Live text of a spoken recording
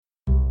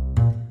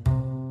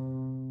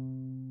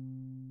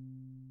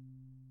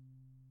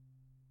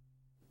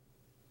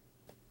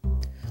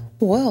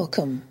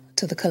Welcome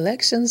to the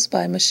Collections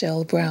by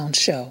Michelle Brown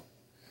show,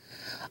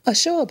 a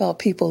show about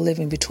people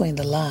living between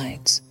the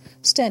lines,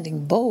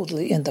 standing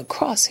boldly in the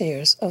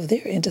crosshairs of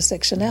their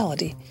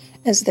intersectionality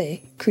as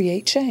they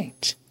create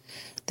change.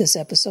 This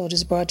episode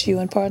is brought to you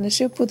in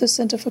partnership with the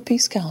Center for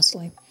Peace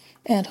Counseling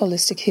and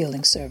Holistic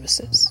Healing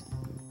Services.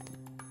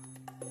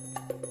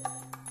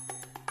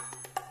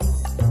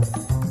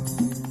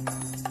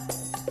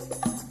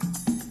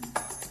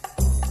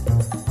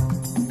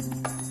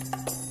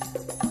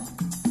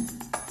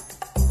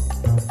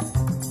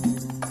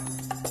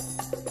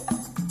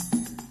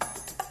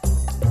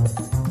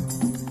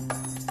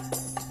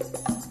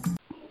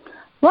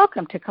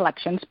 Welcome to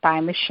Collections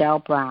by Michelle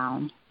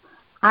Brown.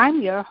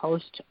 I'm your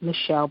host,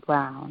 Michelle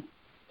Brown,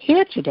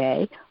 here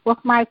today with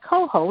my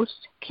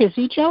co-host,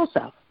 Kizzy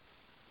Joseph.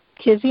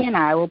 Kizzy and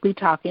I will be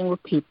talking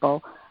with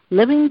people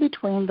living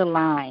between the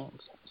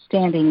lines,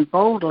 standing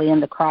boldly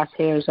in the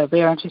crosshairs of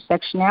their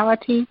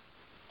intersectionality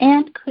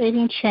and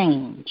creating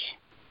change.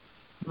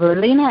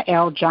 Verlena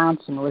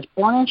Johnson was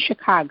born in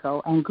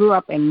Chicago and grew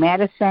up in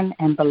Madison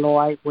and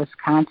Beloit,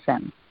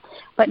 Wisconsin,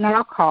 but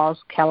now calls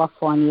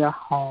California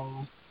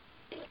home.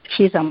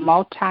 She's a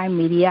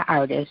multimedia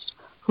artist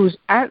whose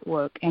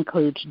artwork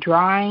includes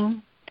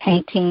drawing,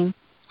 painting,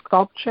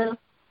 sculpture,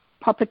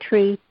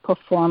 puppetry,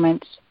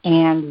 performance,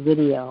 and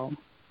video.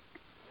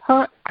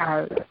 Her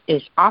art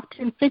is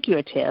often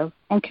figurative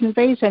and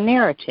conveys a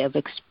narrative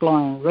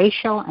exploring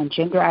racial and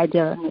gender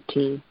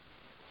identity,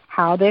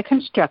 how they're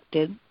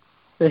constructed,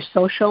 their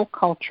social,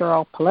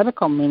 cultural,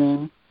 political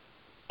meaning,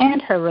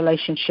 and her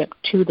relationship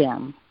to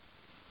them.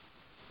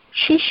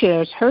 She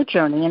shares her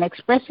journey in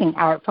expressing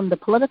art from the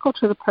political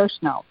to the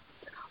personal.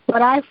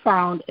 What I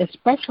found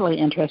especially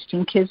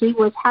interesting, Kizzy,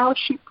 was how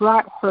she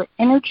brought her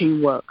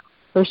energy work,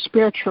 her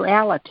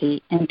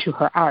spirituality, into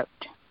her art.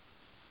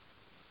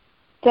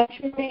 That's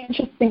really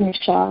interesting,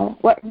 Michelle.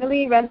 What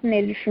really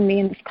resonated for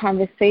me in this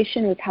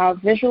conversation was how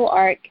visual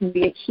art can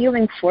be a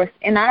healing force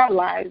in our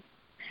lives,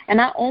 and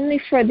not only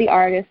for the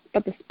artist,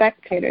 but the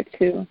spectator,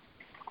 too.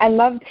 I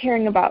loved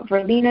hearing about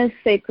Verlena's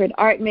sacred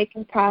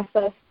art-making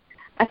process.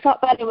 I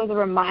felt that it was a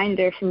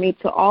reminder for me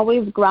to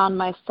always ground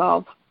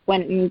myself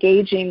when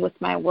engaging with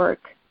my work.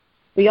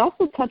 We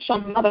also touched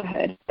on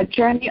motherhood, a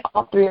journey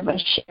all three of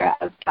us share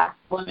as Black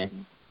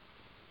women.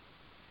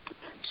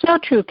 So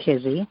true,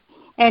 Kizzy.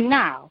 And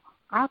now,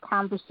 our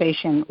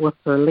conversation with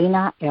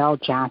Verlena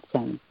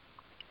Johnson.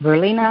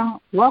 Verlena,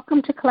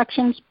 welcome to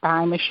Collections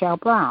by Michelle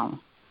Brown.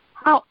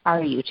 How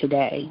are you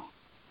today?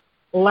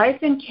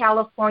 Life in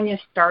California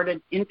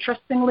started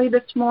interestingly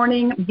this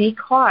morning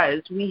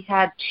because we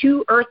had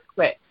two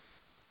earthquakes.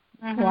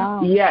 Mm-hmm.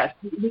 Wow. Yes,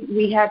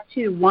 we had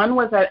two. One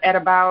was at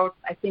about,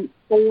 I think,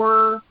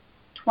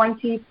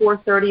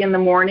 4:30 in the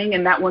morning,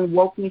 and that one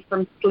woke me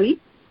from sleep.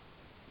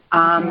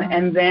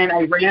 And then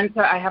I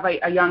have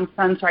a young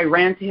son, so I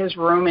ran to his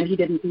room, and he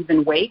didn't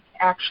even wake,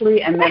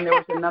 actually. And then there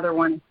was another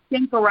one, I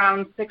think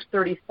around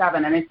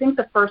 6:37. And I think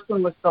the first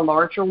one was the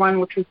larger one,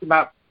 which was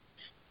about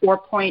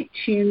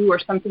 4.2 or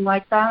something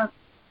like that.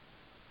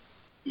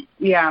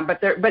 Yeah, but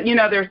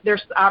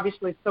there's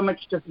obviously so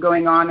much just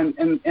going on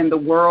in the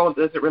world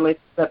as it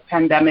relates to the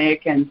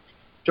pandemic and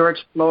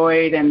George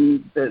Floyd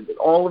and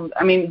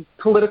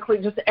politically,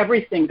 just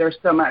everything. There's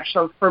so much.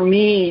 So for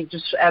me,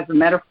 just as a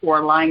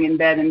metaphor, lying in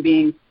bed and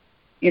being,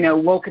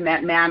 woke in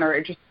that manner,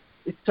 it's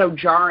so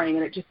jarring,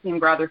 and it just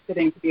seemed rather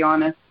fitting, to be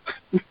honest.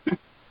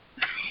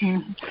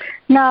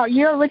 Now,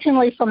 you're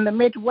originally from the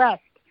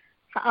Midwest.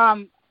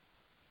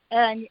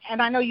 And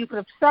I know you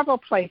lived several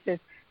places,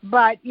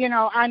 but,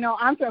 I know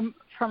I'm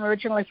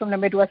originally from the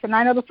Midwest, and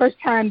I know the first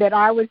time that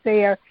I was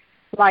there,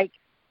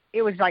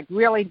 it was,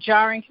 really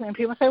jarring to me. And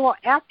people say, well,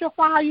 after a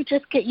while, you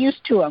just get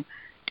used to them.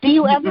 Do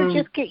you ever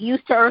just get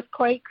used to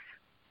earthquakes?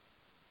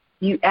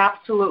 You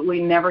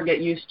absolutely never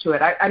get used to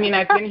it. I've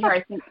been here,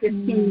 I think,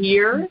 15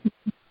 years.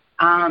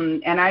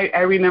 And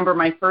I remember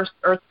my first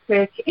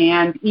earthquake,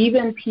 and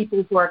even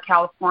people who are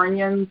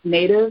Californians,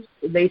 natives,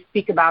 they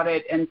speak about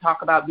it and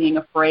talk about being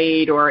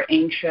afraid or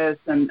anxious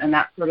and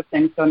that sort of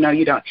thing. So, no,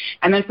 you don't.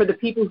 And then for the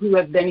people who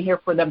have been here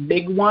for the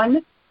big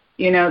one,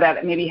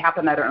 that maybe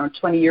happened,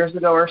 20 years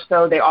ago or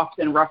so, they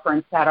often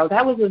reference that,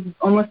 that was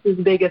almost as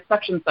big as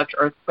such and such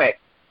earthquake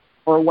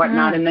or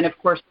whatnot. And then, of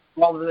course,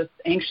 all of this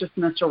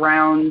anxiousness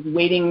around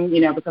waiting,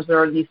 because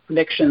there are these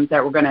predictions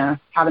that we're going to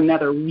have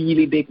another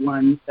really big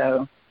one.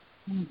 So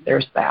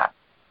there's that.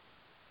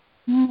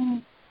 Mm-hmm.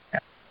 Yeah.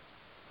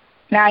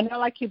 Now, I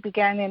know, you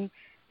began in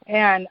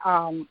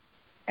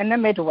the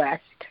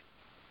Midwest.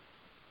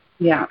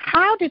 Yeah.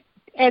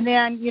 And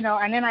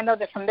then I know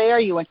that from there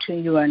you were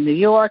in New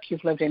York,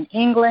 you've lived in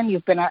England,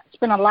 you've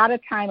spent a lot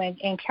of time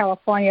in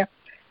California.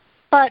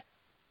 But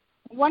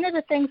one of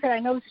the things that I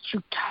noticed that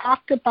you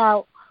talked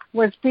about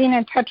was being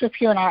in touch with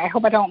and I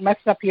hope I don't mess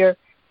up your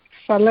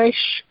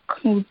Salish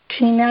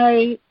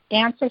Kootenai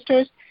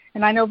ancestors.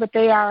 And I know that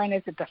they are in,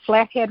 is it the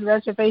Flathead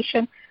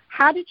Reservation?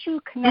 How did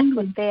you connect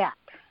with that?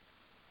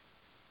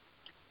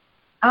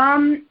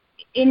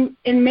 in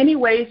many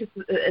ways,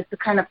 it's a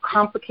kind of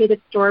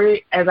complicated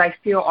story, as I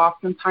feel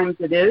oftentimes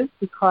it is,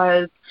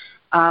 because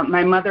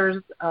my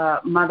mother's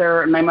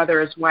my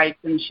mother is white,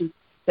 and she's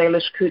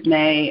Salish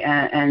Kootenai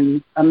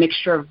and a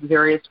mixture of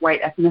various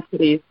white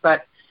ethnicities.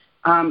 But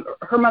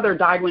her mother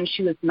died when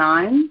she was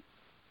 9,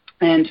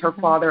 and her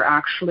father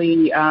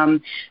actually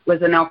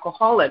was an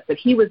alcoholic, but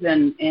he was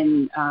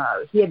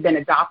he had been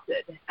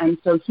adopted, and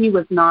so he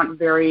was not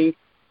very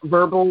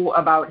verbal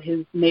about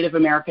his Native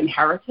American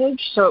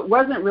heritage. So it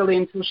wasn't really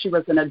until she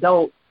was an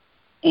adult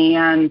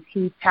and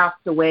he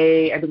passed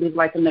away, I believe,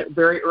 like in the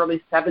very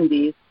early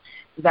 70s,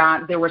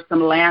 that there was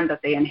some land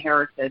that they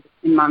inherited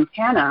in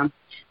Montana.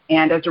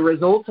 And as a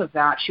result of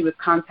that, she was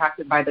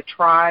contacted by the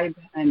tribe,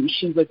 and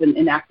she was an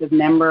inactive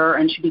member,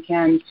 and she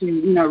began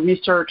to,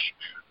 research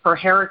her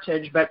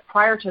heritage. But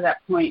prior to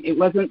that point, it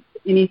wasn't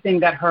anything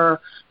that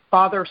her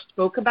father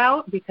spoke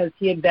about, because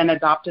he had been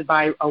adopted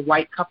by a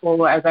white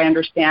couple, as I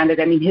understand it.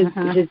 I mean, his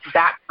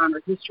background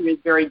or history is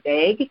very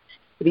vague,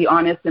 to be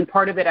honest. And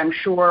part of it, I'm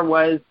sure,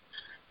 was,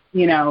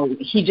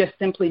 he just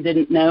simply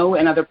didn't know.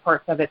 And other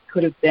parts of it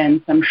could have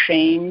been some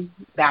shame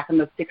back in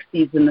the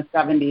 60s and the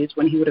 70s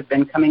when he would have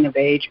been coming of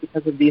age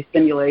because of the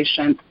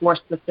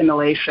forced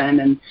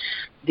assimilation and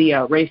the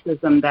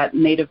racism that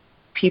Native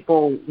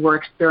people were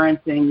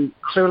experiencing,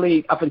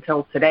 clearly up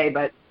until today,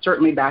 but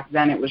certainly back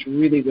then it was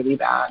really, really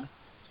bad.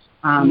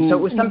 So it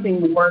was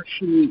something more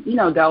she,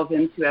 delved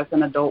into as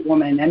an adult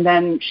woman. And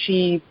then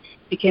she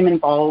became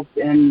involved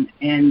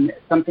in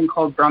something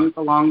called Drums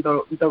Along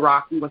the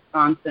Rock in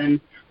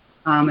Wisconsin,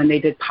 and they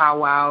did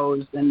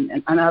powwows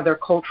and other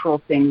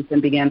cultural things,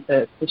 and began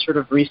to sort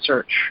of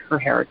research her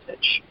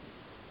heritage.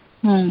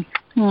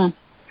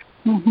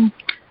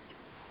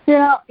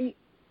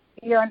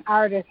 You're an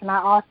artist, and I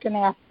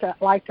often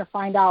like to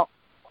find out,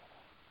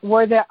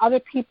 were there other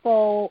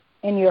people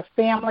in your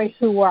family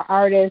who were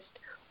artists,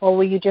 or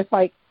were you just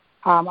like,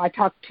 we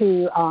talked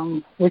to,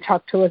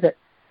 was it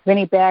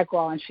Vinnie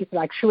Bagwell, and she said,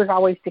 like, she was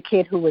always the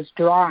kid who was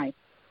drawing.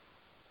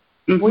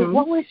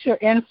 What was your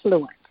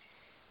influence?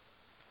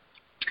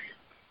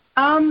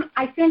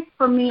 I think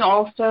for me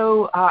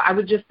also, I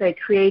would just say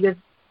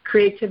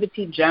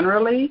creativity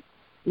generally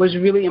was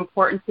really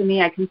important to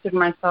me. I consider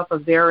myself a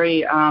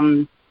very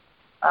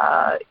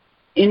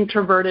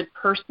introverted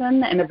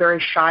person and a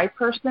very shy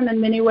person in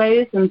many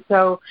ways. And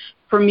so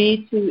for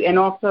me to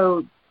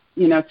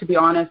be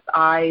honest,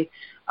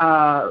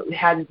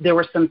 there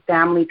was some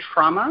family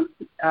trauma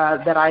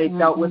that I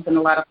dealt with in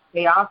a lot of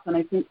chaos. And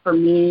I think for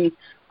me,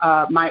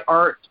 my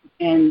art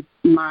and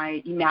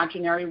my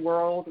imaginary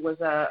world was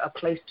a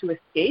place to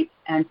escape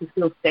and to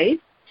feel safe.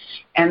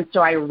 And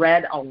so I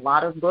read a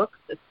lot of books,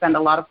 spent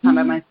a lot of time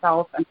by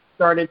myself, and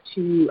started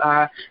to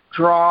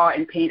draw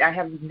and paint. I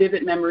have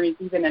vivid memories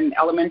even in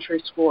elementary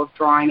school of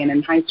drawing, and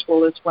in high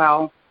school as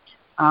well.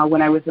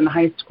 When I was in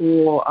high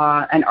school,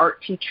 an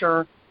art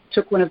teacher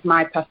took one of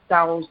my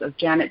pastels of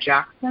Janet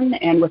Jackson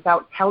and,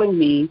 without telling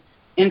me,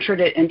 entered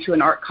it into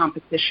an art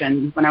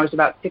competition when I was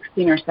about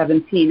 16 or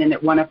 17, and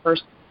it won a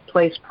first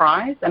place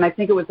prize. And I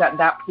think it was at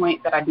that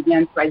point that I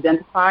began to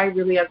identify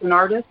really as an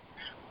artist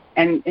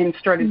and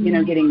started,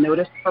 getting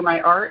noticed for my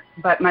art.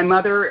 But my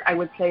mother, I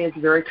would say, is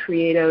very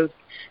creative.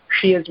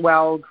 She as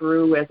well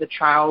grew as a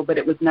child, but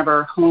it was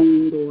never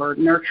honed or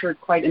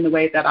nurtured quite in the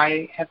way that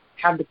I have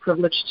had the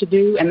privilege to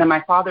do. And then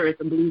my father is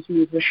a blues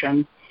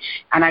musician.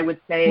 And I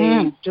would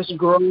say just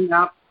growing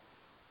up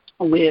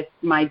with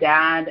my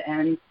dad,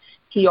 and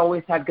he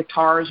always had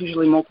guitars,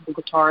 usually multiple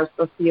guitars,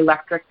 both the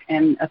electric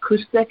and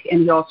acoustic,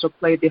 and he also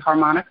played the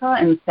harmonica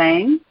and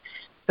sang.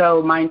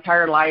 So my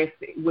entire life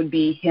would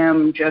be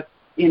him just,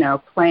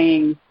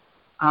 playing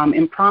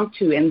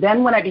impromptu. And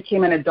then when I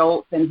became an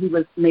adult, and he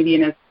was maybe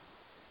in his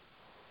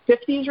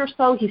 50s or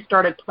so, he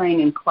started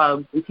playing in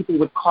clubs, and people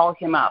would call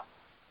him up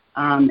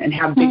and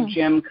have Big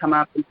Jim come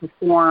up and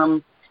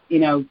perform,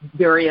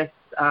 various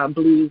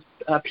blues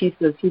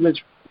pieces. He was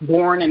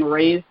born and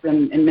raised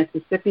in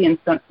Mississippi and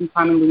spent some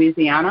time in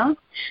Louisiana.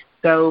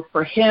 So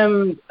for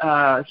him,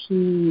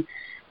 he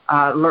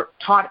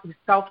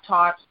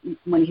self-taught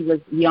when he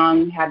was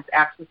young, had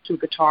access to a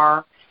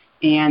guitar,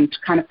 and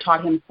kind of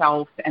taught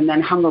himself, and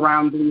then hung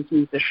around blues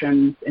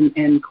musicians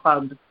in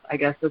clubs, I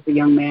guess, as a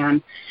young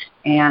man,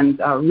 and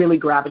really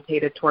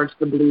gravitated towards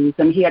the blues.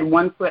 And he had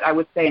one foot, I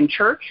would say, in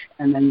church,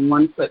 and then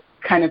one foot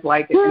kind of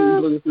like in the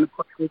blues. And of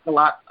course, there's a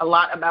lot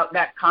about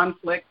that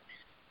conflict.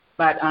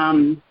 But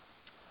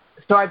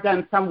so I've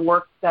done some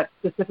work that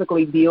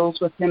specifically deals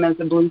with him as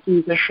a blues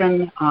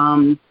musician.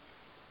 And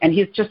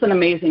he's just an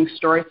amazing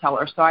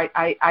storyteller. So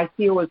I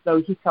feel as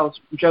though he tells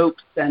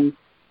jokes, and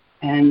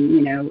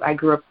I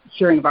grew up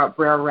hearing about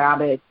Brer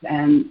Rabbit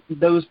and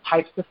those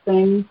types of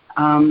things,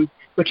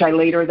 which I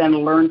later then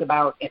learned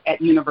about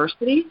at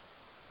university.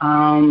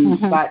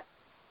 But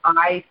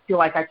I feel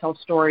like I tell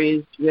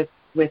stories with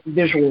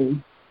visual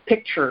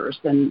pictures,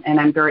 and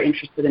I'm very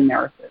interested in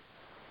narrative.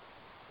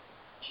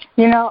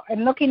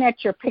 And looking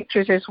at your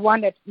pictures, there's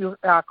one that you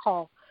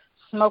call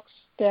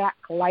Smokestack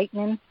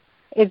Lightning.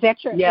 Is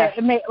that your? Yes.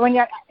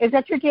 Is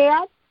that your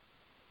dad?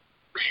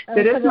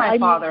 It is my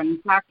father.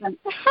 In fact,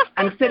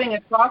 I'm sitting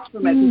across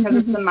from it because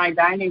it's in my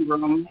dining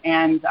room,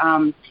 and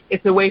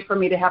it's a way for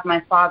me to have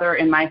my father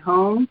in my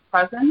home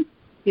present.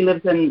 He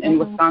lives in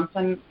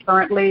Wisconsin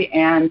currently,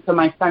 and so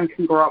my son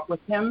can grow up with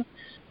him.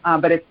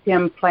 But it's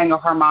him playing a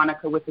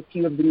harmonica with a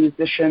few of the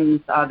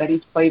musicians that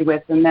he's played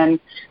with. And then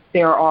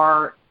there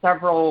are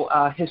several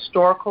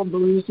historical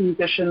blues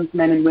musicians,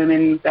 men and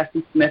women.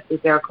 Bessie Smith is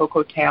there,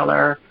 Coco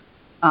Taylor,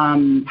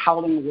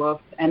 Howling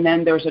Wolf. And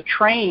then there's a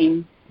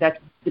train that's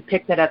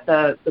depicted at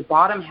the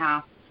bottom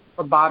half,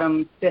 or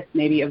bottom fifth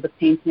maybe, of the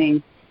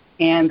painting.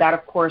 And that,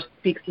 of course,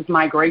 speaks of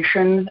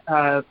migration,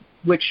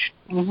 which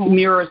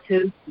mirrors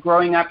his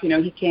growing up. You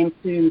know, he came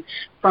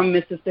from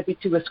Mississippi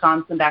to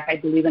Wisconsin back, I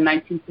believe, in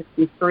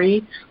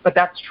 1963. But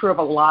that's true of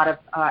a lot of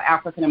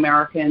African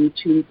Americans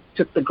who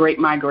took the Great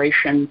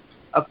Migration,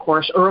 of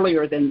course,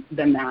 earlier than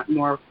that,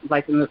 more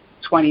like in the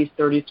 20s,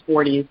 30s,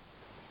 40s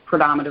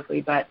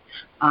predominantly. But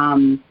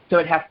so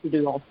it has to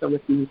do also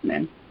with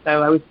movement.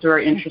 So I was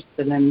very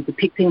interested in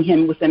depicting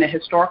him within a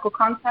historical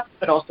context,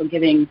 but also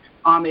giving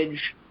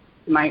homage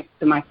to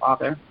my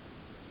father.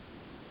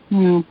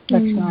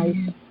 That's nice.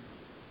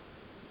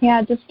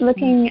 Yeah, just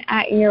looking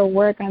at your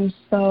work, I'm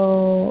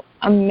so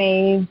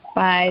amazed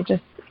by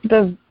just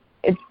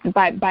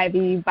by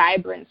the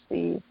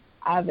vibrancy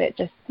of it.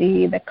 Just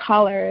the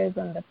colors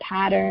and the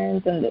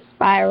patterns and the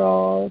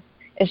spirals.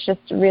 It's just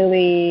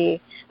really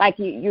like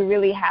you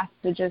really have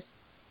to just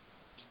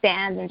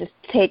stand and just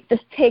take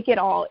it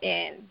all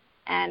in.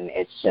 And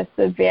it's just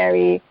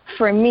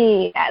for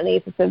me at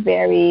least, it's a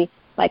very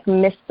like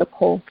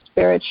mystical,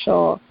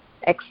 spiritual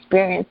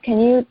experience. Can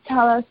you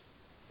tell us,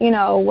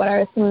 what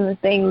are some of the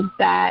things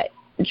that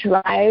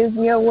drive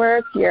your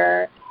work,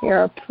 your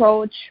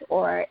approach,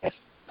 or if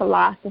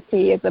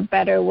philosophy is a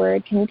better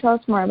word? Can you tell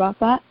us more about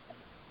that?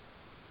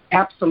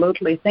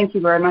 Absolutely. Thank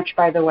you very much,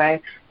 by the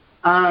way.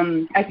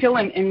 I feel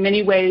in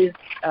many ways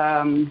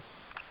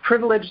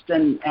privileged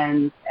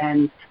and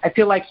I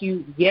feel like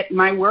you get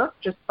my work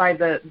just by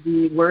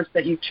the words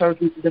that you've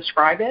chosen to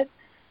describe it.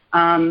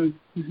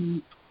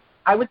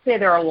 I would say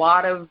there are a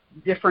lot of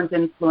different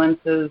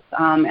influences,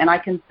 and I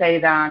can say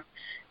that,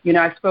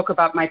 I spoke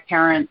about my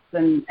parents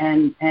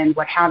and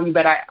what have you,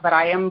 but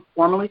I am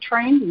formally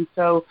trained, and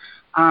so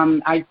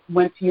I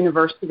went to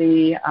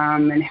university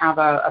and have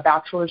a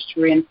bachelor's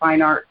degree in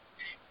fine art.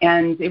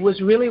 And it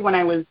was really when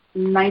I was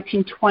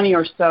 19, 20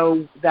 or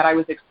so that I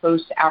was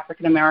exposed to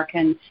African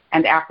American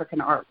and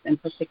African art in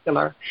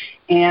particular.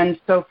 And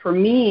so for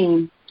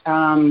me,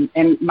 and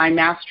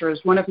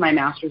one of my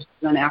masters is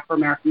in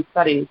Afro-American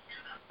Studies,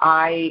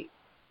 I,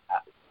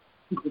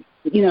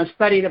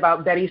 studied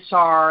about Betty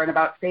Saar and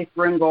about Faith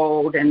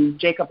Ringgold and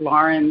Jacob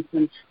Lawrence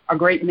and a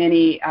great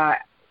many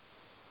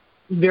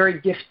very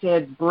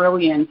gifted,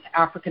 brilliant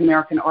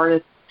African-American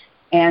artists,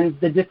 and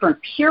the different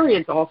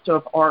periods also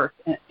of art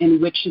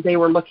in which they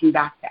were looking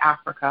back to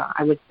Africa,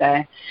 I would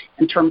say,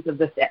 in terms of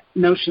this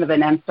notion of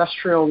an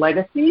ancestral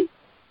legacy.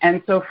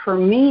 And so for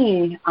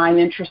me, I'm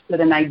interested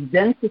in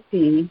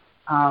identity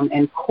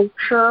and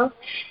culture.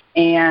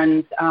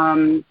 And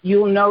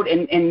you'll note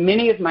in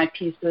many of my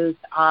pieces,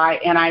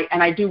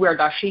 I do wear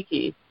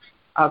dashiki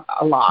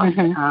a lot,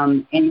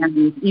 and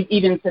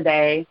even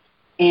today.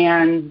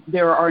 And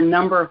there are a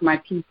number of my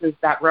pieces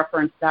that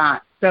reference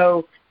that.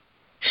 So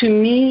to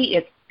me,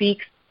 it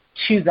speaks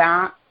to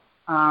that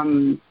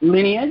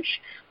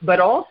lineage, but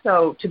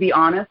also, to be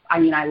honest,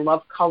 I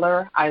love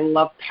color, I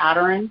love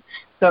pattern.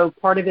 So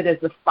part of it is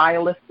a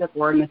stylistic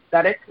or an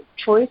aesthetic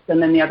choice,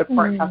 and then the other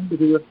part has to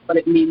do with what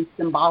it means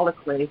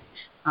symbolically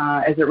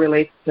as it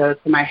relates to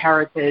my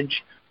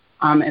heritage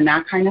and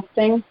that kind of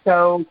thing.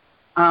 So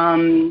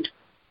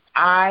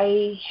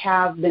I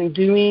have been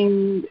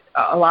doing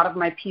a lot of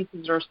my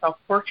pieces are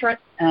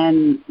self-portraits,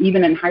 and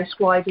even in high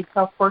school I did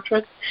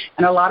self-portraits,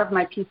 and a lot of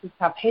my pieces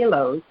have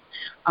halos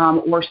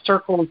or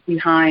circles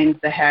behind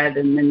the head,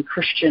 and then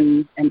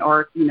Christian and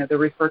art, they're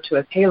referred to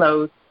as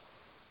halos.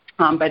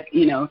 But,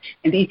 in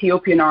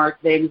Ethiopian art,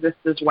 they exist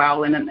as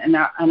well in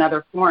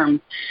other forms.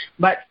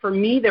 But for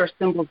me, they're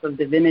symbols of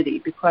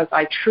divinity, because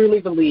I truly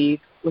believe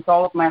with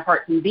all of my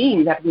heart and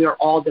being that we are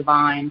all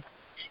divine.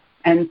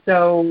 And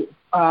so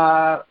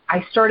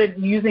I started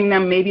using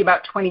them maybe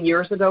about 20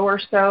 years ago or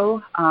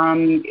so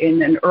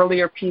in an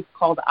earlier piece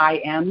called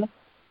I Am,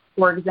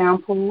 for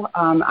example.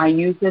 I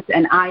use it,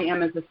 and I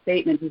am as a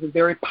statement is a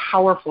very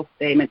powerful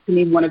statement. To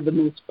me, one of the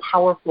most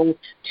powerful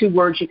two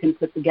words you can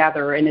put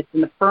together, and it's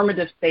an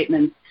affirmative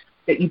statement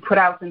that you put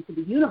out into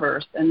the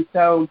universe. And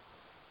so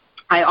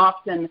I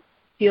often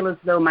feel as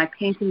though my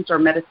paintings are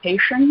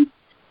meditations,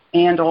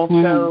 and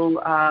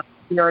also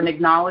they're an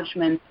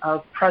acknowledgement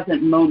of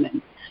present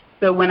moment.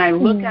 So when I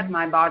look at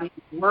my body's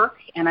work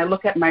and I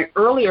look at my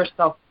earlier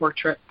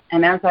self-portrait,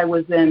 and as I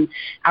was in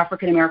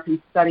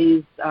African-American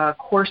Studies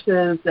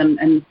courses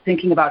and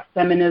thinking about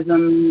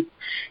feminism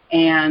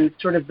and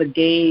sort of the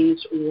gaze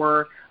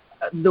or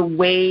the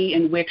way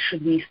in which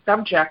the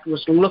subject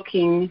was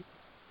looking,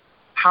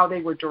 how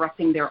they were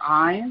directing their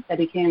eyes, I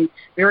became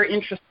very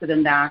interested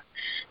in that.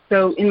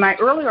 So in my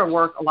earlier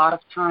work, a lot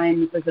of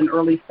times as an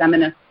early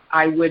feminist,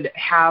 I would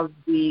have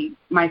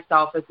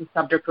myself as the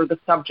subject or the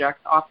subject,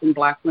 often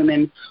Black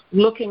women,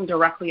 looking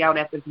directly out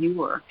at the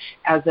viewer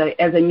as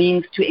a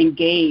means to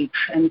engage,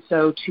 and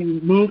so to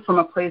move from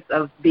a place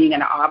of being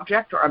an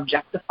object or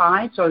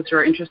objectified, so as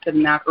you're interested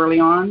in that early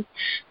on,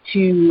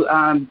 to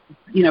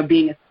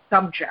being a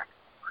subject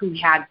who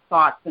had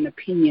thoughts and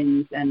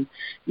opinions and,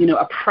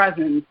 a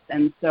presence.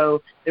 And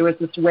so there was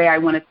this way I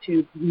wanted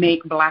to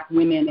make Black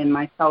women and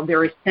myself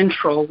very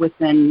central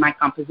within my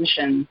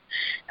composition.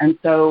 And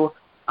so,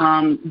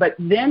 but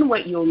then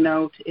what you'll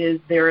note is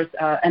there's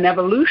an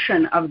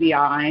evolution of the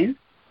eyes,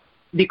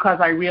 because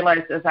I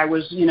realized as I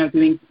was,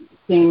 doing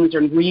things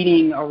and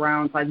reading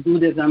around like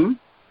Buddhism,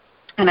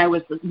 and I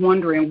was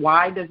wondering,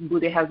 why does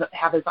Buddha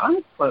have his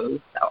eyes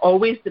closed,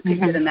 always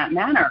depicted in that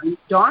manner? And it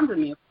dawned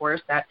on me, of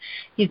course, that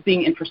he's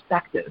being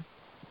introspective,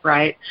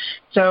 right?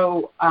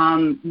 So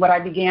what I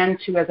began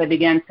to, as I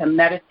began to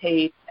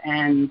meditate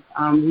and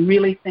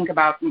really think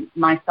about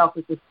myself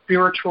as a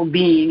spiritual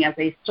being, as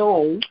a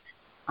soul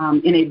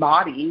in a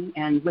body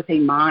and with a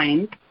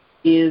mind,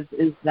 is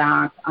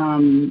that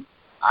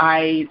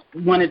I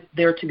wanted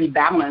there to be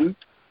balance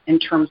in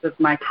terms of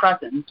my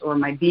presence or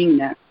my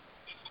beingness.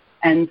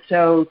 And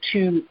so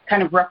to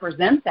kind of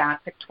represent that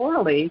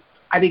pictorially,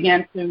 I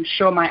began to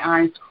show my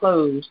eyes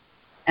closed.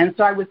 And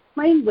so I was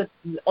playing with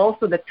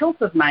also the tilt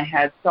of my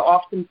head. So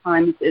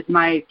oftentimes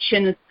my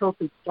chin is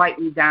tilted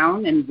slightly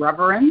down in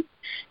reverence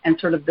and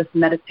sort of this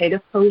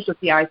meditative pose with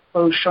the eyes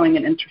closed, showing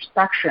an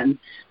introspection.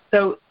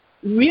 So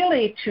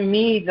really, to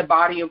me, the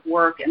body of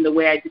work and the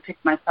way I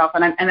depict myself,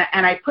 and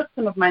I put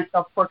some of my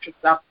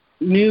self-portraits up,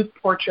 new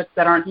portraits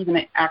that aren't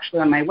even actually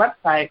on my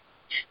website,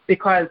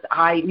 because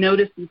I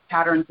notice these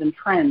patterns and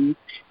trends,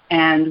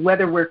 and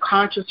whether we're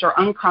conscious or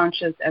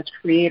unconscious as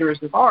creators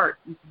of art,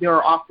 there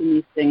are often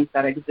these things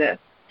that exist.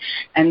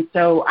 And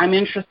so I'm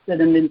interested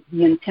in the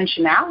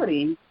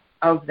intentionality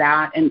of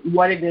that and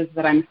what it is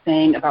that I'm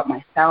saying about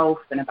myself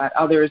and about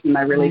others and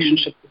my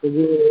relationship with the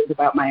world,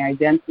 about my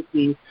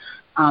identity,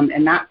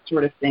 and that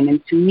sort of thing.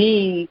 And to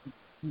me,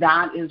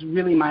 that is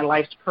really my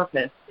life's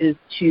purpose, is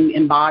to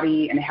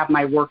embody and have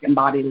my work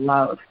embody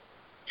love.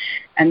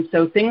 And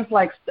so things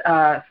like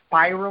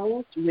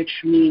spirals, which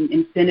mean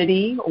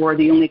infinity, or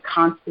the only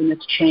constant is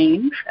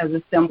change as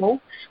a symbol,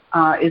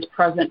 is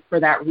present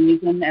for that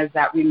reason, as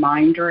that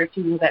reminder, if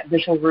you will, that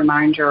visual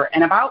reminder.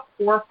 And about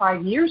 4 or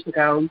 5 years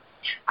ago,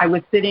 I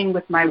was sitting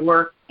with my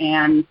work,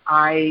 and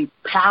I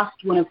passed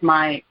one of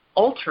my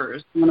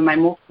altars, one of my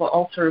multiple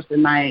altars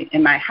in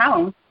my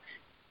house,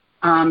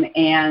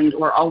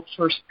 or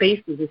altar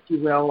spaces, if you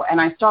will, and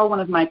I saw one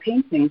of my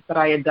paintings that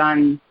I had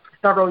done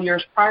several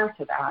years prior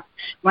to that.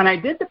 When I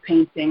did the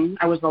painting,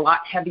 I was a lot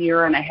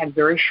heavier, and I had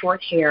very short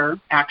hair,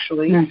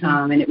 actually,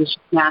 and it was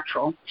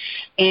natural.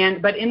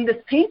 But in this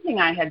painting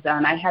I had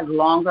done, I had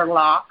longer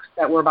locks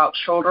that were about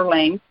shoulder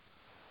length,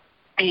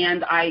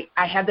 and I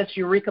had this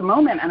eureka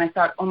moment, and I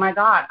thought, oh, my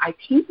God, I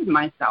painted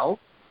myself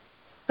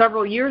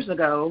several years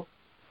ago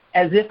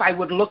as if I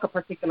would look a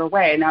particular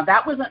way. Now,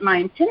 that wasn't my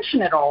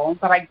intention at all,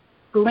 but I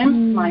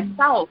glimpsed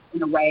myself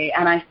in a way,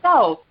 and I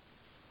felt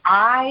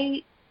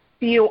I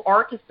feel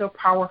art is so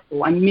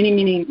powerful on many,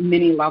 many,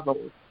 many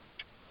levels.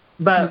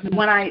 But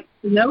when I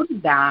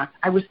noted that,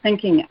 I was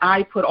thinking,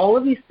 I put all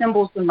of these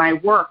symbols in my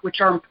work, which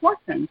are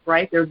important,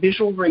 right? They're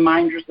visual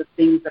reminders of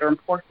things that are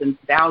important,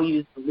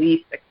 values,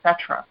 beliefs,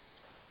 etc.,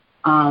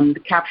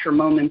 to capture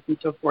moments and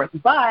so forth.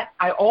 But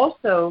I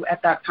also,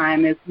 at that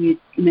time, as we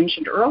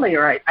mentioned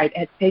earlier, I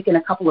had taken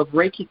a couple of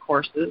Reiki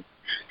courses,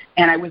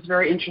 and I was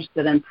very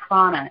interested in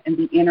prana and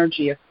the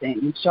energy of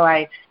things. So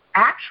I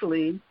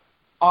actually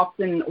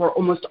often, or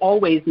almost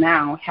always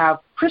now, have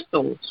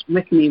crystals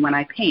with me when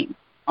I paint.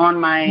 On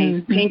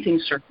my painting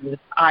surface,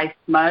 I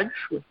smudge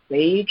with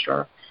sage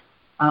or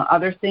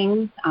other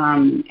things,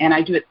 and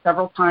I do it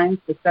several times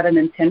to set an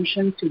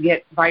intention to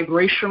get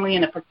vibrationally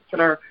in a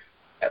particular,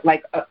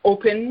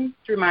 open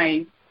through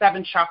my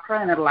 7th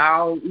chakra and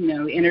allow,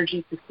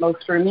 energy to flow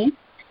through me,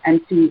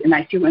 and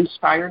I feel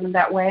inspired in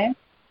that way.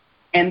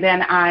 And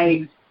then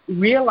I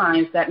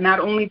realized that not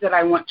only did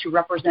I want to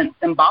represent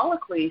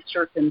symbolically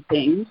certain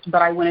things,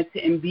 but I wanted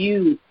to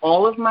imbue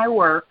all of my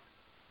work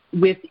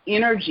with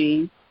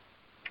energy,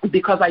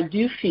 because I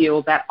do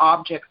feel that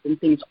objects and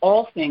things,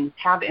 all things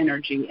have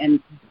energy, and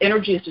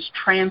energy is just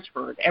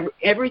transferred.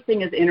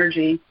 Everything is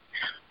energy,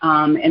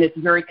 and it's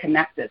very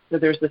connected. So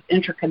there's this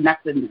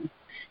interconnectedness.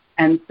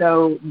 And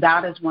so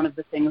that is one of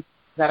the things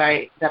that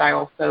I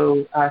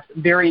also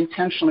very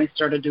intentionally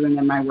started doing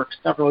in my work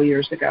several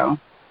years ago.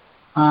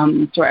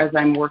 So as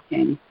I'm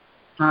working.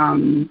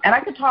 And I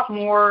could talk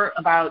more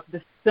about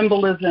the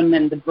symbolism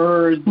and the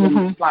birds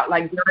and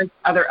like there is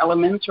other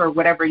elements or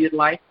whatever you'd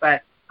like,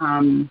 but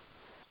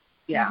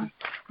yeah.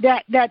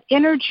 That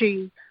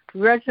energy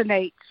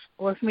resonates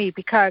with me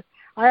because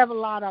I have a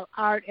lot of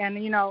art, and,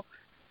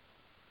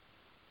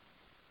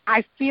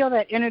 I feel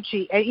that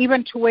energy, and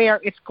even to where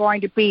it's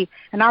going to be.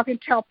 And I can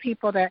tell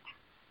people that,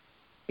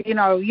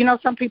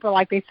 some people,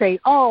 like they say,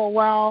 oh,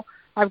 well,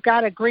 I've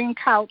got a green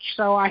couch,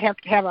 so I have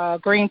to have a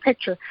green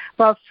picture.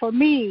 But for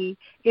me,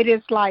 it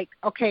is like,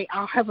 okay,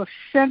 I'll have a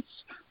sense,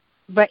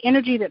 the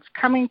energy that's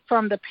coming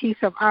from the piece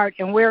of art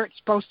and where it's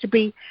supposed to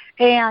be.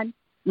 And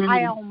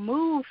I'll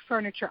move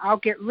furniture. I'll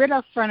get rid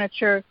of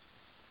furniture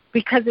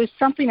because there's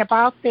something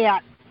about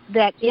that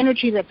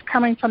energy that's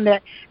coming from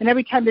that. And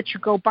every time that you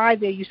go by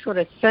there, you sort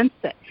of sense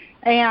it.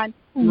 And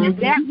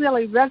that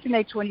really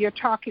resonates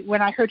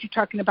when I heard you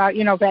talking about,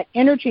 that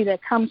energy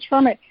that comes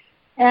from it.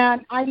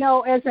 And I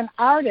know as an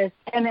artist,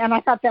 and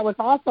I thought that was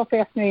also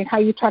fascinating how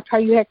you talked, how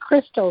you had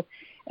crystals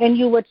and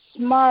you would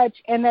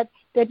smudge, and that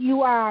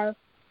you're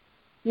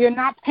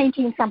not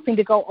painting something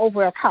to go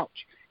over a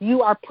couch.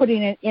 You are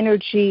putting an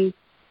energy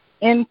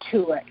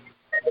into it.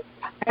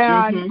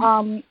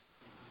 And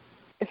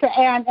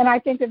and I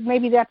think that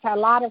maybe that's a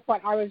lot of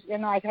what I was,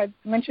 I had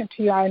mentioned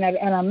to you in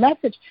a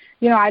message.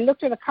 I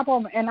looked at a couple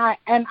of them, and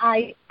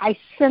I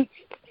sensed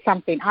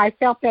something. I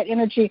felt that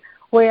energy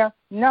where,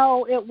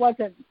 no, it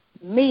wasn't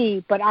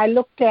me, but I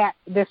looked at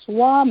this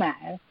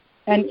woman,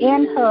 and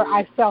in her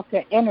I felt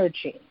the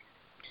energy.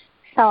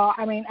 So,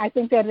 I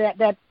think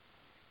that's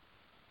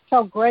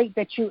so great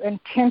that you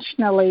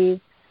intentionally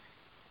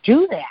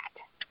do that.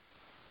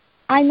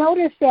 I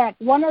noticed that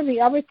one of the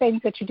other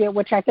things that you did,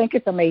 which I think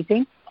is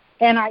amazing,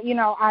 and I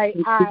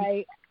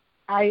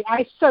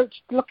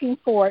searched looking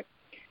for it,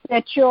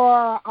 that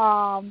your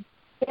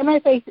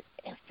M.F.A.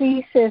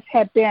 thesis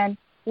had been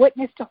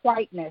Witness to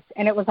Whiteness,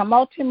 and it was a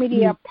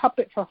multimedia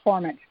puppet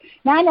performance.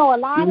 Now, I know a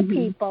lot of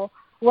people,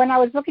 when I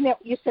was looking at,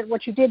 you said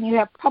what you did, and you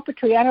have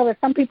puppetry, I know that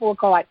some people will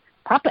go like,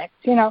 puppets,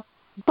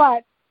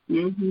 but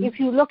if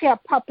you look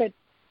at puppets,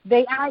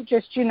 they aren't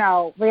just,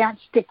 they aren't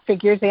stick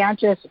figures, they aren't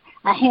just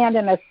a hand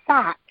and a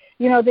sock,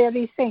 they're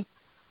these things.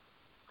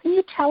 Can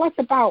you tell us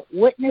about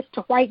Witness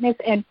to Whiteness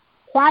and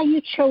why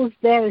you chose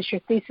that as your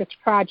thesis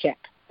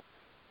project?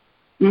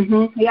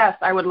 Yes,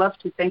 I would love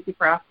to. Thank you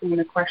for asking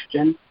the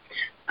question.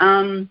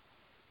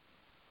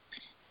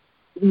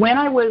 When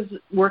I was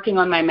working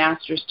on my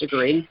master's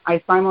degree,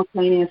 I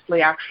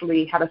simultaneously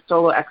actually had a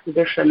solo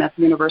exhibition at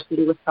the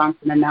University of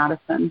Wisconsin in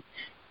Madison.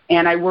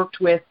 And I worked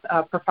with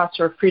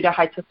Professor Frida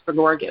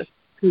Heitis-Gregorgis,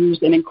 who's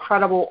an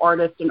incredible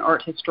artist and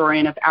art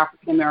historian of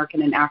African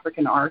American and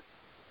African art.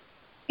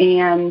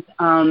 And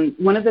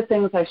one of the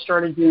things I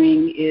started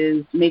doing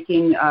is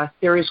making a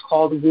series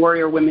called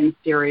Warrior Women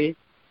Series.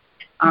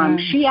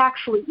 She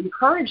actually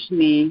encouraged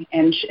me,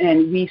 and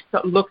we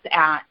looked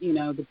at,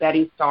 the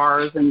Betty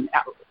Stars and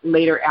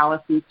later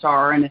Allison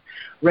Starr and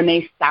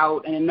Renee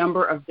Stout and a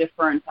number of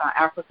different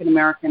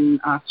African-American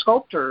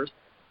sculptors.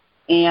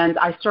 And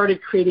I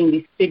started creating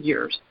these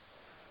figures.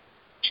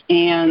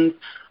 And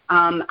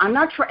I'm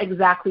not sure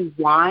exactly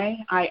why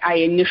I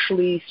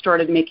initially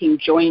started making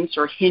joints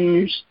or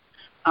hinged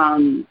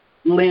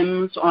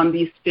limbs on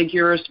these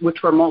figures,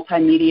 which were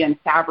multimedia and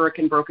fabric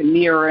and broken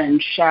mirror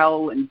and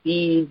shell and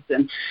beads.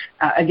 And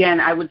again,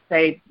 I would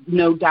say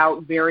no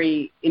doubt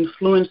very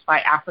influenced by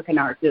African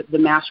art, the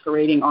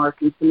masquerading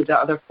art and some of the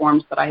other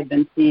forms that I had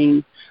been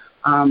seeing.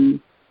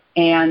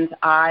 And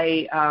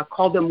I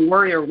called them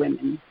warrior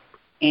women.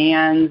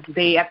 And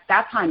they, at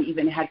that time,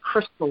 even had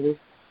crystals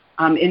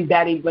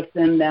embedded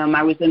within them.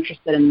 I was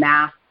interested in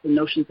masks, the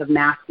notions of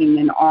masking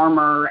and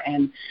armor,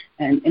 and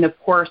of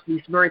course,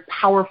 these very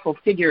powerful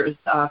figures,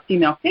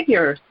 female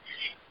figures.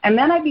 And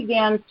then I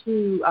began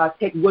to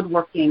take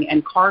woodworking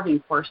and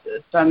carving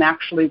courses. So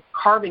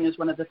carving is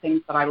one of the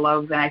things that I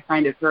love, and I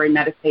find it very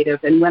meditative.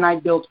 And when I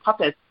build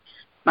puppets,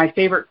 my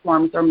favorite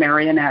forms are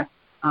marionettes,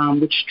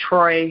 which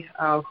Troy,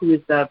 who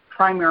is the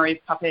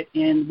primary puppet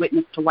in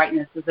Witness to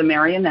Whiteness, is a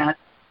marionette.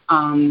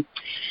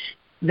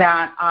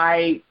 That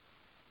I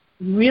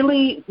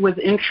really was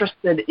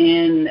interested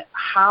in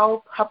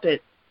how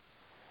puppets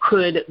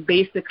could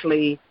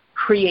basically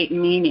create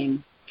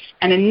meaning.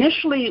 And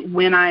initially,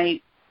 when I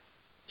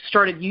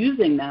started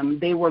using them,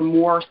 they were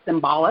more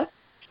symbolic,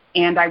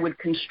 and I would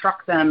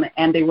construct them,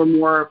 and they were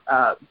more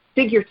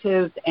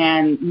figurative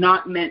and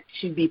not meant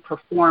to be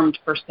performed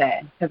per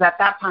se. Because at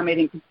that time, I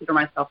didn't consider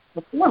myself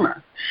a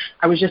performer.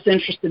 I was just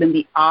interested in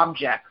the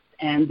objects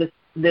and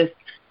this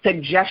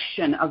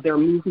suggestion of their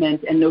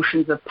movement and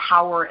notions of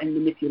power and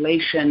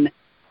manipulation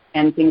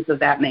and things of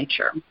that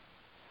nature.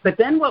 But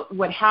then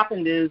what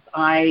happened is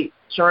I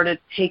started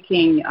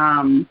taking,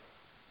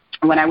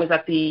 when I was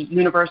at the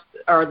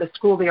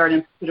School of the Art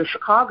Institute of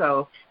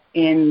Chicago,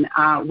 in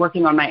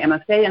working on my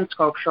M.F.A. in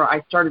sculpture,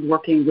 I started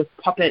working with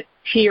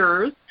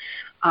puppeteers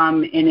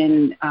and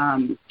in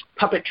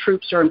puppet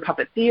troupes or in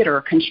puppet theater,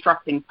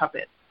 constructing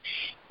puppets.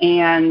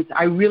 And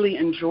I really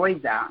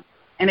enjoyed that.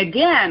 And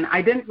again,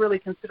 I didn't really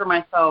consider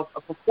myself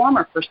a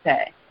performer per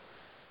se,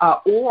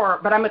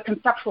 but I'm a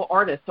conceptual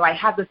artist, so I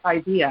had this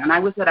idea. And I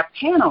was at a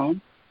panel,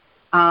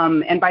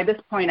 and by this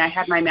point I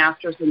had my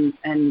master's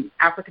in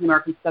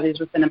African-American Studies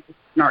with an emphasis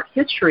in art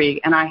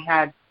history, and I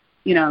had,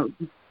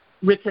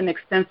 written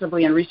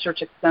extensively and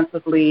researched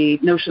extensively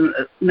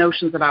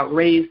notions about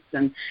race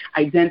and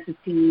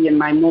identity and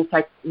my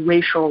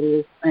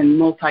multiracial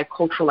and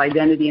multicultural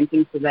identity and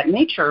things of that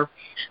nature.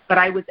 But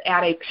I was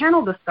at a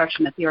panel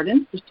discussion at the Art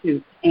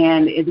Institute,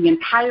 and the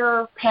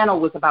entire panel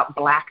was about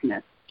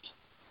blackness.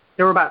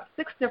 There were about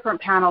 6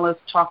 different panelists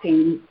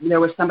talking. There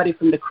was somebody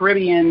from the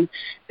Caribbean.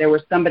 There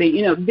was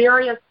somebody,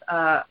 various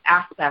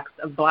aspects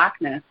of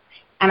blackness.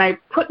 And I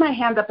put my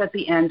hand up at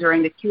the end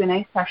during the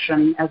Q&A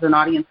session as an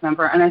audience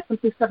member, and I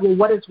simply said, well,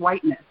 what is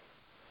whiteness?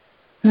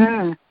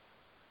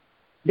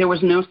 There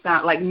was no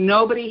sound. Like,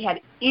 nobody had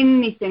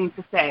anything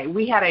to say.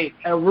 We had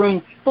a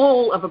room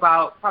full of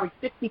about probably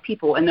 50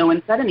 people, and no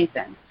one said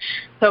anything.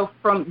 So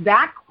from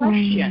that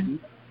question,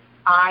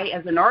 I,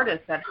 as an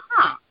artist, said,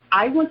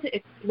 I want to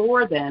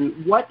explore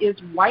then what is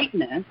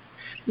whiteness.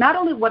 Not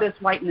only what is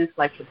whiteness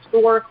like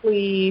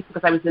historically,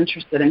 because I was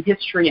interested in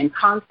history and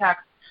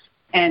context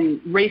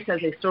and race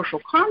as a social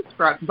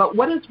construct, but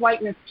what is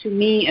whiteness to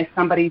me as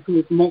somebody who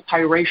is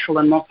multiracial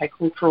and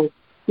multicultural,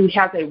 who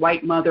has a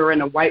white mother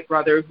and a white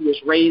brother, who is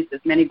raised, as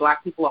many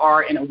black people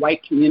are, in a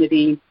white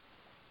community,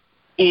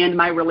 and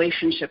my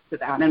relationship to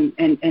that,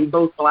 and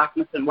both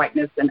blackness and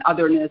whiteness and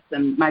otherness,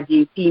 and my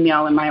being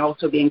female and my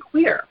also being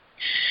queer,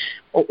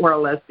 or a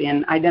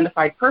lesbian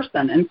identified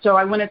person. And so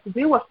I wanted to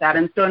deal with that.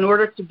 And so in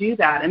order to do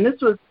that, and this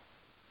was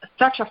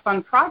such a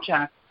fun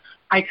project,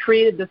 I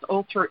created this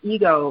alter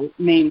ego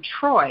named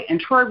Troy, and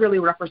Troy really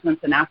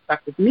represents an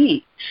aspect of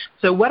me.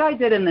 So what I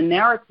did in the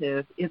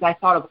narrative is I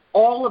thought of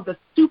all of the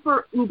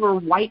super uber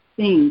white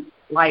things,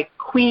 like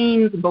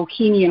Queen's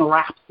Bohemian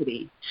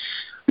Rhapsody,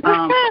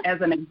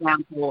 as an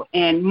example,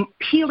 and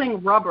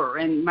peeling rubber.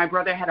 And my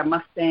brother had a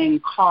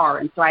Mustang car,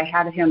 and so I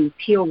had him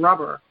peel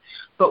rubber.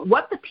 But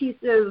what the piece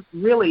is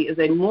really is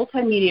a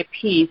multimedia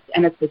piece,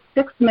 and it's a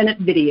 6-minute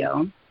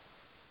video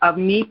of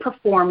me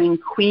performing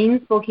Queen's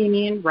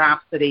Bohemian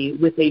Rhapsody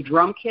with a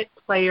drum kit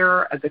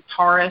player, a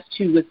guitarist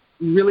who was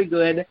really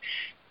good,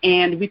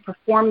 and we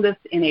performed this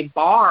in a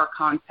bar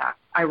context.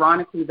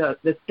 Ironically,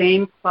 the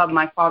same club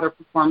my father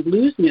performed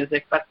blues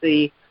music, but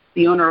the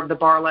owner of the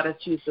bar let us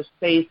use the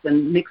space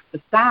and mix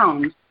the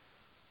sound.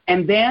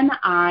 And then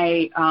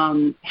I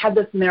had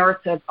this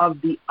narrative of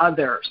the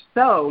other.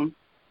 So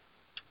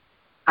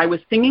I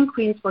was singing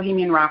Queen's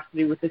Bohemian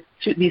Rhapsody with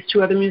these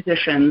 2 other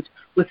musicians,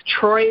 with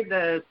Troy,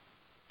 the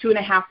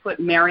 2.5-foot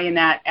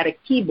marionette, at a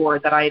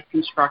keyboard that I had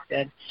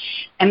constructed.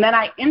 And then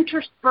I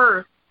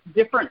interspersed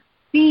different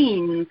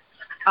scenes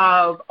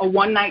of a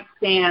one-night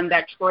stand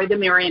that Troy the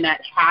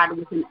marionette had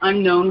with an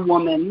unknown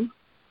woman,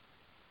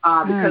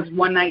 because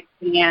one-night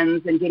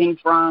stands and getting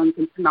drunk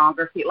and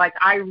pornography. Like,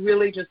 I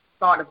really just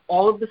thought of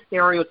all of the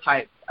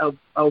stereotypes of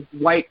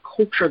white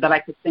culture that I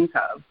could think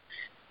of.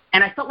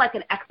 And I felt like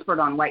an expert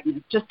on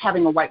whiteness, just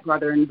having a white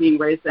brother and being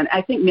raised. And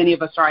I think many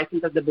of us are. I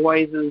think of the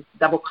boys as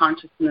double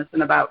consciousness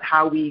and about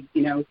how we,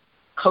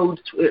 code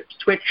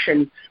switch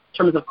in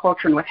terms of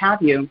culture and what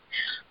have you.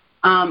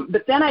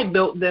 But then I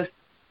built this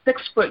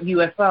 6-foot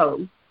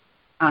UFO,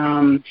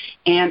 and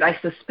I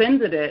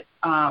suspended it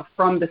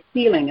from the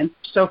ceiling. And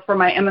so for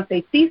my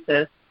M.F.A.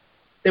 thesis,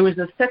 there was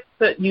a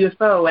 6-foot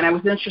UFO, and I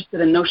was interested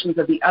in notions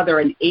of the other,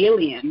 an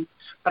alien.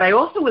 But I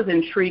also was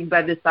intrigued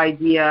by this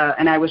idea,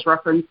 and I was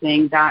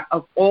referencing that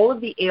of all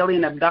of the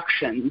alien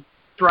abductions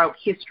throughout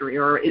history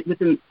or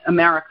within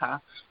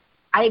America,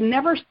 I had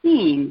never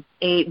seen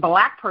a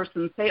black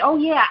person say, oh,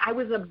 yeah, I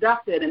was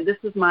abducted, and this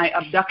is my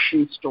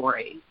abduction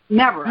story.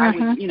 Never. I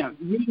would,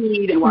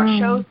 read and watch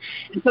shows.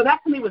 And so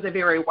that to me was a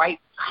very white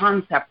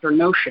concept or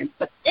notion.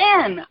 But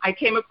then I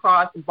came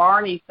across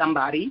Barney,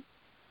 somebody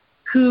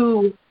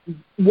who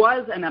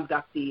was an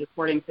abductee,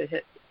 according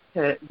to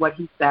what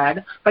he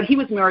said, but he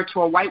was married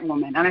to a white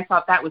woman, and I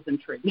thought that was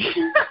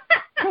intriguing.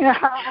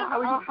 I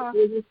was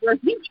very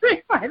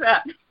intrigued by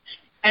that.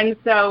 And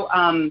so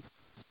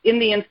in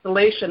the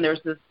installation, there's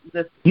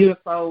this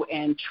UFO,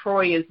 and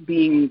Troy is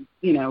being,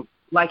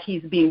 like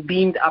he's being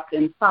beamed up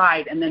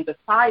inside, and then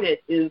beside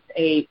it is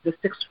the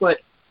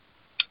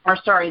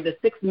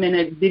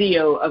 6-minute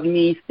video of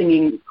me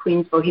singing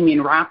Queen's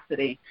Bohemian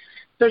Rhapsody.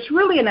 So it's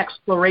really an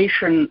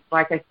exploration,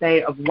 like I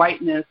say, of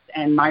whiteness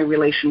and my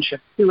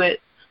relationship to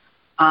it.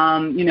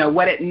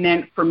 What it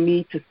meant for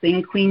me to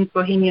sing Queen's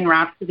Bohemian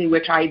Rhapsody,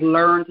 which I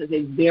learned is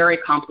a very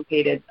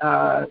complicated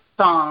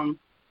song.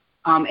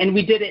 And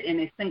we did it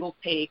in a single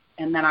take,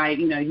 and then I,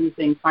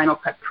 using Final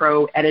Cut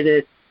Pro,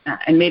 edited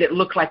and made it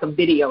look like a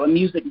video, a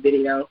music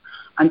video.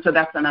 And so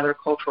that's another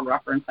cultural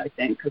reference, I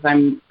think, because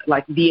I'm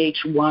like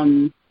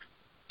VH1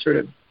 sort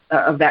of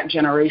that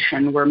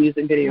generation where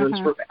music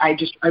videos were, I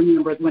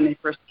remember when they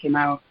first came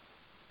out.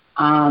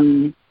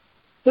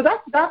 So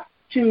that's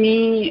to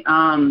me,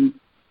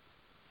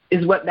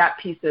 is what that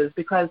piece is,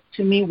 because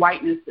to me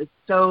whiteness is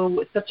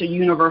such a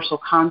universal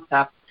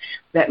concept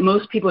that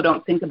most people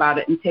don't think about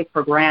it and take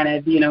for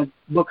granted.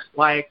 Books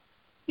like,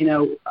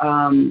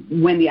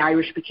 When the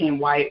Irish Became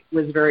White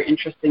was very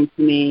interesting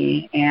to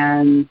me,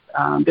 and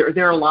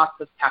there are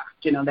lots of texts,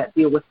 that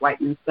deal with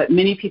whiteness, but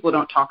many people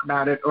don't talk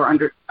about it or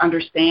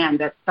understand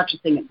that such a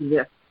thing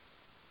exists.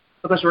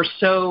 because we're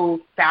so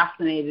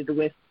fascinated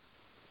with,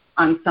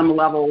 on some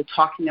level,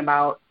 talking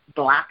about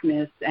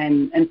Blackness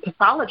and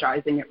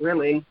pathologizing it,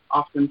 really,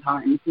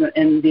 oftentimes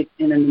in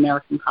an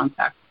American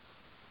context.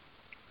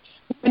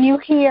 When you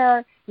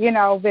hear,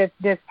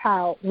 this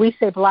how we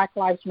say Black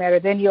Lives Matter,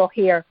 then you'll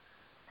hear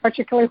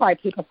particularly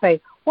white people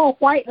say, well,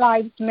 white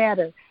lives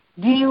matter.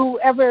 Do you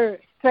ever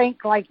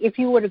think, like, if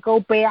you were to go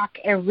back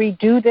and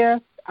redo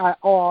this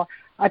or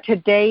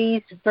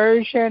today's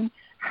version,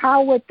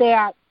 how would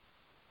that,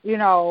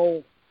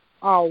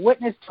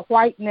 witness to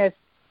whiteness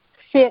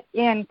fit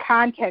in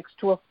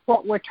context with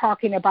what we're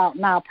talking about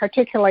now,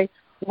 particularly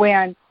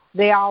when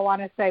they all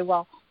want to say,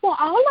 well,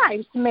 all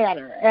lives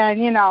matter, and,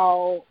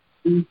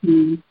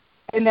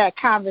 in that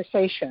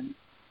conversation?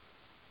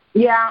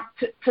 Yeah,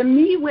 to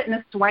me,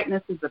 witness to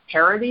whiteness is a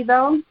parody,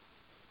 though.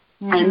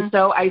 And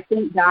so I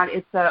think that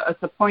it's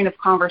a point of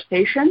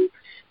conversation.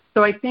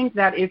 So I think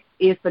that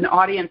if an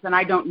audience, and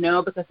I don't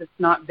know because it's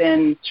not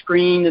been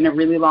screened in a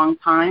really long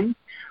time,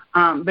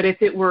 but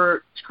if it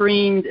were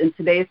screened in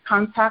today's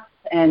context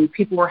and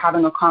people were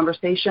having a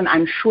conversation,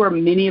 I'm sure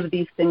many of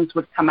these things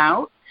would come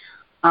out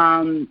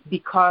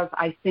because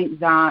I think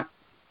that,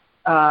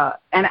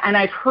 and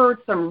I've heard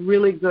some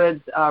really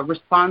good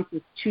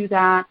responses to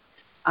that.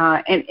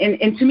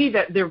 And to me,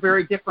 that they're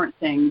very different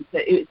things.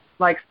 It's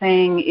like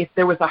saying if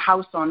there was a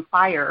house on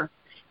fire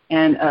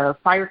and a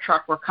fire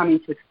truck were coming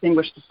to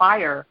extinguish the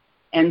fire,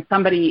 and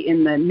somebody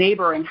in the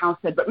neighboring house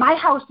said, but my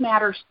house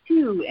matters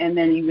too, and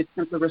then you would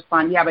simply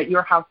respond, yeah, but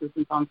your house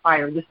isn't on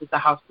fire. This is the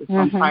house that's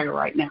on fire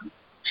right now.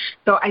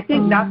 So I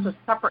think that's a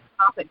separate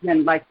topic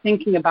than like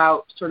thinking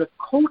about sort of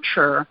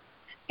culture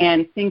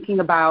and thinking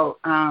about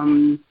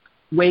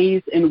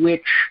ways in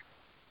which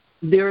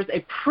there's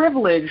a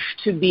privilege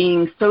to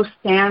being so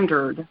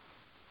standard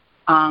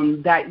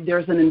that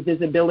there's an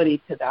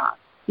invisibility to that.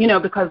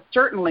 Because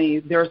certainly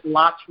there's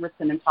lots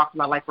written and talked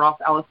about, like Ralph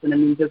Ellison in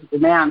The Invisible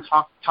Man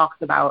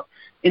talks about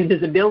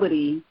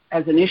invisibility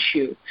as an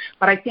issue.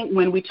 But I think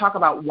when we talk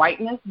about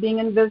whiteness being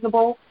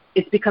invisible,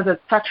 it's because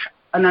it's such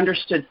an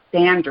understood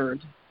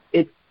standard.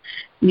 It's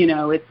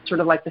sort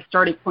of like the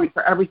starting point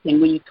for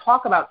everything. When you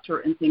talk about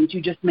certain things,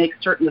 you just make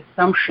certain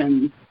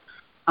assumptions.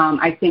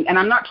 I think, and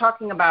I'm not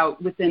talking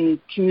about within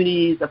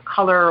communities of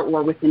color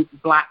or within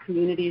Black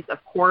communities,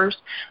 of course.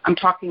 I'm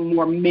talking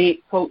more,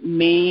 quote,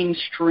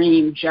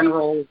 mainstream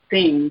general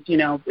things,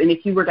 And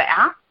if you were to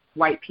ask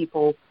white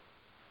people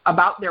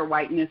about their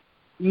whiteness,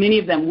 many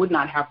of them would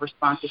not have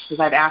responses because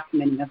I've asked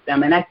many of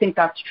them. And I think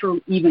that's true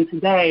even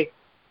today,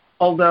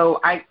 although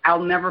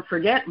I'll never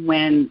forget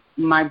when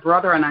my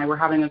brother and I were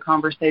having a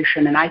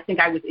conversation, and I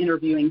think I was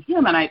interviewing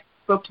him, and I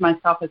spoke to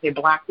myself as a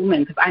Black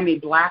woman because I'm a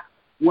Black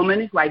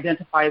woman who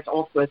identifies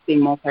also as being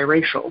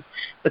multiracial.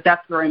 But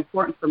that's very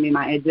important for me,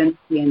 my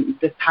identity and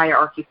this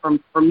hierarchy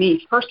for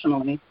me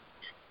personally.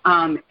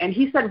 And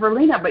he said,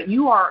 Verlena, but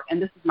you are,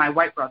 and this is my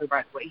white brother,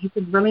 by the way, he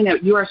said,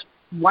 Verlena, you are as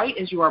white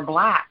as you are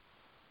Black.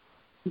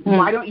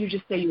 Why don't you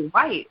just say you're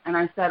white? And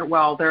I said,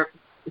 well,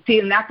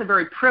 and that's a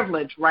very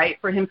privilege, right,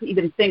 for him to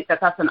even think that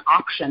that's an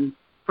option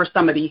for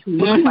somebody who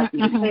looks like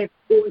me to say,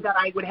 or that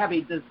I would have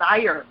a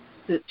desire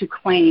to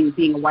claim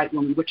being a white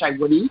woman, which I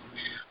wouldn't.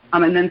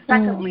 And then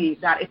secondly,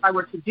 that if I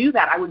were to do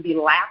that, I would be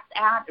laughed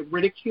at,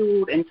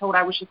 ridiculed, and told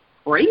I was just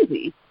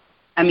crazy.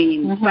 I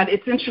mean, but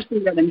it's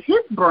interesting that in his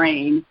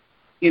brain,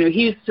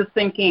 he's just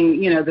thinking,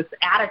 this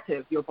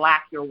additive, you're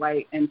Black, you're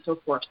white, and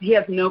so forth. He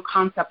has no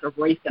concept of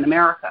race in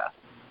America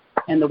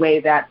and the way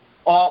that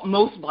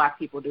most Black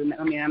people do.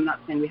 I mean, I'm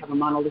not saying we have a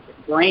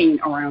monolithic brain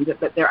around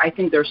it, but I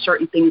think there are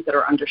certain things that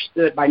are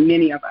understood by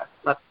many of us,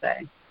 let's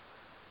say,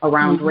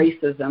 around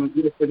racism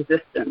and its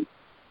existence.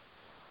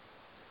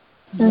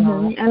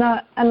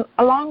 And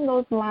along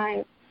those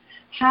lines,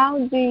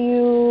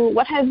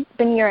 what has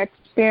been your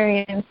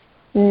experience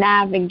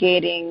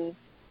navigating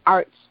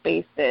art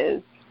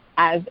spaces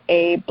as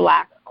a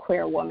Black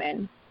queer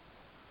woman?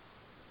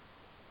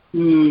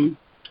 When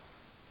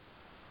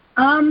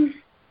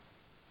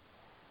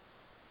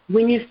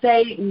you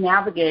say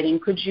navigating,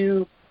 could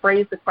you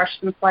phrase the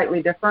question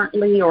slightly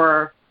differently,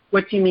 or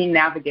what do you mean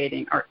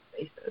navigating art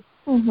spaces?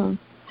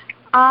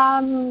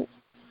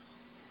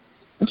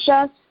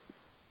 Just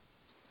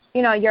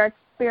your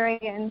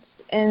experience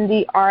in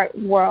the art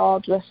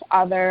world with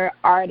other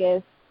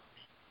artists.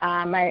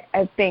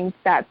 I think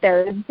that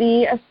there is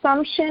the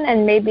assumption,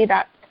 and maybe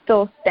that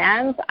still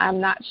stands, I'm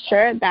not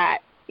sure, that,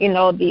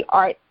 the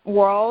art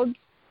world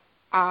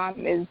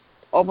is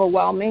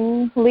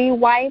overwhelmingly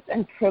white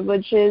and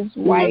privileges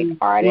white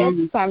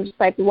artists. So I'm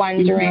just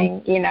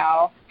wondering,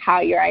 how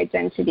your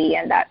identity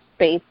and that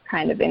space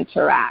kind of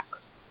interacts.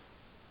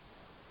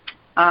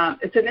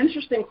 It's an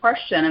interesting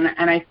question,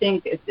 and I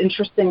think it's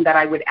interesting that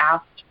I would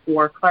ask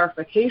for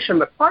clarification,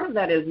 but part of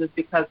that is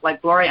because,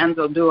 like, Gloria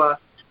Anzaldúa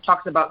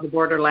talks about the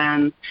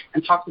borderlands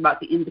and talks about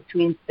the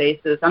in-between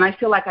spaces, and I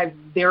feel like I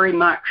very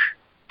much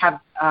have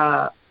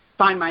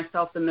find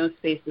myself in those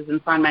spaces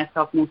and find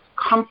myself most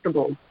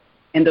comfortable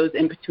in those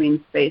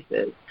in-between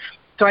spaces.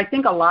 So I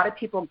think a lot of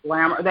people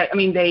glamour that. I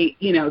mean, they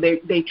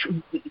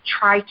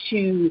try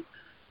to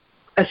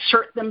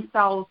assert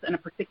themselves in a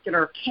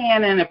particular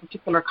canon, a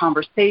particular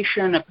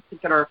conversation, a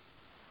particular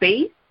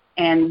space,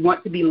 and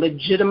want to be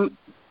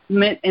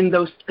legitimate in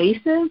those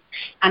spaces.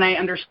 And I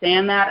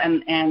understand that,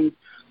 and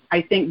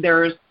I think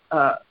there's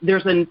a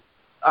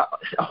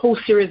whole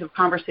series of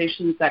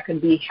conversations that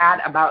could be had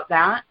about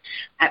that.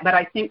 But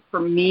I think for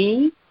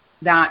me,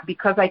 that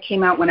because I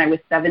came out when I was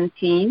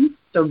 17,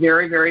 so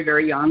very, very,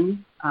 very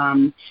young,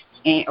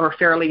 or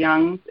fairly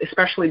young,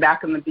 especially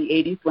back in the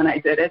 80s when I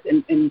did it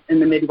in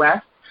the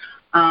Midwest,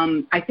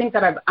 I think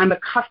that I'm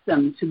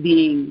accustomed to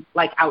being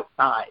like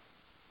outside,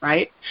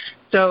 right?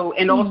 So,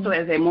 and also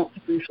as a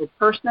multiracial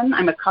person,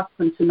 I'm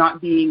accustomed to not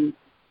being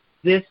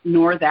this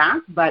nor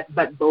that, but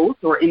both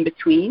or in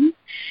between.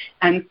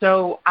 And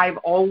so I've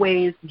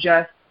always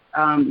just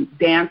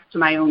danced to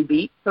my own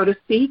beat, so to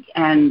speak,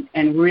 and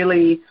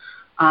really,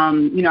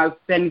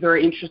 I've been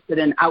very interested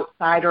in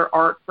outsider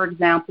art, for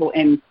example,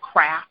 and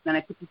craft, and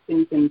I put these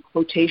things in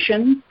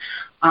quotations,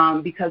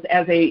 because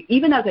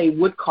even as a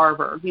wood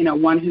carver,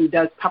 one who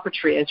does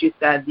puppetry, as you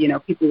said,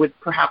 people would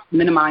perhaps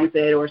minimize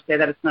it or say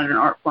that it's not an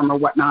art form or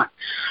whatnot.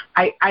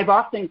 I've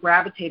often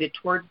gravitated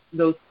towards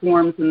those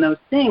forms and those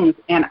things,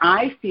 and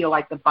I feel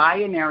like the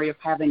binary of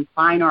having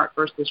fine art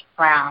versus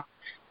craft,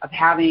 of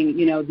having,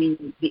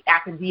 the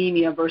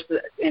academia versus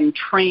and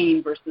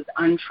trained versus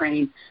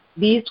untrained,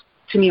 these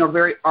to me are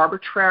very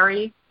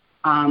arbitrary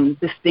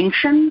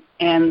distinctions,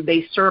 and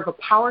they serve a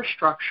power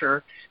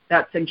structure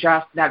that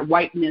suggests that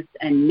whiteness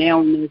and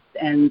maleness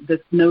and this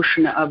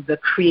notion of the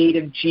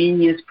creative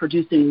genius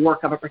producing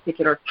work of a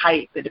particular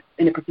type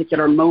in a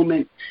particular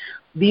moment,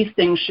 these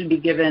things should be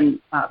given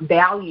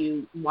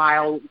value,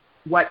 while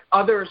what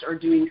others are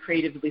doing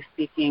creatively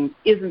speaking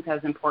isn't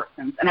as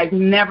important. And I've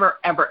never,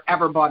 ever,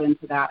 ever bought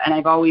into that, and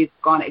I've always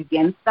gone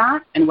against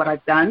that in what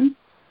I've done.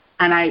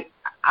 And I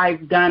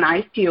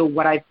feel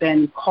what I've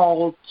been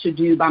called to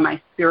do by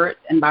my spirit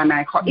and by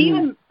my heart.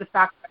 Even the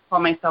fact that I call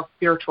myself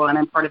spiritual and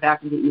I'm part of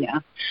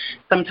academia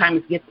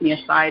sometimes gets me a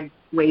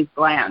sideways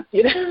glance,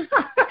 because there's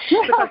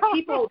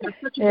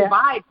such a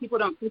divide. People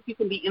don't think you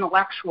can be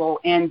intellectual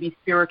and be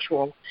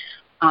spiritual,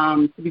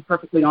 to be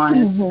perfectly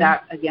honest.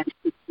 That, again,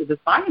 is the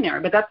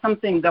binary. But that's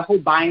something, the whole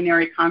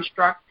binary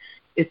construct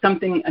is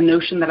something, a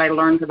notion that I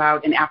learned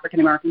about in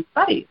African-American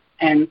studies.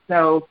 And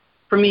so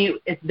for me,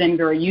 it's been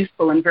very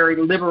useful and very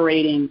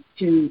liberating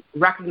to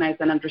recognize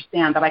and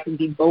understand that I can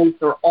be both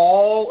or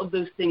all of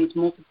those things.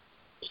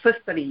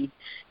 Multiplicity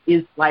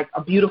is like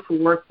a beautiful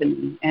word to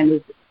me,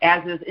 and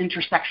as is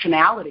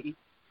intersectionality.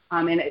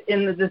 And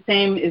the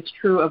same is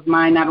true of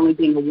my not only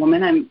being a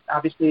woman, I'm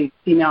obviously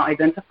female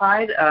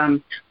identified,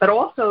 but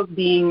also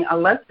being a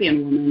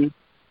lesbian woman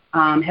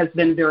has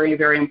been very,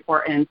 very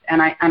important.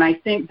 And I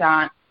think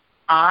that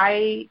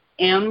I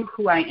am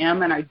who I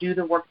am, and I do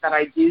the work that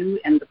I do,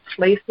 and the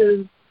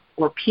places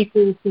or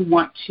people who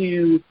want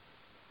to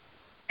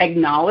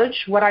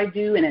acknowledge what I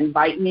do and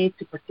invite me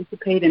to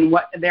participate in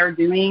what they're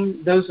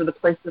doing, those are the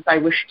places I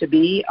wish to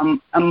be,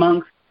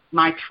 amongst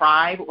my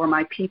tribe or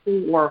my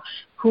people or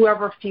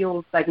whoever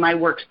feels like my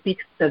work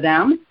speaks to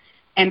them.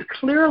 And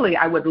clearly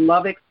I would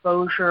love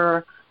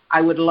exposure.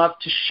 I would love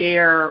to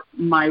share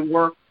my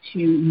work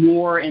to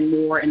more and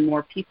more and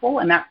more people,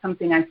 and that's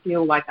something I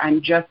feel like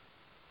I'm just,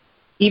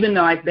 even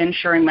though I've been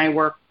sharing my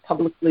work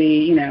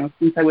publicly,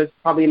 since I was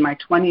probably in my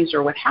 20s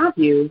or what have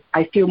you,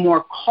 I feel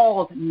more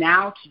called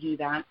now to do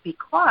that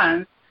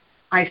because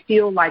I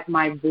feel like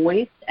my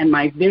voice and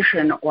my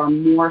vision are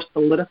more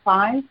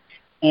solidified,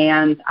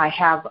 and I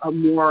have a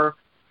more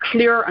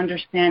clear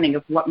understanding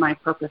of what my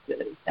purpose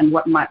is and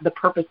what the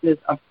purpose is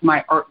of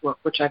my artwork,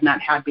 which I've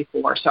not had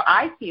before. So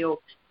I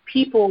feel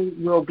people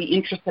will be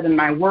interested in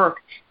my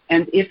work,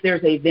 and if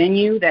there's a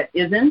venue that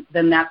isn't,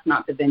 then that's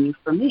not the venue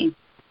for me.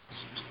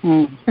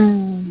 Well,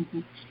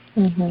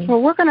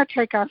 we're going to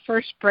take our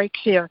first break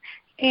here,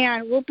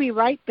 and we'll be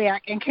right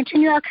back and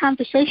continue our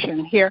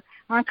conversation here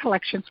on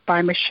Collections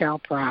by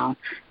Michelle Brown.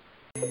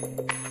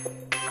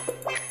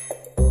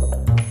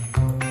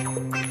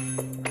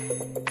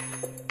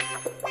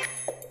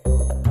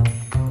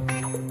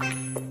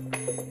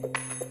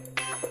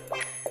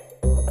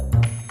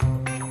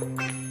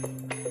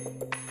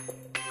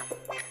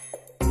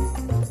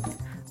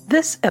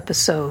 This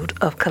episode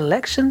of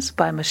Collections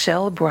by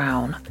Michelle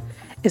Brown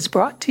is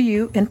brought to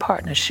you in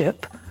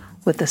partnership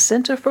with the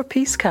Center for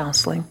Peace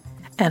Counseling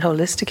and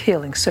Holistic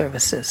Healing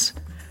Services,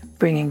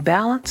 bringing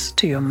balance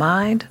to your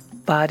mind,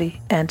 body,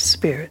 and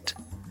spirit.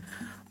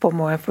 For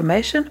more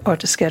information or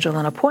to schedule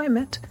an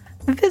appointment,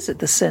 visit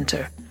the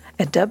center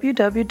at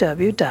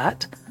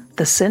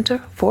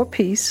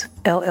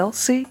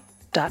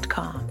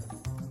www.thecenterforpeacellc.com.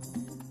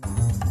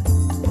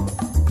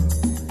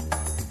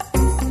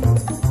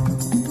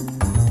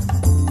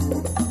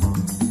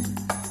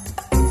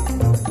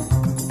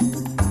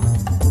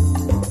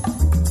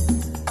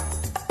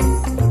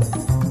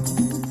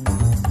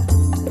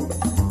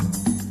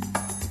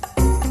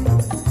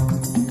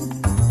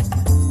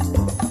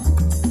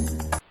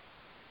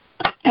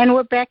 And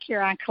we're back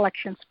here on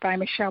Collections by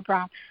Michelle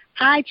Brown.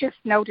 I just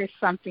noticed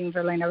something,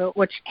 Verlena,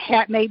 which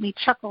had made me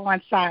chuckle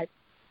on side.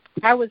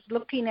 I was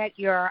looking at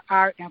your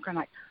art and I'm kind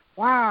of like,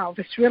 wow,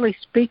 this really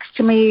speaks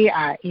to me.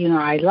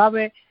 I love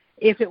it.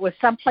 If it was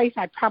someplace,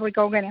 I'd probably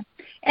go in.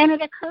 And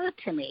it occurred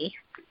to me,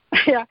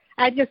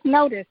 I just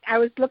noticed, I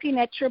was looking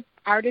at your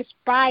artist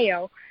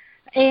bio,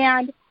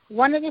 and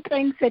one of the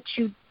things that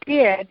you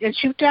did is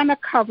you've done a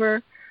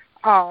cover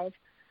of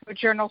the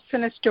journal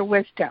Sinister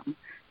Wisdom.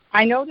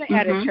 I know the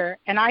editor,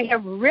 and I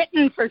have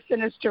written for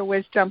Sinister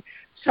Wisdom,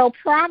 so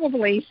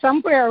probably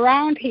somewhere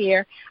around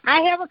here,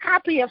 I have a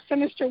copy of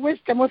Sinister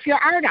Wisdom with your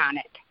art on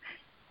it.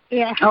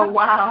 Yeah. Oh,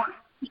 wow.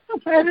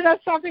 Isn't that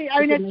something?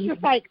 I mean, it's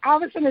just like, all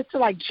of a sudden it's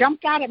like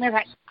jumped out at me,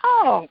 like,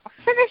 oh,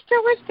 Sinister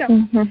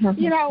Wisdom.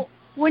 You know,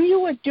 when you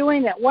were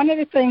doing that, one of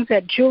the things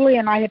that Julie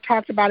and I had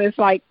talked about is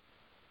like,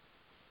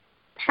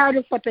 part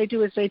of what they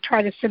do is they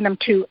try to send them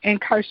to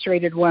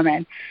incarcerated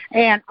women,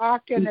 and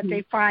often that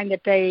they find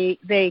that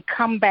they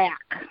come back,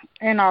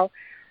 you know.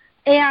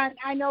 And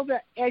I know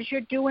that as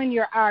you're doing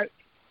your art,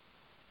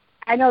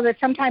 I know that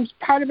sometimes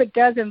part of it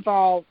does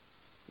involve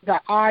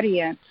the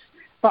audience,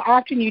 but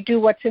often you do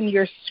what's in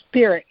your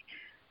spirit.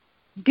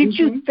 Did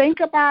you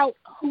think about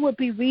who would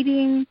be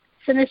reading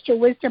Sinister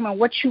Wisdom and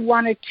what you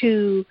wanted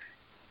to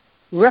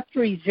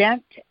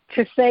represent,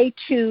 to say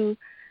to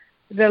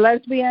the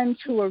lesbians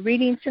who are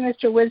reading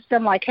Sinister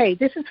Wisdom, like, hey,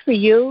 this is for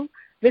you,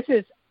 this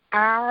is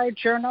our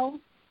journal?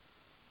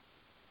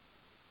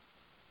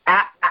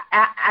 I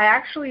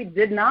actually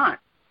did not.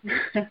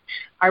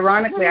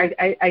 Ironically,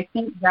 I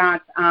think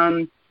that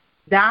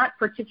that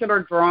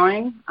particular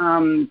drawing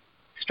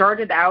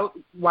started out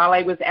while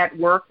I was at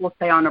work, let's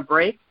say on a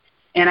break,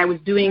 and I was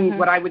doing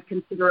what I would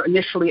consider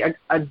initially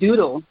a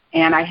doodle,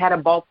 and I had a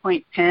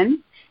ballpoint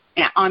pen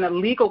on a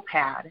legal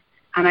pad,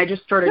 and I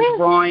just started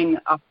drawing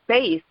a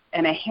face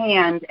and a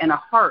hand and a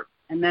heart.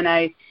 And then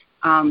I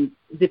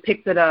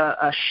depicted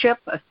a ship,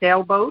 a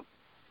sailboat,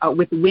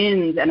 with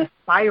winds and a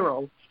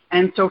spiral.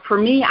 And so for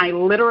me, I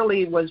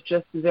literally was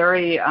just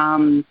very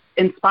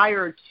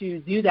inspired to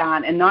do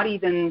that, and not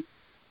even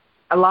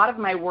a lot of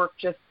my work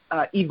just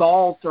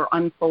evolves or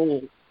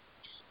unfolds.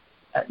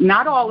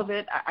 Not all of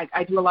it.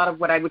 I do a lot of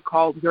what I would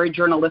call very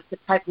journalistic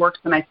type works,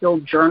 and I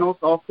fill journals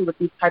also with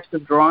these types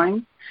of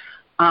drawings,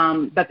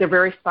 but they're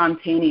very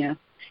spontaneous.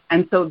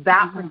 And so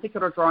that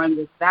particular drawing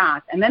was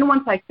that. And then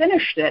once I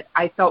finished it,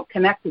 I felt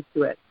connected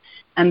to it.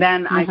 And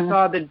then I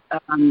saw the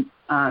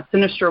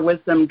Sinister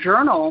Wisdom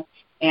Journal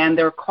and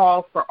their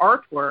call for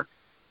artwork.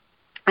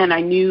 And I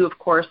knew, of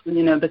course,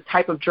 you know, the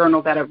type of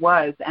journal that it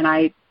was. And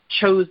I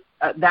chose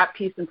that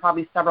piece and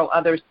probably several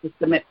others to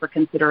submit for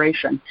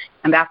consideration.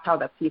 And that's how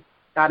that piece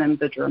got in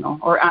the journal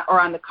or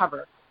on the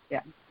cover.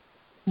 Yeah.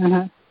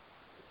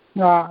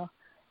 Wow.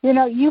 You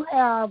know, you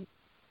have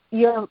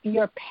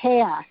your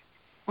path.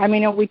 I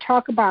mean, we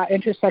talk about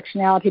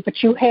intersectionality,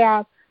 but you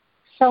have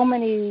so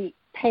many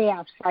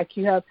paths. Like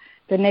you have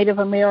the Native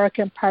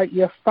American part,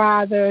 your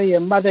father,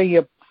 your mother,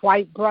 your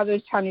white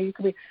brothers telling you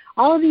could be.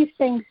 All of these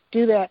things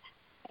do that.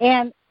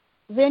 And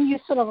then you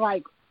sort of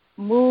like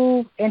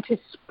move into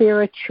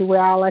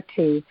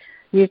spirituality.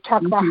 You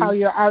talk about how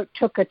your art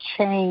took a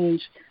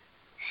change.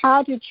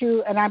 How did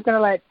you, and I'm going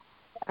to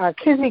let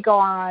Kizzy go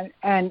on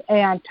and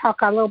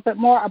talk a little bit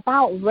more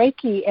about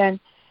Reiki. And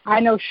I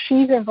know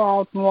she's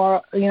involved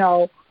more, you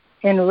know,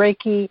 in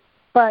Reiki,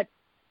 but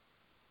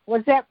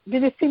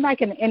did it seem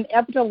like an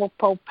inevitable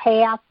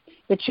path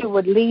that you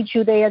would lead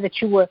you there, that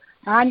you were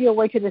on your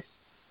way to this,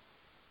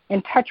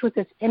 in touch with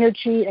this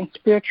energy and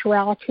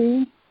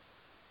spirituality?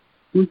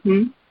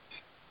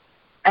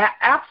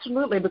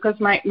 Absolutely, because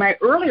my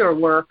earlier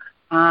work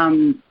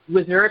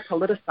was very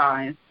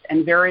politicized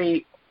and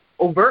very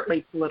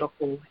overtly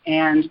political.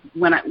 And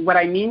what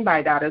I mean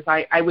by that is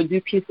I would do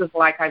pieces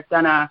like I've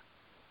done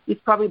it's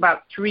probably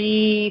about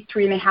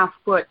 3.5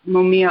 foot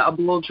Mumia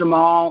Abdul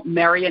Jamal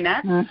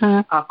marionette,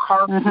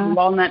 carved in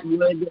walnut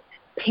wood,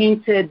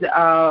 painted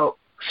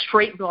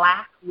straight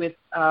black with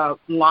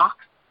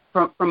locks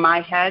from my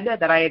head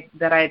that I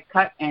had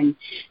cut and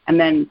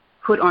then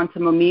put onto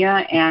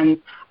Mumia. And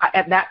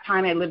at that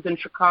time, I lived in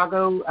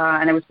Chicago,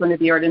 and I was going to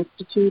the Art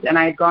Institute, and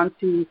I had gone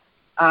to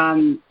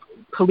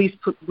police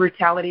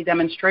brutality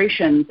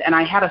demonstrations, and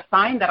I had a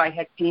sign that I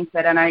had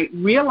painted, and I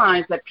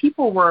realized that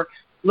people were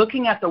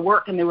looking at the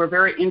work, and they were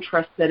very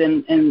interested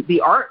in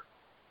the art,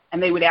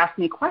 and they would ask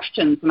me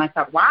questions, and I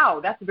thought, wow,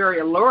 that's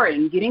very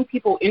alluring, getting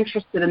people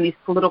interested in these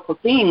political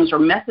things or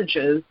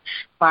messages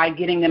by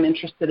getting them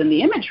interested in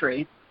the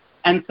imagery.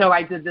 And so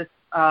I did this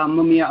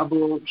Mumia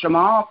Abdul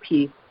Jamal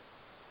piece.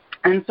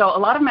 And so a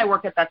lot of my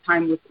work at that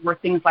time were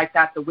things like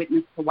that, the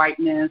witness to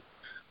whiteness.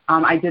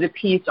 I did a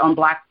piece on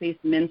blackface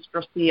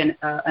minstrelsy and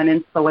an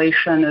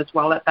installation as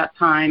well at that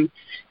time.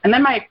 And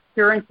then my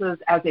experiences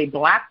as a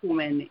black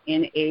woman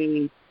in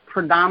a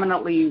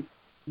predominantly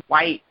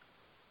white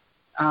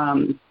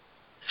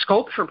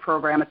sculpture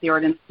program at the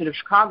Art Institute of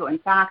Chicago. In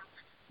fact,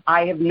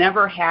 I have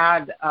never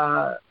had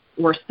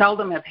or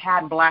seldom have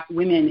had black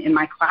women in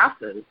my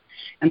classes.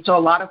 And so a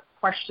lot of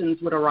questions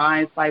would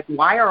arise like,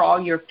 why are all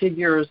your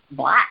figures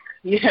black?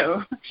 You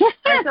know,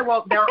 I said,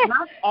 well, they're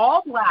not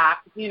all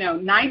black. You know,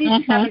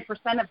 97%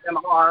 of them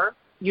are.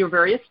 You're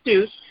very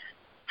astute.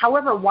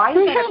 However, why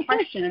is that a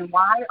question, and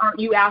why aren't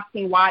you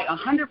asking why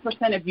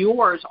 100% of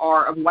yours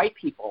are of white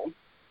people?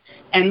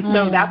 And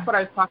so that's what I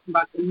was talking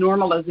about, the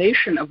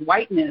normalization of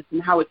whiteness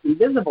and how it's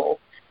invisible.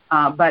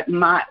 But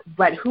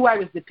who I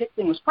was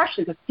depicting was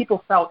questioned because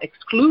people felt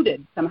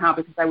excluded somehow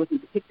because I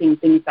wasn't depicting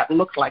things that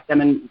looked like them.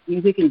 And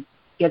we can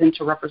get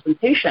into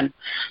representation.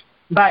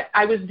 But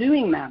I was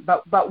doing that.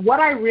 But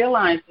what I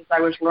realized as I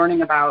was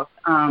learning about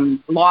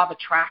law of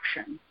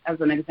attraction,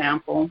 as an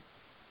example,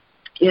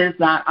 is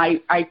that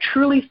I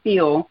truly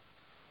feel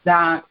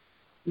that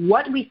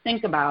what we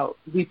think about,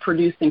 we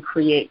produce and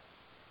create.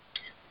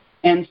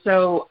 And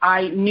so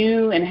I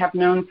knew and have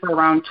known for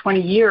around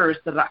 20 years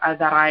that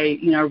I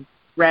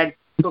read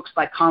books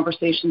like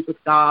Conversations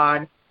with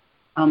God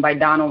by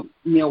Donald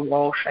Neil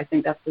Walsh. I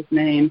think that's his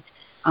name,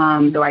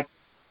 though I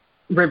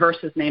reverse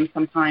his name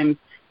sometimes.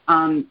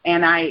 And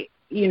I,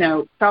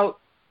 felt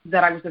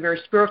that I was a very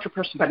spiritual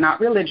person, but not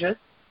religious,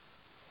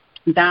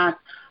 that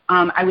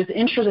I was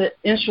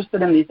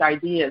interested in these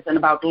ideas and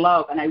about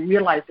love, and I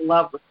realized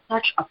love was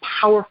such a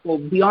powerful,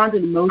 beyond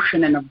an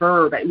emotion and a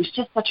verb. It was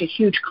just such a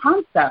huge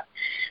concept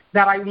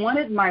that I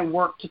wanted my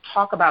work to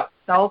talk about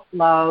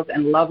self-love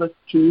and love of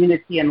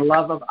community and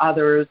love of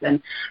others,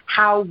 and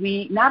how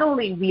we, not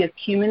only we as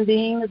human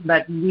beings,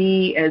 but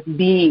we as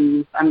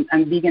beings,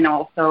 I'm vegan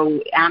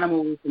also,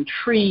 animals and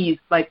trees,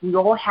 like we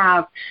all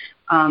have,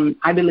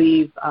 I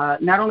believe,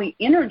 not only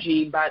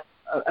energy, but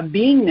a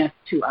beingness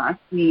to us.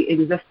 We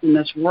exist in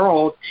this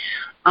world,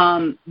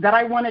 that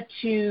I wanted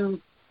to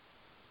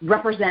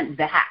represent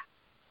that,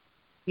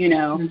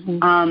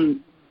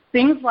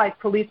 things like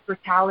police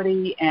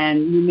brutality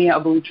and Mumia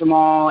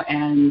Abu-Jamal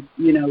and,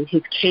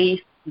 his case,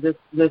 this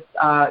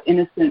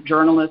innocent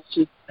journalist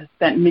who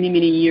spent many,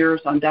 many years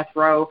on death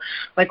row,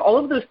 like all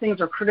of those things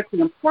are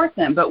critically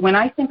important. But when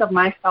I think of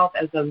myself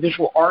as a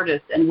visual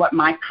artist and what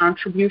my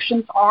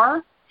contributions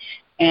are,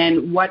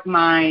 and what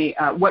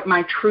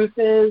my truth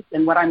is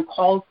and what I'm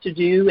called to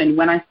do, and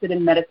when I sit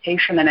in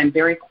meditation and I'm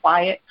very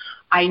quiet,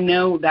 I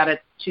know that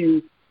it's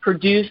to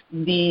produce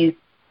these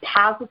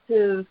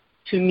positive,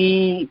 to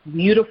me,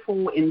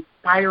 beautiful,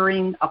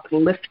 inspiring,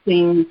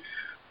 uplifting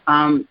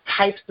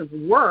types of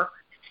work.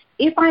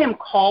 If I am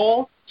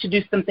called to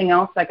do something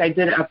else, like I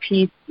did a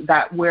piece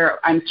where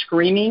I'm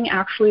screaming,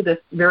 actually, this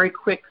very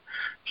quick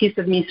piece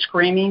of me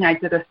screaming. I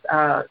did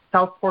a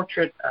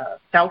self-portrait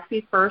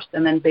selfie first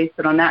and then based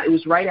it on that. It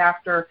was right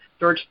after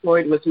George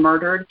Floyd was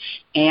murdered,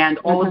 and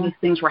all of these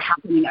things were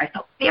happening. I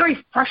felt very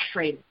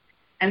frustrated.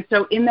 And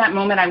so in that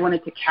moment, I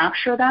wanted to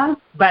capture that,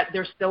 but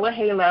there's still a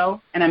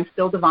halo, and I'm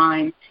still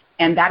divine,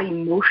 and that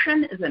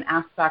emotion is an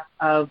aspect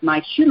of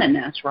my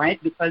humanness,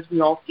 right, because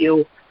we all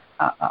feel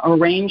a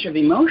range of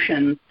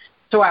emotions.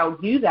 So I'll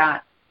do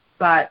that,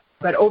 but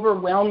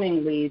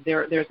overwhelmingly,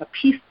 there's a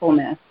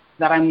peacefulness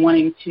that I'm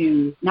wanting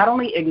to not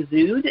only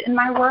exude in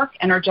my work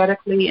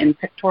energetically and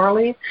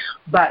pictorially,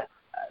 but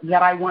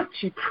that I want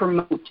to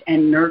promote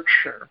and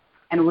nurture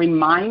and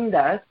remind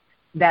us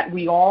that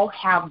we all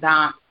have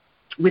that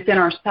within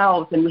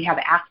ourselves and we have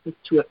access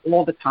to it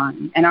all the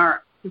time. And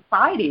our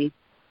society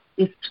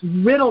is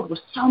riddled with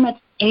so much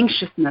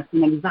anxiousness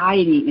and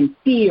anxiety and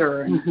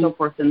fear and so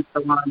forth and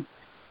so on.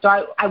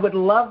 So I would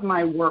love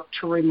my work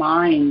to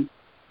remind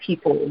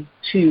people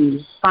to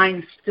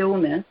find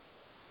stillness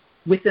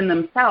within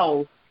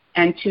themselves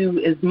and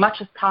to, as much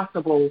as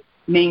possible,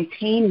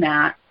 maintain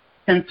that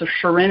sense of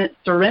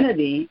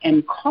serenity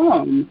and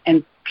calm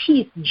and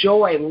peace,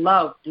 joy,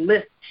 love,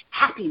 bliss,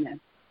 happiness.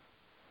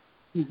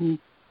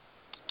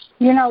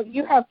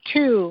 You have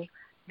two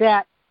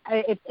that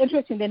it's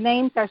interesting. The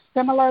names are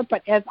similar,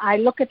 but as I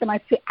look at them, I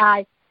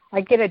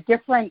get a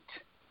different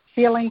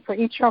feeling for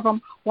each of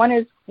them. One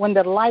is When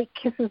the Light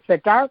Kisses the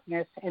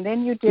Darkness, and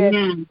then you did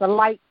The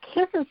Light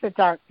Kisses the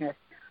Darkness.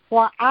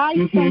 Well, I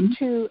tend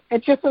to,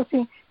 it just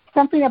seems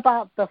something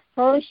about the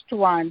first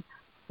one,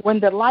 When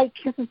the Light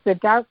Kisses the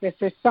Darkness,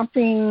 there's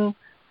something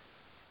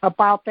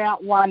about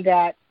that one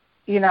that,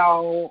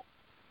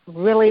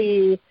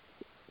 really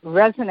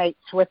resonates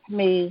with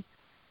me,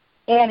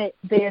 and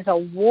there's a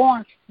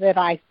warmth that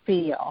I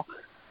feel.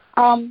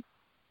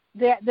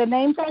 The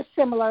names are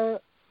similar.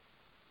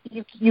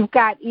 You've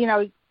got,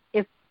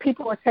 if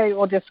people would say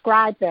or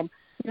describe them,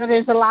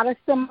 there's a lot of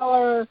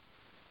similar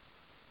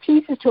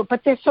pieces to it,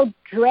 but they're so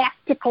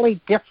drastically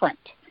different.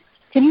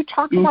 Can you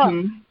talk about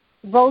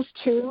those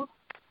two?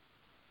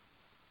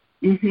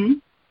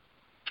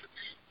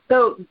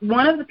 So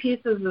one of the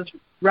pieces is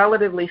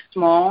relatively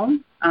small,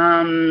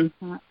 11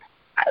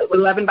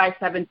 by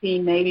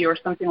 17 maybe or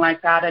something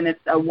like that, and it's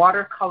a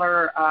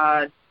watercolor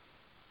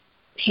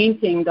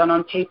painting done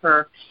on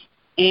paper.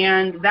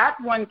 And that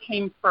one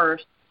came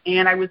first,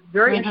 and I was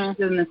very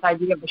interested in this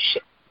idea of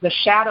the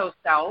shadow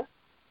self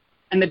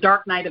and the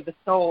dark night of the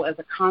soul as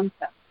a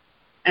concept.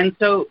 And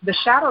so the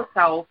shadow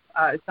self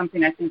is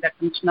something I think that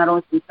comes not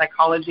only from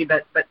psychology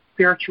but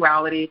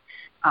spirituality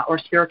or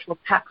spiritual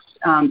text,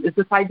 is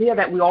this idea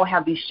that we all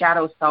have these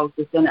shadow selves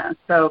within us.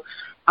 So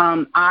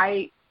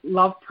I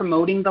love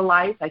promoting the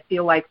light. I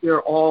feel like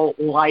we're all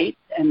light,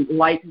 and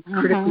light is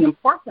critically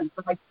important.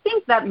 But I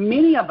think that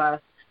many of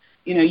us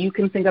you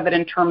can think of it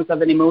in terms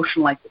of an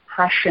emotion like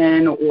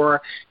depression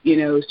or,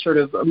 sort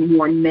of a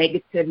more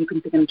negative. You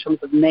can think in terms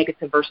of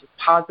negative versus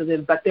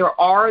positive. But there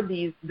are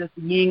this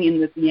yin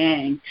and this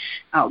yang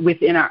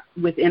within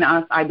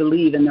us, I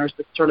believe, and there's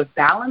this sort of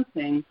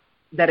balancing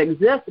that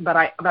exists. But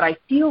I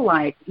feel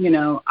like,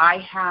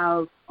 I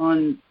have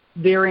on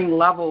varying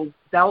levels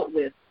dealt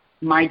with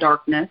my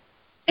darkness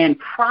and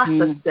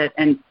processed it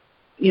and,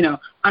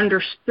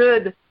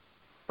 understood.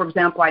 For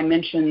example, I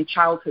mentioned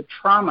childhood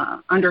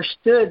trauma,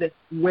 understood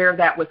where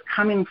that was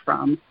coming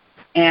from.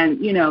 And,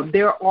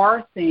 there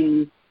are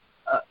things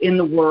in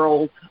the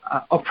world,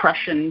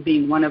 oppression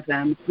being one of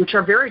them, which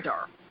are very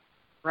dark,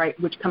 right,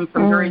 which come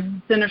from very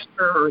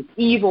sinister or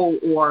evil,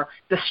 or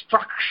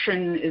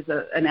destruction is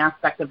an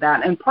aspect of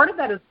that. And part of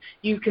that is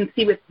you can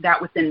see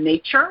that within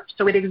nature,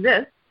 so it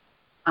exists,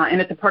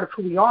 and it's a part of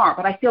who we are.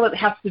 But I feel it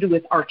has to do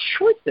with our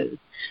choices.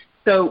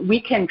 So we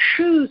can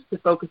choose to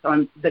focus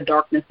on the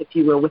darkness, if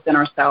you will, within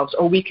ourselves,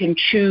 or we can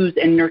choose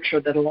and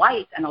nurture the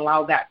light and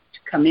allow that to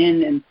come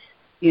in and,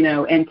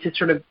 and to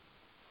sort of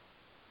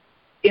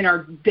in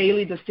our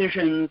daily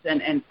decisions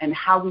and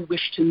how we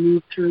wish to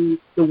move through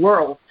the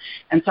world.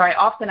 And so I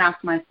often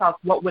ask myself,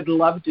 what would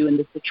love do in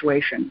this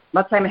situation?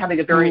 Let's say I'm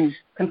having a very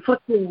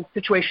conflicting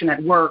situation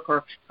at work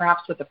or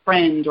perhaps with a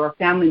friend or a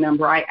family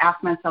member. I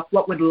ask myself,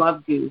 what would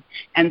love do?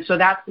 And so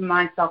that's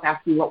myself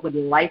asking, what would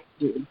life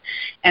do?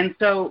 And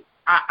so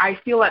I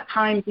feel at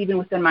times, even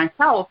within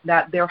myself,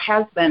 that there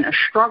has been a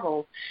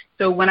struggle.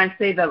 So when I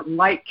say that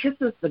light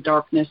kisses the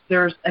darkness,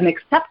 there's an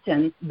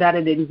acceptance that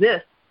it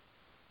exists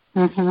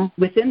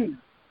within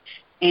them.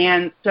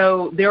 And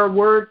so there are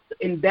words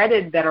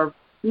embedded that are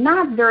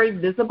not very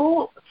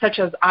visible, such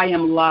as I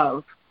am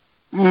love,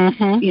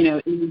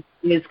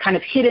 is kind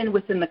of hidden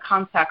within the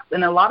context.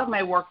 And a lot of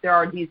my work, there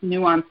are these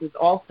nuances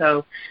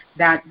also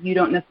that you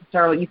don't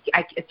necessarily,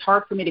 it's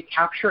hard for me to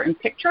capture in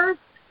pictures.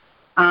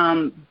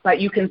 But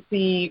you can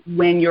see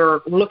when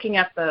you're looking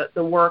at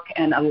the work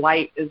and a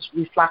light is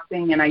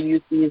reflecting, and I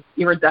use these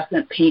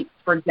iridescent paints,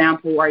 for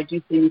example, where I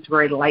do things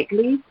very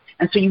lightly.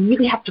 And so you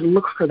really have to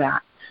look for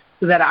that,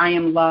 so that I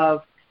am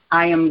love,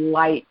 I am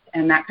light,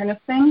 and that kind of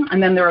thing.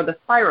 And then there are the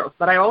spirals.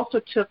 But I also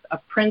took a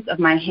print of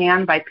my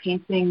hand by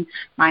painting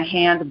my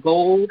hand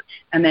gold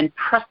and then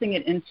pressing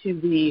it into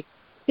the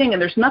thing.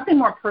 And there's nothing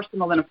more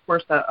personal than, of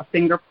course, a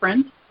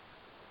fingerprint.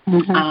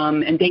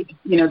 And they,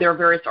 there are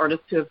various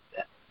artists who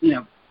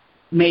have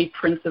made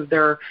prints of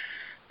their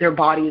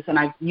bodies, and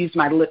I've used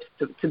my lips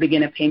to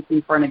begin a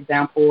painting, for an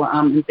example,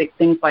 and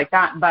things like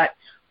that. But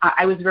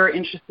I was very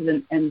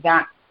interested in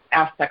that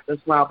aspect as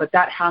well. But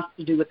that has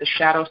to do with the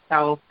shadow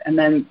self, and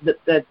then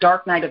the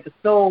dark night of the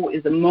soul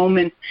is a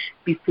moment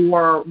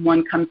before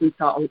one comes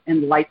into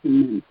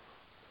enlightenment.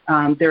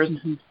 There's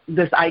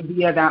this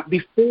idea that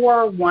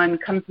before one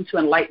comes into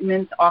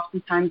enlightenment,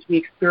 oftentimes we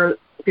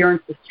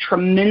experience this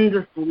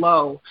tremendous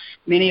low.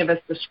 Many of us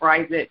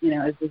describe it,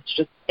 as it's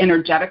just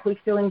energetically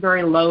feeling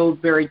very low,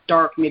 very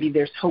dark. Maybe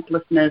there's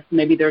hopelessness. And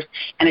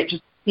it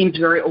just seems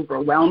very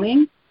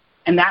overwhelming.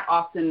 And that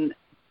often,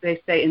 they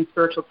say in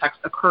spiritual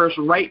texts, occurs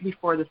right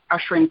before this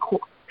ushering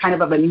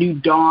kind of a new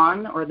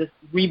dawn, or this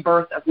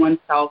rebirth of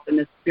oneself in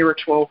this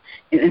spiritual,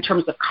 in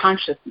terms of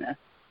consciousness,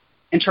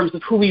 in terms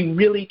of who we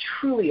really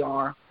truly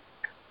are,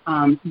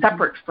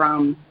 separate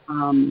from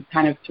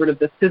kind of sort of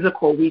the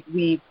physical.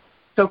 We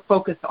so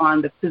focus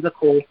on the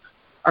physical,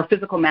 our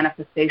physical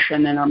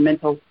manifestation and our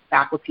mental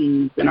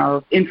faculties and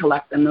our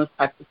intellect and those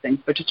types of things,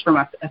 but just from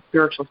a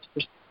spiritual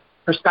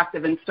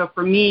perspective. And so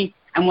for me,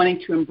 I'm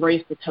wanting to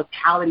embrace the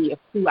totality of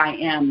who I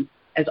am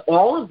as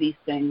all of these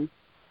things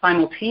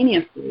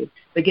simultaneously,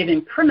 but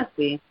giving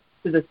primacy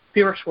to the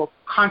spiritual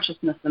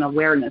consciousness and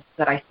awareness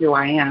that I feel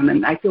I am.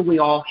 And I feel we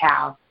all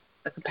have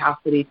the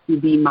capacity to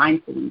be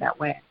mindful in that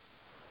way.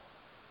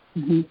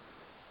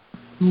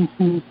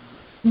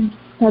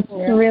 That's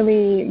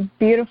really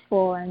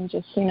beautiful. And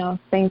just,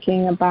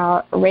 thinking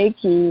about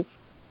Reiki,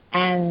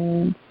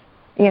 and,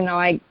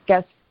 I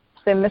guess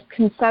the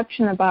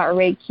misconception about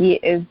Reiki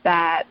is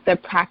that the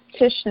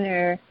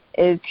practitioner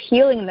is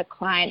healing the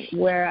client,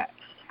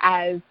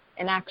 whereas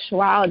in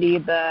actuality,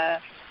 the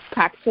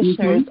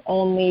practitioner is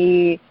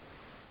only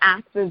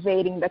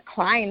activating the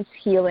client's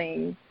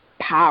healing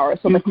power.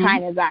 So the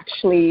client is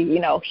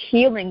actually,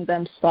 healing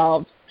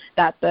themselves,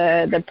 that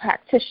the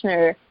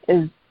practitioner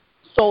is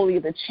solely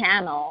the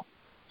channel,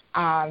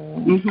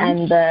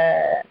 and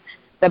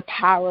the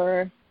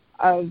power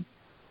of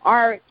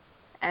art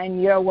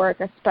and your work,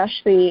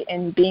 especially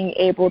in being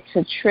able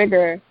to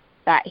trigger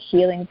that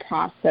healing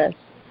process,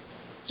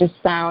 just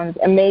sounds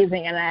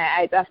amazing. And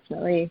I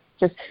definitely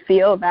just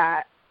feel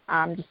that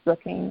just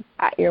looking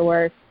at your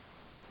work.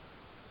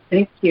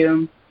 Thank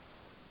you.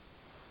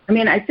 I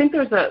mean, I think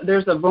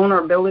there's a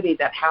vulnerability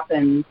that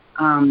happens,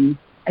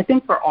 I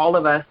think, for all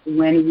of us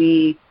when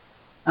we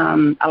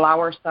allow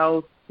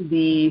ourselves to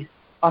be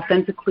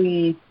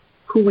authentically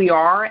who we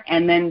are,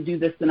 and then do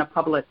this in a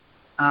public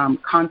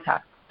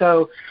context.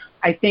 So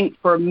I think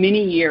for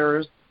many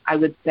years, I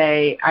would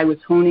say I was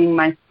honing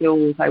my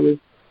skills, I was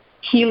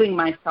healing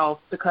myself,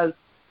 because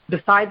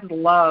besides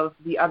love,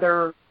 the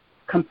other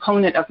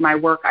component of my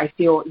work I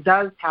feel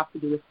does have to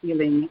do with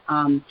healing.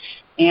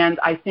 And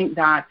I think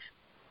that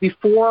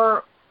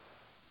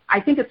I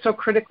think it's so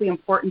critically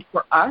important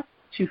for us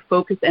to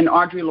focus, and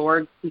Audre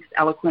Lorde speaks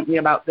eloquently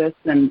about this,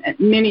 and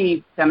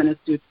many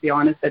feminists do, to be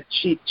honest, that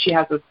she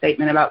has a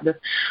statement about this,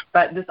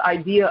 but this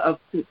idea of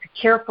to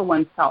care for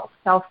oneself,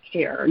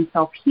 self-care and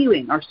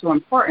self-healing are so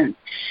important.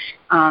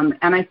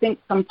 And I think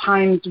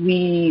sometimes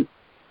we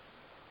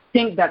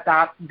think that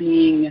that's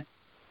being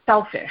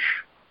selfish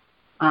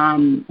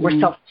or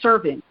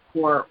self-serving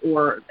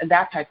or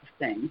that type of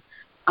thing.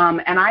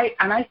 And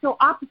I feel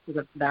opposite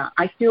of that.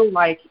 I feel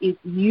like if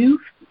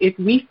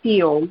we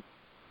feel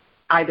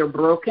either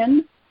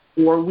broken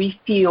or we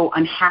feel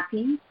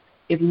unhappy,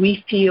 if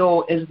we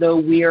feel as though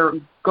we're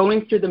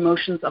going through the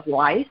motions of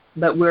life,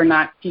 but we're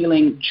not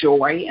feeling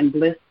joy and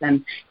bliss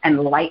and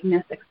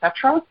lightness,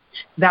 etc.,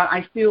 that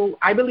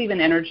I believe in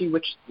energy,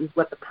 which is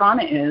what the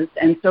prana is.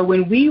 And so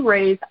when we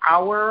raise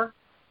our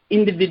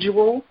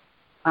individual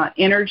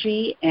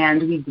energy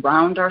and we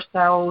ground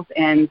ourselves,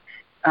 and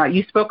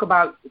you spoke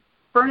about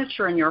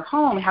furniture in your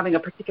home having a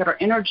particular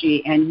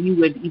energy, and you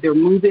would either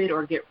move it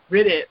or get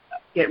rid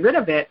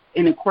of it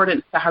in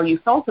accordance to how you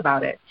felt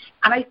about it.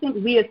 And I think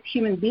we as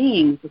human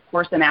beings, of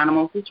course, and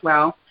animals as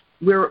well,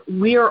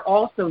 we're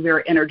also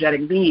very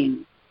energetic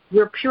beings.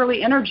 We're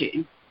purely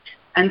energy.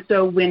 And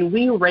so when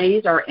we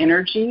raise our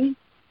energy,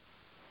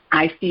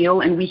 I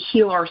feel, and we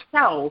heal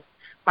ourselves,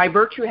 by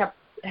virtue of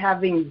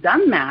having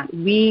done that,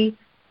 we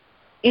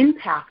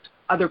impact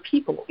other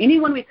people,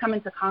 anyone we come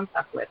into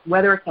contact with,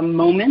 whether it's a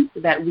moment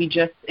that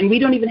and we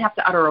don't even have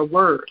to utter a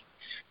word.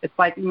 It's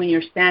like when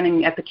you're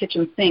standing at the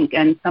kitchen sink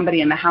and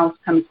somebody in the house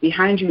comes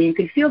behind you, and you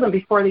can feel them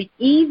before they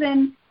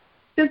even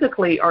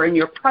physically are in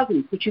your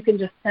presence, but you can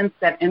just sense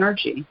that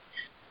energy.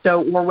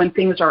 So, or when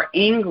things are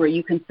angry,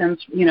 you can sense,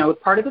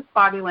 part of it's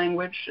body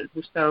language,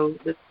 so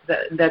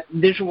that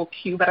visual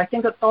cue, but I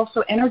think it's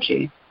also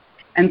energy.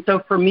 And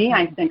so for me,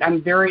 I think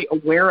I'm very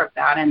aware of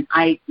that, and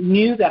I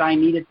knew that I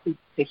needed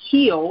to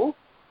heal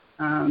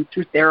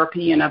through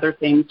therapy and other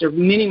things. There are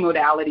many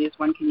modalities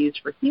one can use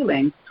for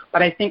healing,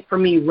 but I think for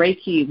me,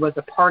 Reiki was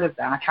a part of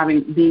that,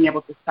 being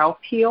able to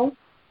self-heal,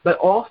 but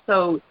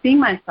also seeing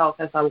myself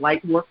as a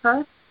light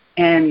worker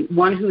and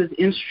one who is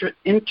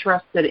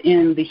interested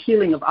in the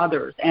healing of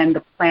others and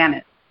the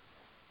planet.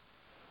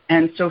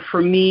 And so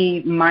for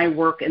me, my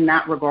work in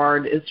that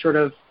regard is sort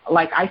of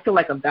like, I feel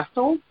like a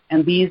vessel,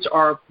 and these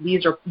are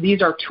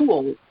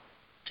tools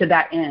to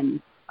that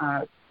end,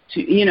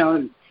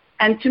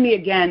 and to me,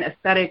 again,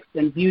 aesthetics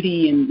and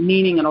beauty and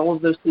meaning and all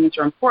of those things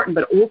are important,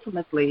 but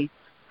ultimately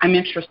I'm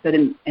interested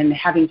in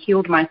having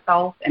healed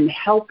myself and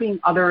helping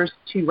others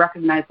to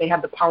recognize they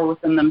have the power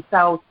within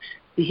themselves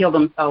to heal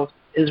themselves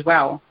as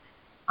well.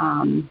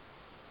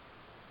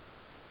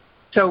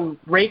 So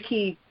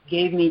Reiki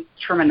gave me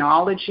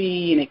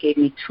terminology, and it gave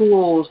me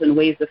tools and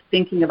ways of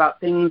thinking about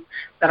things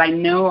that I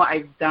know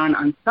I've done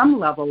on some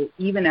level,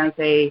 even as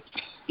a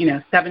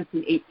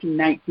 17, 18,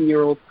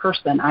 19-year-old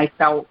person. I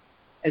felt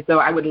as though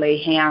I would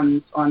lay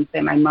hands on, say,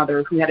 my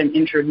mother who had an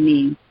injured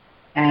knee,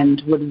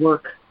 and would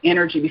work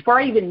energy. Before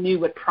I even knew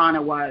what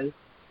prana was,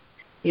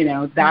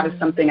 that is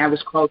something I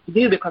was called to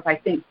do, because I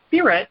think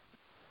spirit,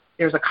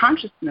 there's a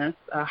consciousness,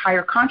 a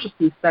higher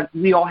consciousness that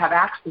we all have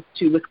access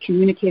to, was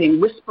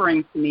communicating,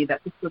 whispering to me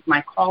that this was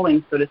my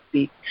calling, so to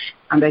speak.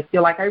 And I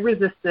feel like I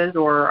resisted,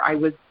 or I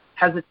was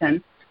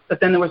hesitant, but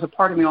then there was a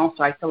part of me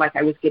also, I feel like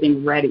I was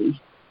getting ready,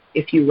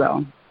 if you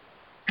will.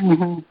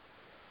 Mm-hmm.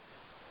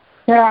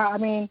 Yeah, I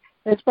mean,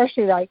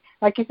 especially like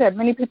you said,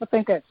 many people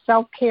think that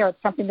self-care is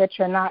something that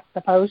you're not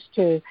supposed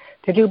to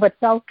do, but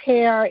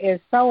self-care is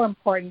so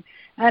important.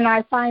 And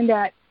I find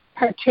that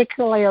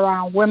particularly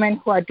around women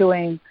who are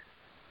doing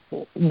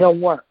the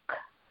work.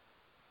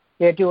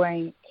 They're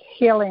doing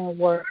healing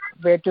work.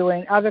 They're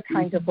doing other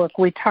kinds of work.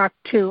 We talked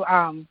to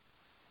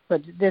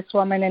this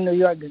woman in New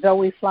York,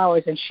 Zoe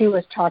Flowers, and she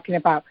was talking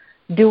about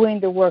doing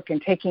the work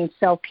and taking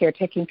self-care,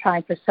 taking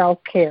time for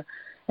self-care.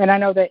 And I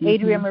know that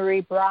Adrienne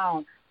Marie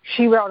Brown,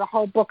 she wrote a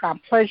whole book on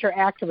pleasure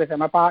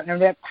activism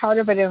and that part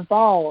of it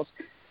involves,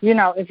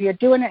 if you're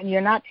doing it and you're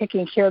not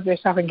taking care of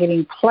yourself and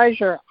getting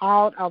pleasure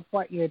out of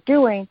what you're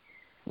doing,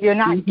 you're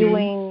not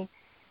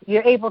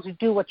you're able to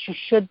do what you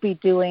should be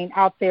doing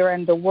out there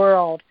in the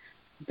world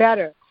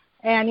better.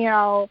 And,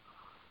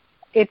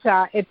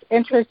 it's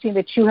interesting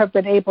that you have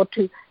been able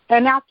to,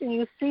 and often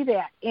you see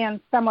that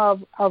in some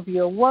of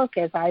your work.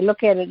 As I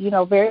look at it,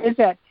 there is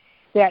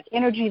that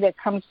energy that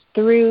comes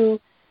through,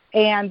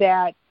 and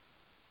that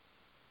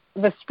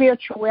the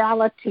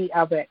spirituality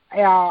of it.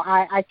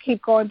 I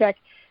keep going back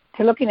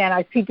to looking at it.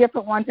 I see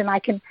different ones, and I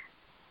can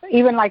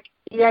even I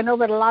know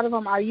that a lot of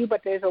them are you,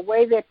 but there's a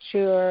way that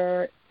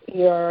you're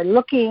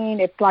looking.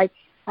 It's like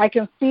I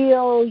can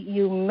feel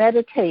you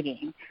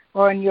meditating,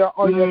 or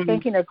you're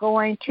thinking of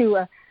going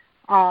to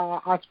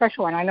a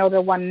special one. I know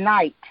the one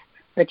night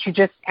that you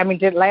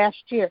did last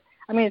year.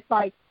 It's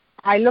like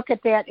I look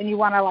at that, and you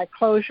want to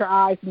close your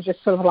eyes and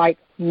just sort of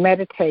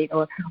meditate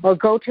or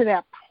go to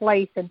that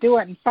place and do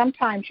it. And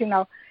sometimes,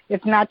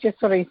 it's not just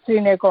sort of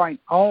sitting there going,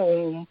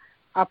 oh,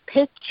 a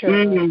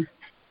picture,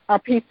 a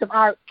piece of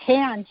art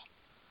can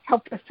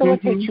help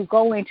facilitate you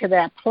go into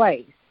that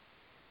place.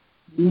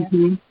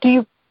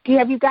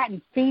 Have you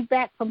gotten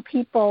feedback from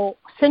people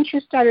since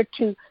you started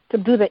to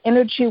do the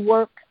energy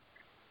work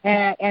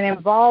and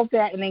involve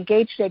that and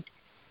engage that?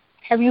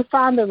 Have you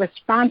found the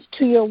response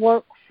to your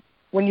work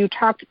when you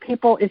talk to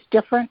people is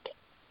different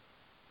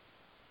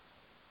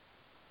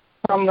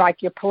from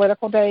like your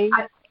political days?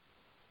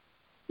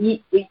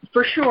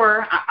 For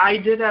sure. I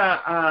did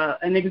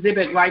an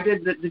exhibit. Well, I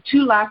did the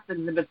two last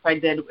exhibits I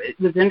did. It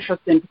was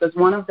interesting because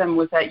one of them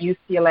was at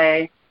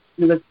UCLA.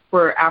 It was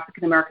for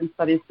African-American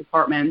Studies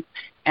department,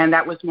 and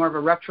that was more of a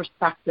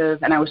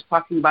retrospective, and I was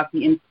talking about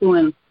the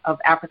influence of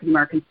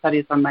African-American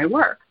studies on my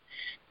work.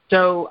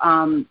 So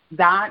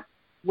that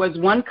was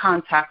one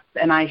context,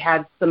 and I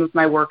had some of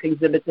my work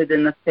exhibited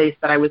in the space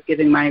that I was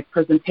giving my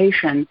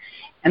presentation.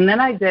 And then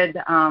I did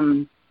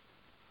an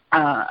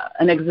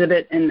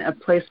exhibit in a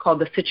place called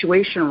the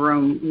Situation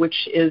Room,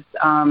 which is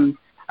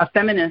a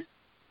feminist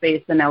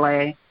space in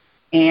LA,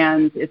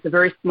 and it's a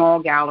very small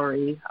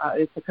gallery.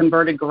 It's a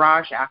converted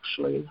garage,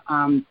 actually,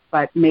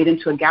 but made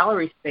into a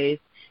gallery space.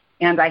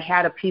 And I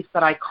had a piece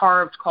that I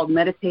carved called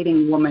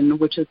Meditating Woman,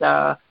 which is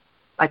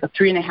like a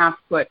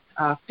 3.5-foot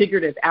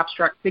figurative,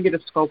 abstract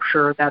figurative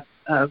sculpture that's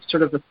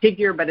sort of a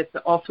figure, but it's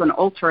also an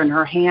altar, and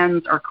her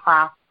hands are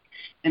clasped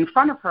in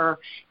front of her,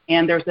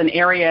 and there's an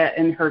area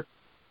in her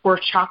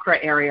fourth chakra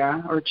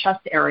area or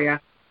chest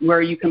area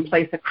where you can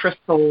place a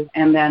crystal,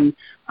 and then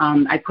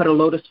I put a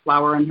lotus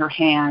flower in her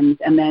hands,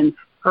 and then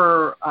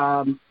her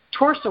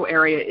torso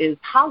area is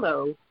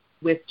hollow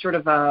with sort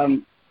of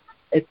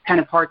it's kind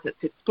of hard to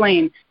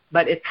explain,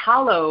 but it's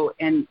hollow,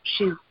 and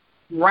she's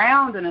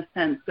round in a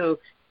sense, so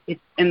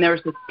and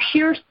there's this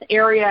pierced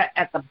area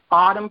at the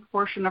bottom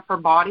portion of her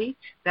body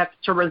that's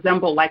to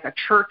resemble like a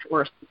church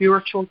or a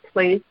spiritual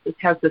place. It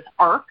has this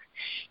arc,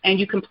 and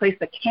you can place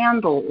a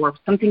candle or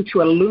something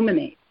to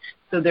illuminate.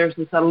 So there's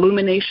this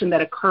illumination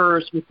that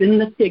occurs within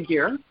the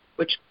figure,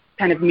 which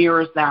kind of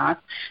mirrors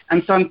that.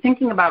 And so I'm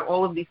thinking about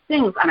all of these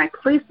things, and I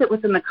placed it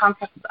within the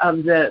context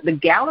of the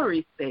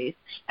gallery space.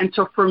 And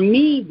so for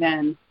me,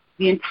 then,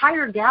 the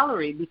entire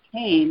gallery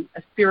became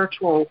a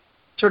spiritual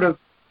sort of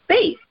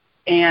space.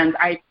 And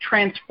I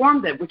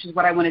transformed it, which is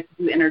what I wanted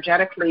to do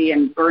energetically,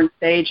 and burn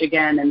stage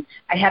again. And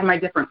I had my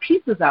different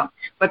pieces out.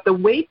 But the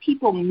way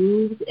people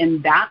moved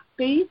in that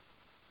space,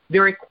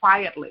 very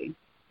quietly.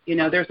 You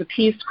know, there's a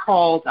piece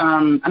called,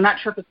 I'm not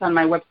sure if it's on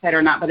my website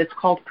or not, but it's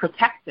called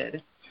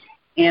Protected.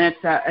 And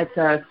it's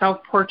a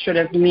self-portrait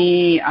of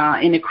me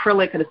in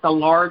acrylic, and it's a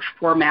large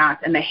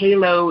format. And the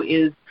halo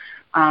is,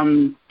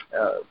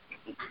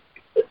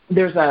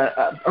 there's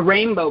a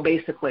rainbow,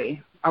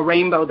 basically, a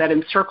rainbow that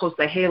encircles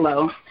the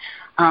halo.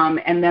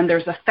 And then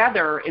there's a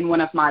feather in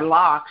one of my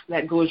locks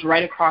that goes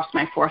right across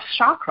my fourth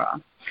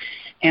chakra.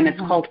 And it's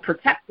called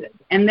Protected.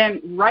 And then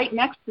right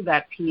next to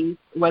that piece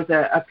was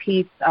a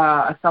piece,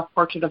 a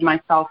self-portrait of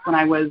myself when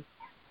I was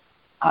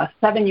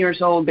 7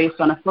 years old, based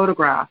on a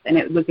photograph. And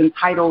it was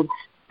entitled,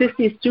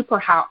 Sissy's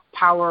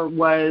Superpower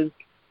Was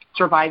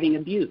Surviving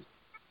Abuse.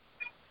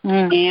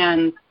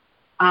 And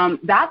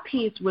that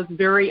piece was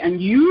very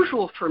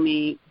unusual for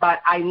me, but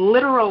I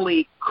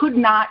literally could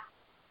not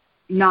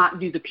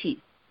do the piece.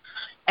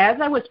 As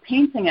I was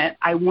painting it,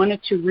 I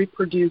wanted to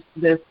reproduce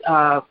this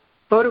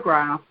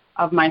photograph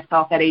of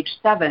myself at age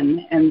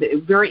 7, and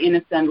very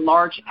innocent,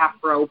 large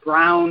afro,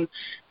 brown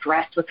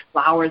dress with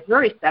flowers,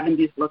 very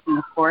 70s looking,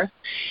 of course.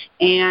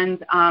 And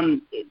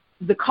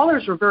the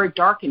colors were very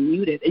dark and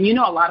muted. And you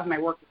know, a lot of my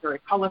work is very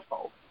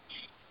colorful.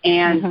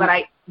 And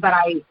but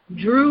I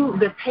drew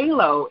this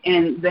halo,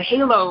 and the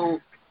halo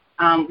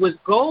was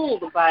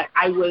gold, but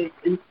I was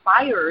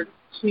inspired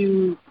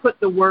to put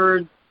the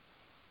words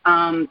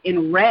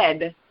in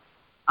red,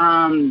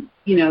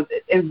 you know,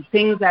 and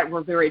things that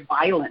were very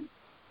violent,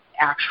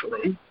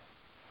 actually.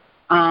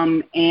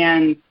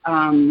 And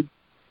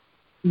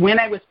when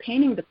I was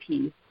painting the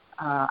piece,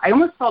 I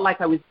almost felt like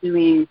I was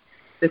doing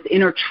this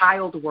inner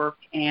child work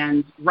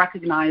and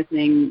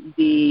recognizing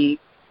the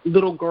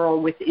little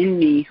girl within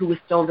me who was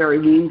still very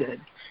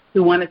wounded,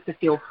 who wanted to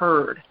feel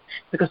heard.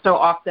 Because so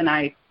often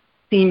I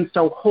seem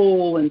so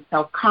whole and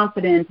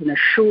self-confident and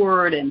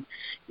assured and,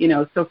 you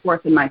know, so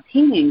forth in my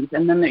paintings.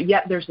 And then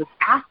yet there's this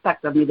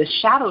aspect of me, the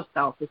shadow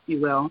self, if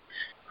you will,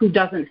 who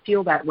doesn't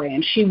feel that way.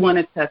 And she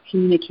wanted to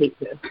communicate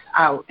this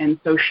out. And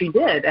so she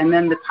did. And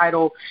then the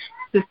title,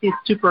 Sissy's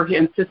Superhero,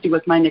 and Sissy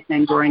was my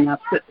nickname growing up,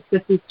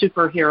 Sissy's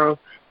Superhero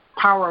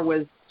Power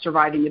Was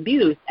Surviving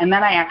Abuse. And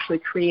then I actually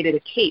created a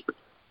cape,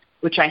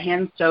 which I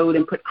hand-sewed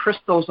and put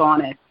crystals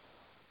on it,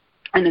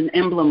 and an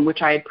emblem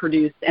which I had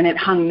produced, and it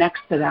hung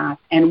next to that.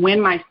 And when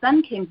my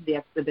son came to the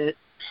exhibit,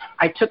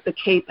 I took the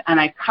cape and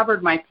I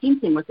covered my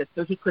painting with it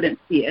so he couldn't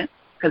see it,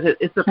 because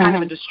it's a kind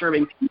of a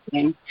disturbing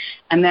painting.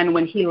 And then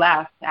when he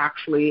left,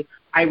 actually,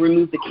 I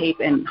removed the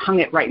cape and hung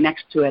it right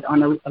next to it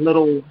on a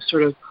little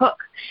sort of hook.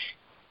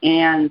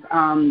 And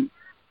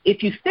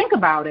if you think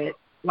about it,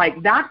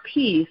 like that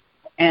piece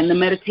and the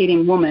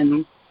Meditating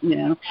Woman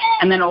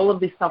And then all of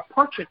these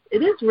self-portraits,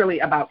 it is really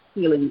about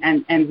healing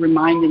and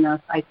reminding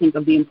us, I think,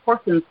 of the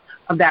importance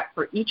of that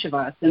for each of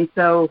us. And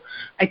so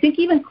I think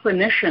even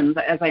clinicians,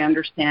 as I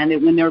understand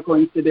it, when they're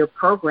going through their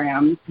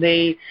programs,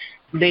 they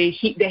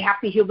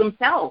have to heal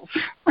themselves.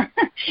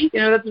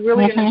 That's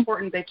really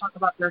important. They talk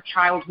about their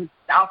childhood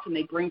stuff and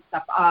they bring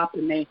stuff up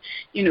and they,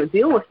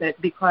 deal with it,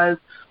 because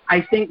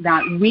I think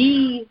that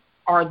we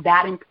are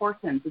that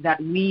important, that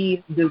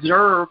we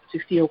deserve to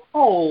feel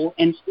whole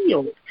and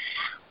healed.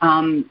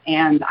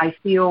 And I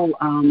feel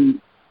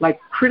like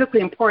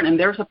critically important. And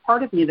there's a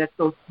part of me that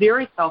feels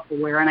very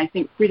self-aware. And I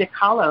think Frida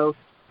Kahlo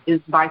is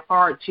by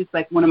far, she's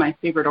like one of my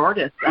favorite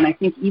artists. And I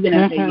think even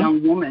as a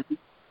young woman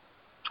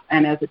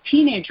and as a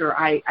teenager,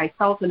 I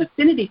felt an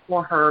affinity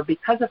for her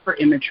because of her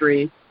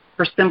imagery,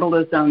 her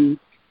symbolism,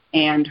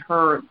 and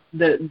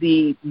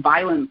the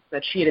violence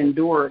that she had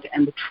endured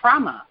and the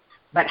trauma,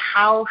 but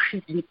how she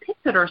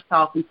depicted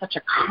herself in such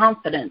a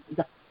confident,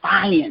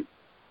 defiant,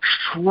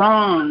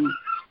 strong,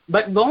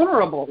 but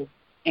vulnerable,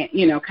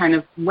 kind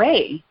of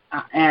way.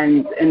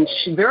 And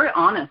she's very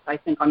honest, I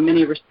think, on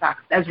many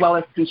respects, as well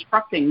as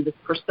constructing this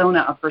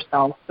persona of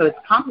herself. So it's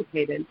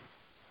complicated.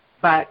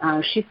 But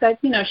she said,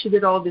 she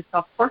did all of these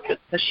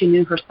self-portraits because she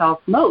knew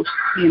herself most,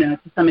 to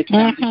some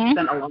extent. She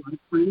spent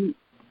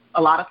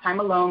a lot of time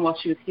alone while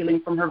she was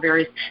healing from her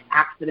various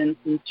accidents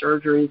and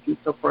surgeries and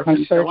so forth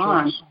and so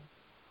on.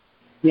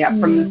 Yeah,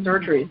 from the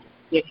surgeries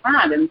she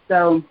had. And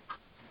so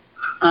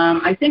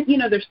I think,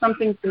 there's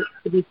something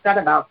to be said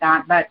about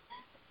that. But,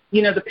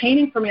 the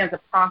painting for me as a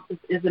process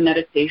is a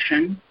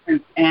meditation.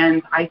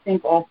 And I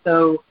think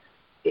also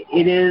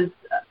it is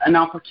an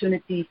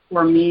opportunity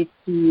for me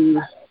to,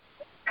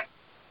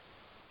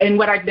 and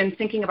what I've been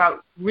thinking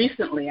about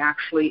recently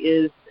actually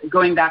is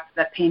going back to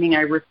that painting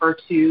I refer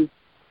to,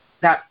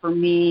 that for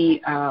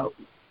me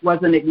was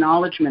an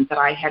acknowledgement that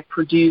I had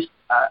produced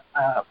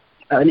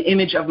an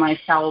image of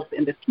myself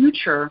in the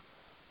future,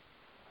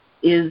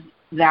 is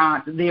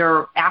that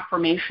they're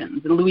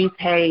affirmations. And Louise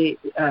Hay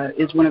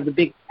is one of the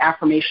big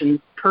affirmations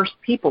cursed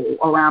people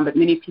around, but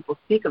many people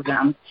speak of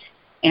them.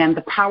 And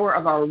the power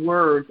of our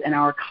words and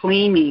our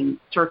claiming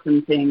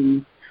certain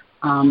things,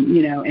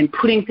 and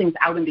putting things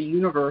out in the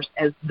universe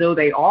as though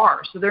they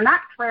are. So they're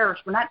not prayers.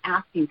 We're not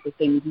asking for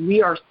things.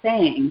 We are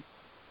saying,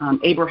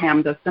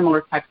 Abraham does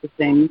similar types of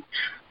things,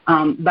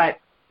 but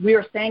we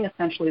are saying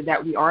essentially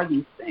that we are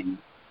these things.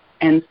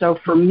 And so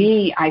for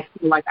me, I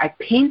feel like I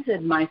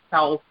painted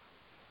myself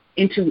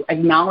into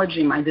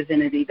acknowledging my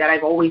divinity that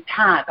I've always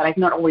had, but I've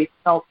not always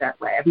felt that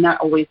way. I've not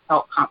always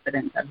felt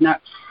confident. I've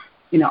not,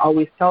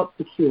 always felt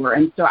secure.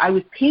 And so I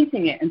was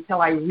painting it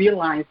until I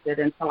realized it,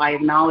 until I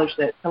acknowledged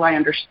it, until I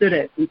understood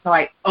it, until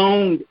I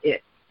owned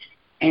it.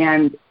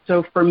 And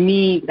so for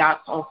me,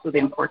 that's also the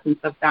importance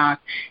of that.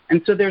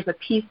 And so there's a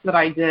piece that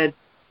I did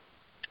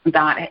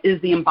that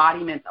is the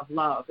embodiment of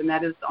love, and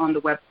that is on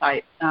the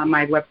website,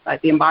 my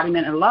website, the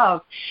embodiment of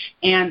love.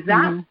 And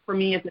that, for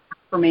me, is an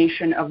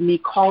affirmation of me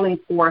calling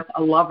forth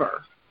a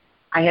lover.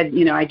 I had,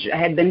 I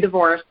had been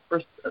divorced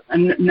for a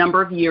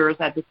number of years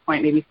at this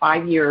point, maybe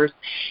 5 years,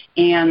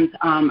 and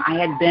I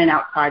had been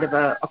outside of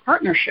a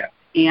partnership,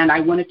 and I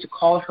wanted to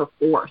call her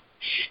forth.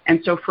 And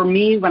so for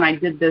me, when I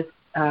did this,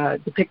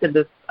 depicted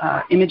this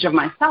image of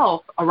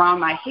myself around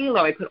my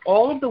halo, I put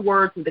all of the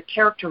words and the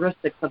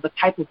characteristics of the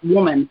type of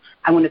woman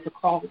I wanted to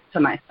call to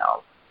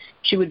myself.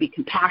 She would be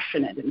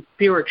compassionate and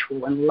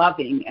spiritual and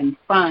loving and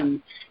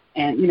fun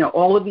and,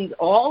 all of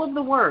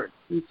the words.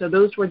 And so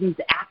those were these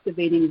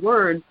activating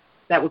words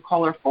that would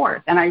call her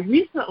forth. And I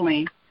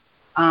recently,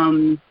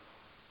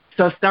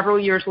 so several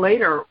years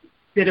later,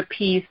 did a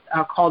piece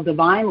called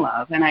Divine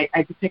Love, and I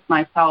depict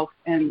myself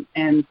and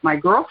my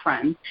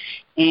girlfriend.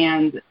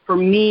 And for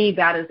me,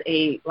 that is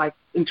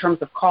in terms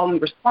of call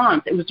and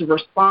response, it was a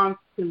response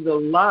to the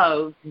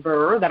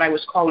lover that I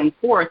was calling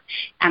forth.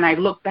 And I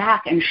look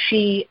back, and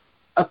she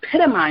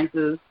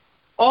epitomizes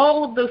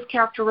all of those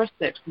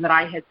characteristics that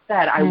I had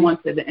said I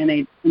wanted in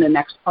a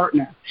next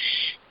partner.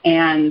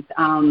 And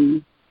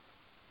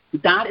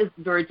that is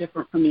very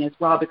different for me as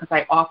well, because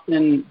I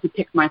often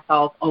depict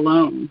myself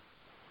alone.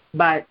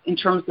 But in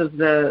terms of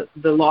the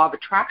law of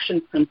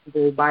attraction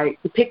principle, by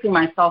depicting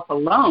myself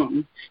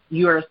alone,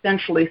 you are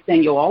essentially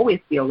saying you'll always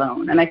be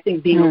alone. And I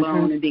think being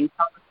alone and being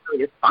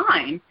solitary is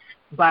fine.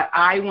 But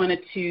I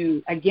wanted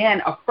to,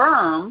 again,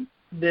 affirm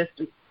this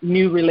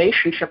new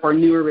relationship or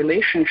newer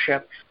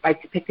relationship by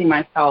depicting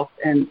myself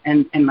and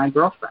my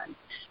girlfriend.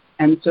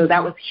 And so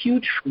that was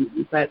huge for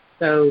me. But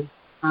so...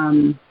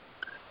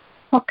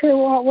 Okay,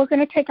 well, we're going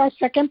to take our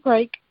second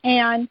break,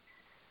 and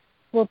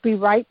we'll be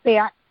right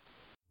back.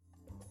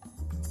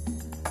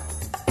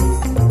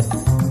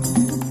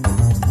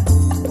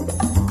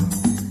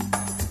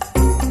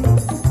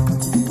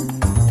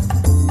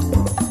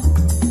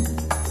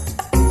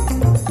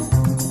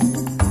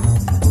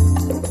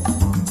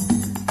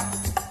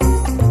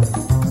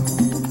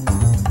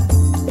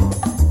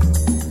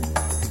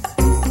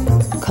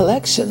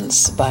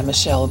 Collections by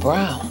Michelle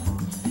Brown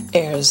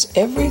airs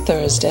every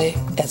Thursday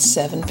at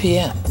 7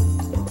 p.m.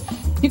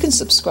 You can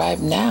subscribe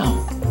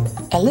now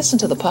and listen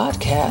to the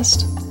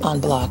podcast on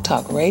Blog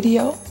Talk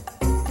Radio,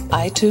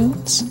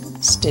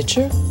 iTunes,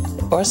 Stitcher,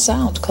 or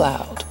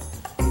SoundCloud.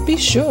 Be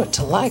sure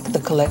to like the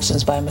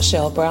Collections by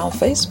Michelle Brown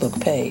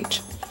Facebook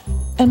page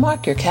and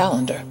mark your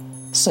calendar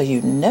so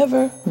you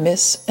never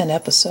miss an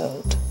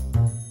episode.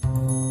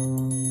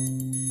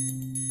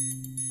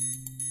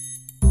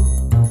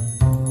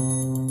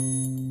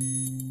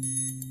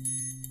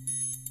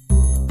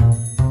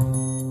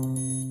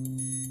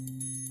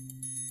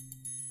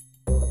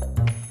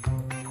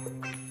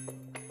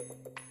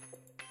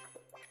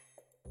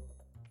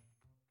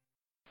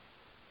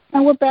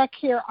 And we're back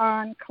here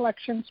on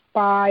Collections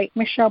by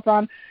Michelle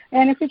Brown.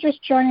 And if you're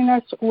just joining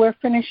us, we're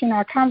finishing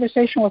our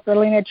conversation with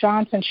Verlena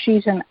Johnson.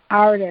 She's an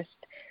artist.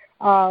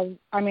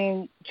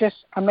 Just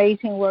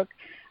amazing work.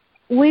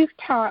 We've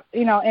taught,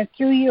 and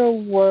through your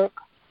work,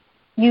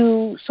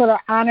 you sort of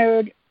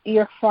honored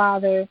your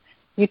father.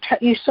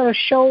 You sort of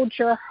showed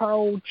your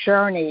whole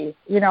journey,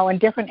 in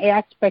different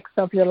aspects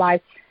of your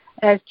life,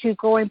 as to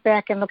going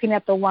back and looking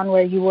at the one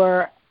where you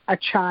were a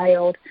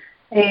child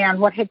and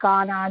what had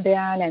gone on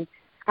then. And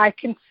I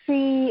can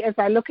see, as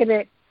I look at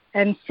it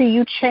and see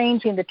you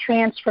changing, the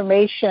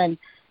transformation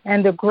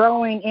and the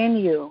growing in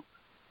you.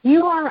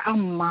 You are a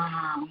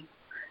mom.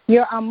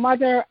 You're a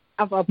mother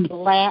of a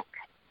black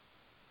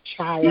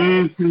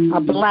child, a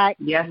black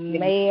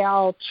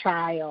male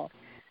child.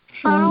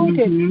 How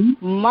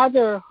did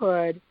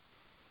motherhood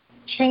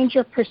change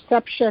your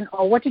perception,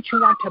 or what did you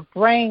want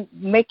to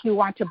make you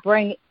want to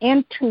bring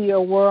into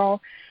your world?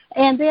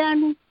 And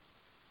then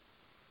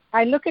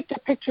I look at the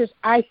pictures,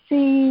 I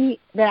see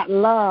that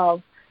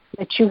love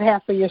that you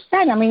have for your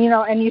son.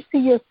 And you see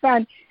your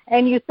son,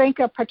 and you think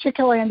of,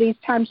 particularly in these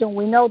times when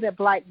we know that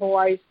black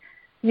boys,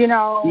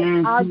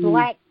 our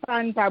black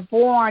sons are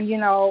born,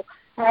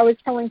 I was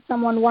telling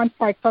someone once,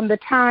 from the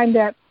time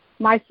that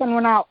my son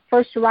went out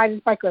first to ride his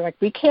bike, I was like,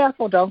 be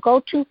careful, don't go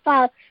too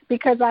far,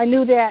 because I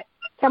knew that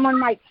someone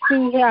might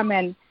see him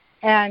and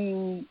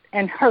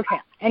hurt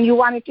him, and you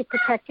wanted to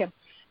protect him.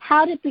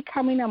 How did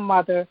becoming a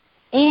mother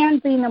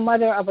and being a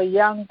mother of a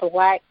young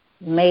black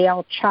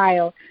male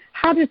child,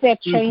 how does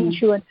that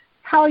change you, and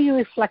how are you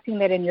reflecting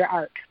that in your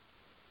art?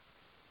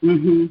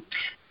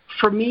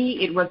 For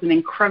me, it was an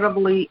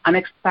incredibly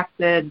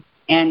unexpected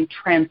and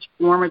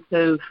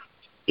transformative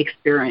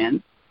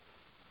experience.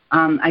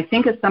 I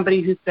think as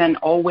somebody who's been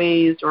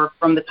always, or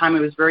from the time I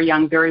was very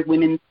young, very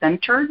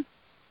women-centered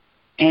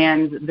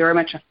and very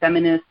much a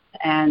feminist,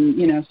 and,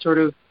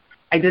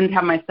 I didn't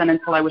have my son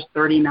until I was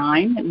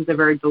 39. It was a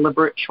very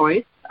deliberate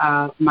choice.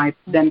 My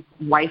then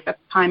wife at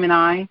the time and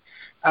I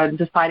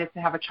decided to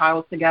have a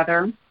child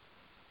together.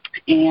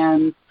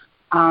 And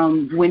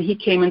when he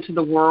came into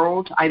the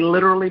world, I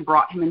literally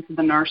brought him into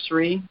the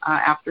nursery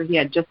after he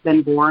had just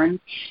been born.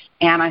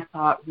 And I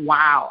thought,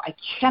 wow, I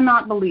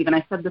cannot believe, and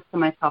I said this to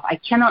myself, I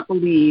cannot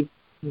believe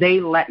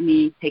they let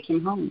me take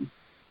him home.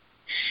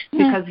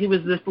 Because he was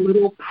this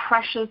little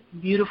precious,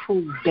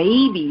 beautiful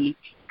baby.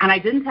 And I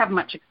didn't have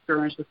much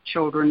experience with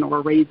children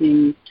or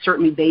raising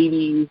certainly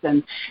babies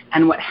and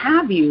what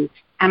have you.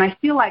 And I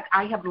feel like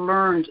I have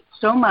learned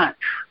so much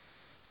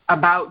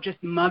about just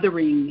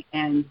mothering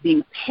and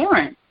being a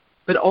parent,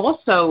 but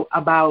also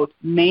about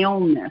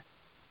maleness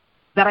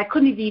that I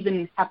couldn't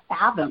even have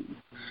fathomed.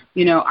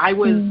 I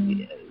was,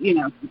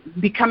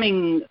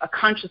 becoming a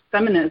conscious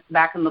feminist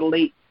back in the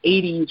late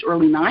 80s,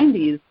 early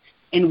 90s,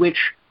 in which,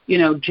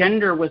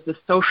 gender was the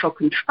social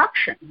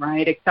construction,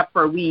 right, except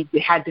for we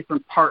had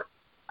different parts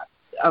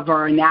of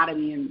our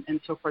anatomy and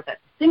so forth that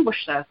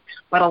distinguished us.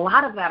 But a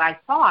lot of that I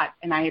thought,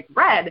 and I had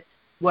read,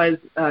 was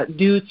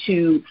due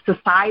to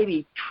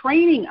society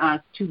training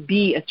us to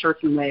be a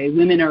certain way.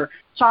 Women are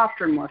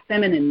softer, more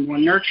feminine, more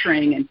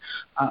nurturing,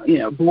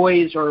 and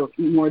boys are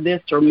more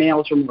this or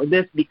males are more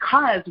this,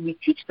 because we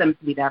teach them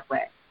to be that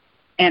way.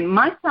 And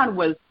my son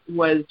was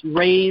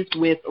raised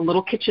with a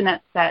little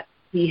kitchenette set.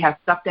 He has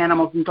stuffed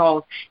animals and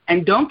dolls.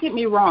 And don't get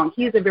me wrong,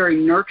 he is a very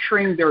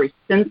nurturing, very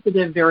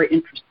sensitive, very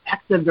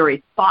introspective,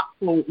 very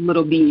thoughtful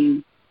little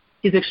being.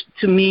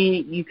 To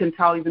me, you can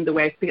tell even the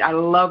way I speak, I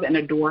love and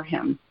adore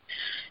him.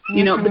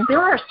 But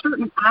there are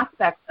certain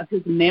aspects of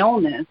his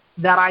maleness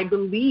that I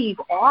believe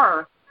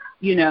are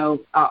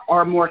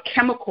more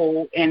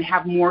chemical and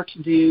have more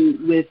to do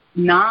with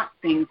not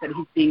things that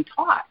he's being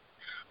taught.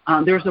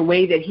 There's a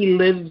way that he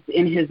lives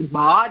in his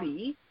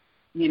body,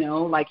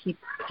 like he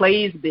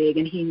plays big,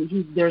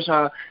 and there's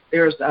a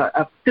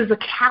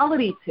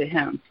physicality to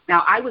him.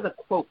 Now, I was a,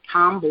 quote,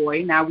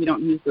 tomboy. Now we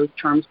don't use those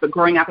terms, but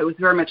growing up, it was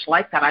very much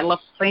like that. I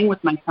loved playing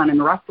with my son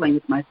and wrestling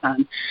with my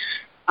son.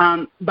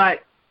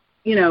 But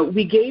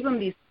we gave him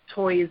these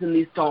toys and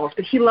these dolls,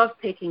 but he loves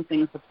taking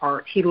things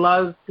apart. He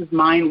loves, his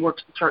mind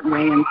works a certain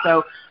way. And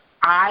so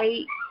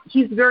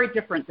he's very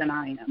different than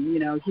I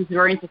am. He's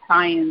very into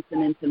science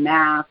and into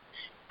math,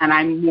 and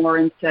I'm more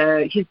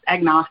into, he's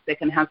agnostic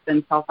and has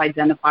been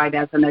self-identified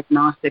as an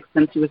agnostic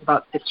since he was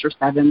about 6 or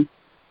 7,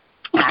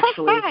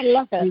 actually. I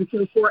love it. And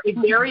so for a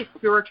very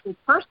spiritual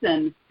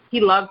person,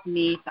 he loves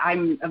meat.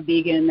 I'm a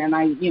vegan, and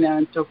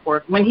and so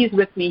forth. When he's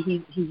with me,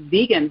 he's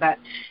vegan. But,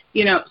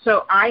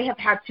 so I have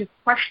had to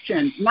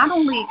question not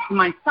only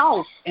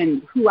myself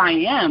and who I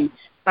am,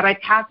 but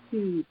I've had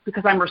to,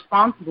 because I'm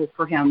responsible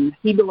for him.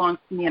 He belongs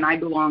to me, and I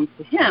belong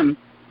to him,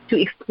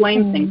 to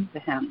explain things to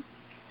him.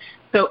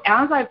 So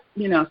as I've,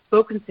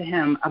 spoken to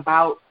him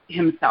about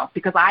himself,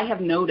 because I have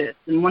noticed,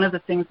 and one of the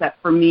things that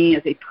for me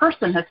as a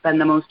person has been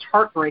the most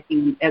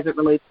heartbreaking as it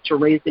relates to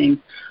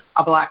raising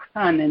a black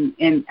son,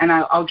 and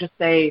I'll just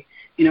say,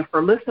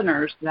 for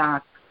listeners,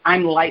 that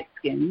I'm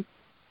light-skinned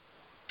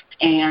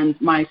and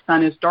my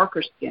son is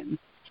darker skinned.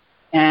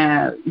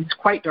 He's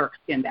quite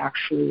dark-skinned,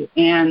 actually.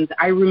 And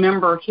I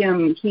remember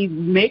he'd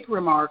make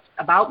remarks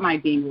about my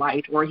being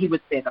light, or he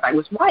would say that I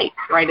was white,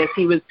 right, as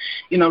he was,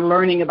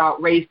 learning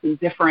about race and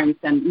difference.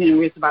 And, he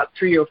was about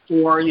 3 or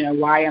 4,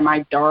 why am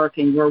I dark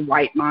and you're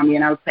white, Mommy?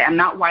 And I would say, I'm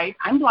not white,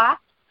 I'm black,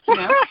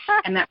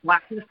 and that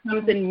blackness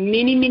comes in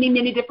many, many,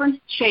 many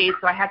different shades.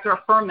 So I had to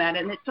affirm that.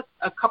 And it took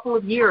a couple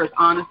of years,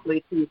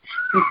 honestly, to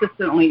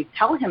consistently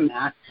tell him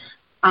that.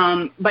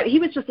 But he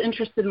was just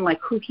interested in,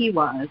 who he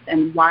was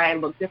and why I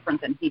looked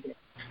different than he did.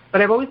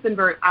 But I've always been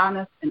very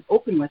honest and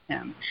open with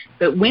him.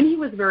 But when he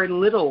was very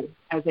little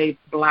as a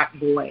black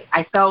boy,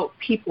 I felt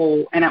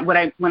people, and when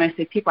I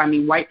say people, I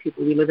mean white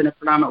people. We live in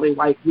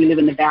we live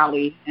in the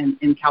Valley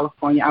in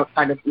California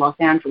outside of Los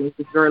Angeles.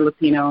 It's very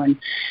Latino and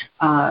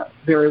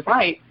very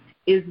white,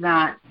 is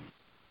that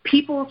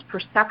people's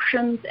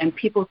perceptions and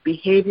people's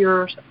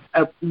behaviors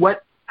of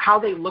how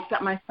they looked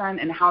at my son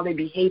and how they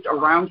behaved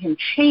around him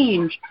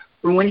changed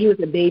from when he was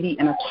a baby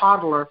and a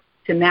toddler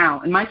to now.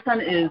 And my son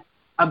is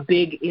a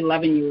big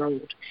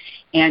 11-year-old,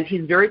 and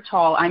he's very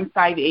tall. I'm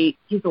 5'8".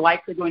 He's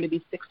likely going to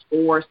be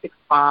 6'4",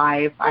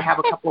 6'5". I have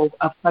a couple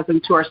of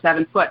cousins who are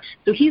 7 foot.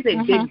 So he's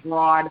a big,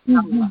 broad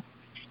fellow.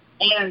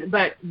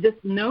 But this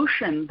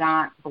notion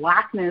that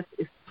blackness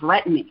is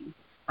threatening,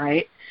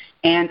 right?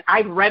 And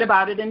I've read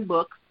about it in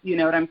books. You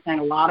know what I'm saying?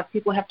 A lot of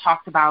people have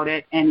talked about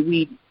it, and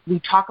we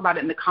talk about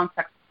it in the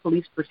context of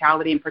police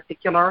brutality in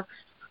particular.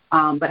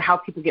 But how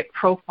people get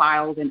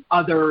profiled and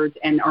othered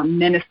and are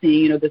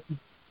menacing,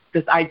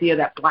 this idea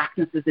that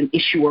blackness is an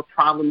issue or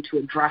problem to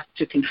address,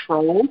 to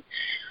control.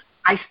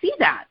 I see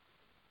that,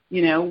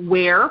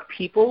 where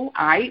people,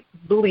 I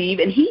believe,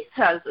 and he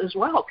says as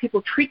well,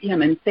 people treat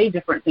him and say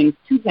different things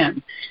to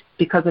him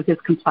because of his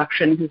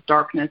complexion, his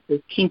darkness,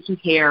 his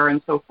kinky hair,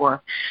 and so forth.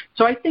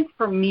 So I think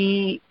for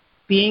me,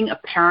 being a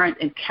parent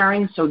and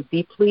caring so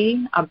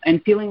deeply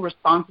and feeling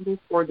responsible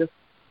for this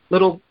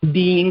little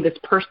being, this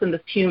person,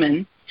 this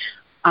human,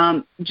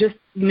 just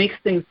makes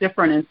things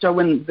different. And so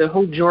when the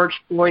whole George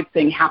Floyd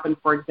thing happened,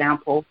 for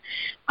example,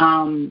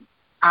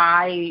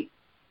 I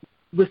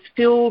was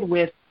filled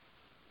with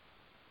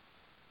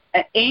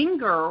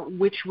anger,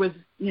 which was,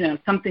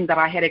 something that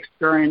I had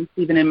experienced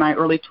even in my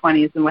early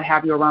 20s and what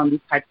have you around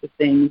these types of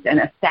things, and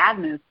a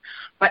sadness,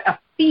 but a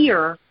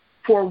fear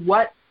for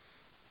what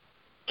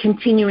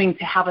continuing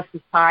to have a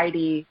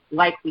society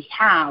like we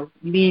have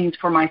means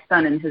for my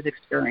son and his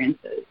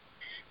experiences.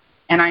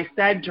 And I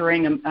said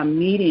during a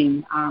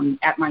meeting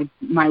at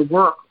my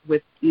work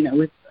with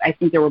I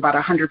think there were about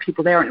 100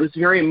 people there, and it was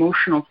very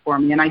emotional for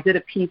me. And I did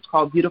a piece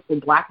called Beautiful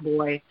Black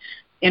Boy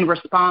in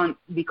response,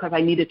 because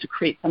I needed to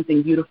create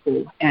something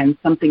beautiful and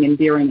something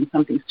endearing and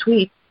something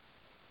sweet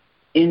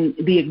in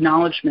the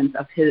acknowledgement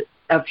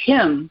of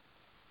him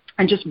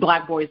and just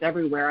black boys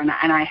everywhere. And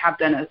I have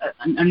done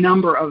a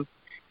number of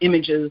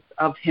images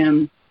of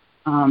him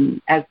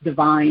as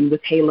divine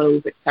with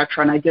halos,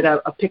 etc. And I did a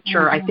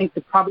picture, I think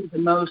probably the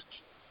most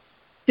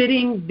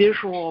fitting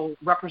visual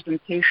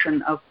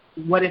representation of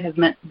what it has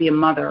meant to be a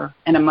mother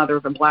and a mother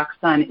of a black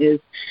son is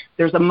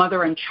there's a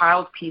mother and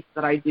child piece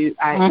that I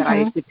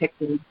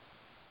depicted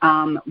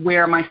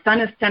where my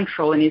son is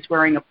central and he's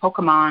wearing a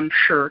Pokemon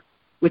shirt,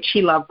 which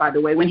he loved, by the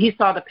way. When he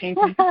saw the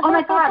painting, he said, oh,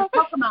 my God,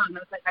 Pokemon. I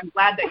was like, I'm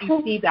glad that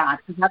you see that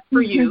because that's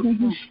for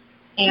you.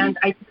 And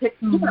I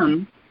depict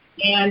him,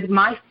 and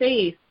my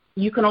face,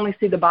 you can only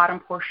see the bottom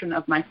portion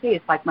of my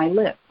face, like my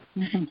lips.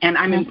 And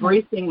I'm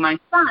embracing my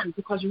son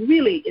because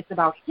really it's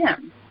about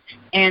him.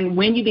 And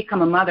when you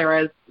become a mother,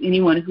 as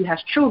anyone who has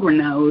children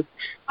knows,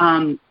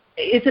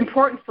 it's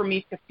important for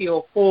me to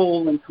feel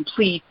whole and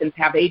complete and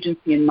to have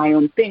agency in my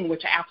own thing,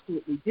 which I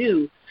absolutely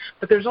do.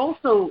 But there's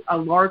also a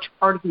large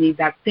part of me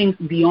that thinks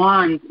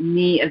beyond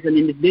me as an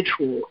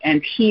individual,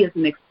 and he is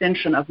an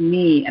extension of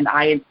me and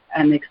I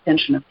am an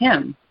extension of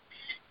him,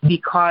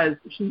 because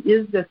he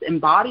is this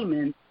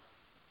embodiment.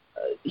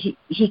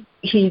 He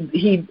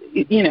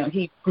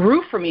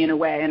grew for me in a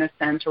way, in a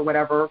sense, or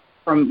whatever,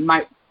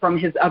 from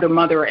his other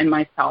mother and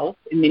myself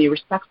in many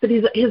respects, but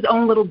he's his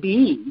own little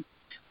being.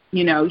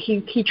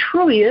 He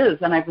truly is,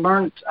 and I've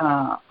learned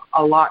a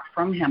lot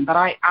from him. But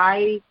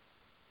I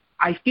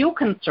feel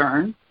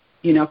concerned,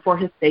 for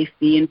his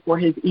safety and for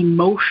his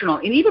emotional,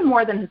 and even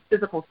more than his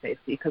physical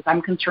safety, because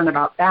I'm concerned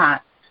about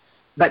that,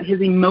 but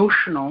his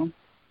emotional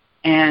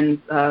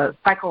and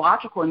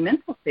psychological and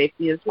mental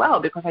safety as well,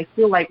 because I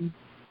feel like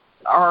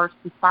our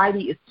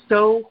society is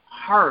so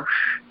harsh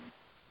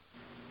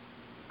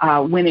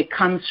when it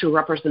comes to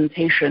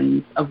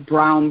representations of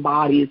brown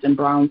bodies and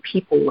brown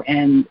people.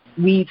 And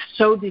we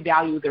so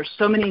devalue, there's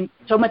so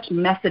much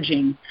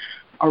messaging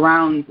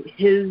around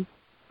his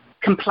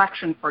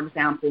complexion, for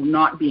example,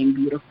 not being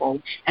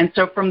beautiful. And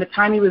so from the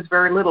time he was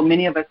very little,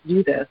 many of us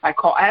do this. I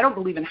don't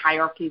believe in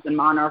hierarchies and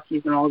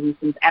monarchies and all of these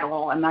things at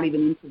all. I'm not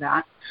even into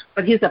that.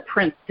 But he's a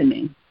prince to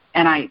me.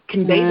 And I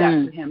convey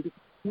that to him because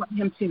I want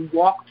him to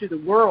walk through the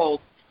world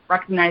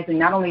recognizing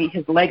not only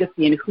his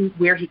legacy and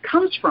where he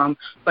comes from,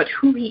 but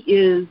who he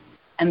is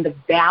and the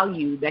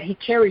value that he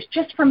carries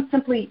just from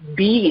simply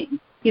being.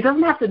 He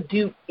doesn't have to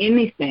do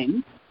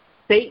anything,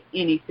 say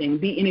anything,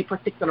 be any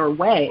particular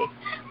way,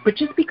 but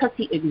just because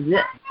he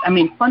exists. I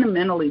mean,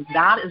 fundamentally,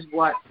 that is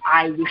what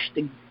I wish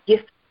to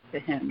gift to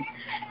him.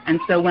 And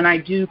so when I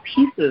do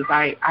pieces,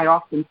 I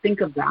often think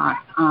of that.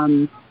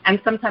 And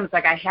sometimes,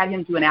 like, I had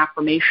him do an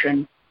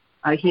affirmation.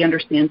 He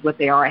understands what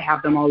they are. I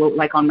have them all,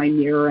 like, on my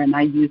mirror, and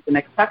I use them,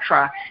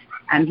 etc.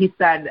 And he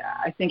said,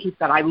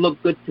 I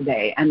look good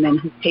today. And then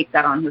he takes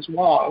that on his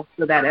wall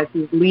so that as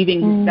he's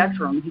leaving his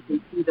bedroom, he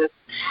can see this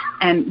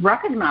and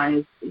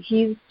recognize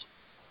he's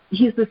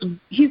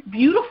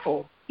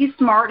beautiful. He's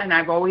smart, and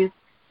I've always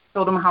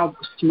told him how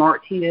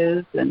smart he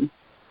is and,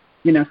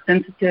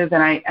 sensitive,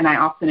 and I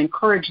often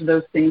encourage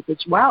those things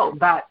as well.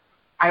 But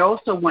I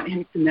also want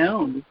him to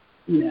know,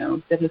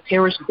 that his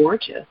hair is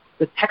gorgeous.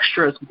 The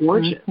texture is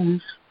gorgeous.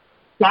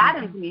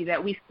 Saddens me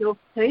that we still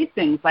say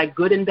things like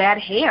good and bad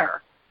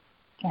hair.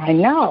 I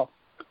know.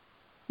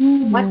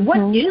 Like,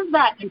 what is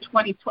that in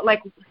 2020?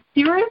 Like,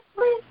 seriously?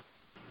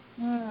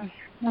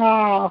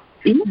 Oh.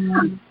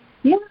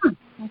 Yeah.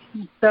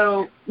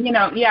 So,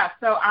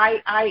 so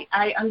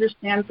I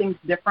understand things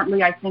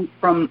differently, I think,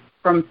 from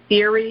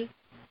theory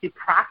to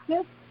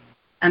practice.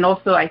 And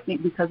also, I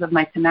think because of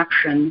my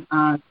connection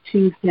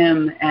to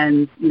him,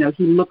 and,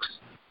 he looks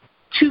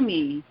to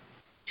me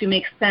to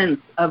make sense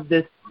of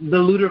the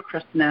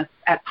ludicrousness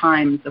at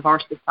times of our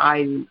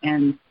society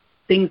and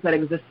things that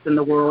exist in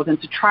the world,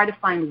 and to try to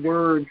find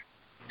words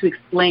to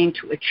explain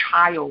to a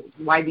child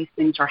why these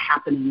things are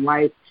happening,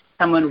 why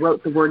someone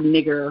wrote the word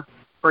nigger,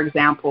 for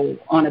example,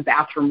 on a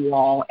bathroom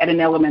wall at an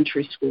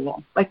elementary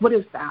school. Like, what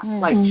is that?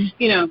 Like,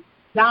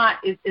 that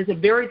is a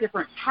very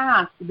different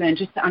task than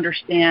just to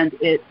understand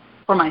it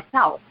for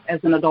myself as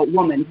an adult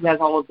woman who has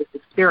all of this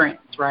experience,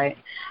 right?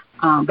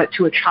 But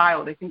to a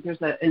child, I think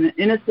there's an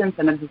innocence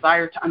and a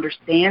desire to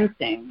understand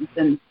things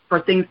and for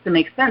things to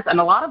make sense.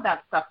 And a lot of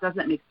that stuff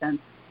doesn't make sense.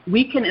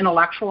 We can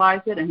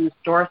intellectualize it and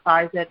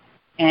historicize it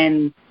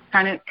and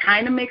kind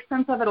of make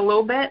sense of it a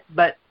little bit,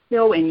 but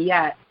still and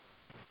yet,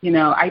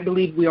 I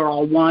believe we are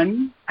all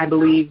one. I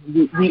believe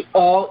we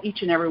all,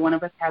 each and every one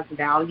of us, has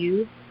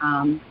value.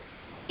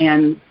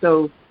 And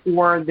so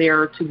for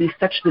there to be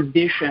such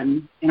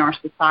division in our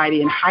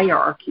society and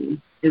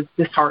hierarchy is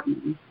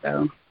disheartening.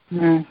 So.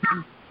 So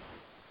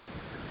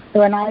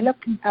when I look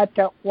at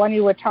the one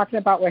you were talking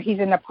about where he's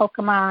in the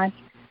Pokemon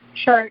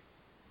shirt,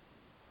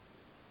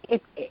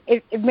 it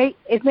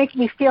makes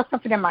me feel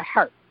something in my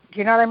heart. Do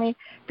you know what I mean?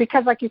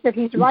 Because, like you said,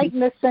 he's right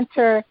in the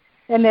center,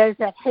 and there's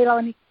that halo.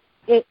 And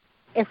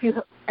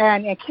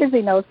and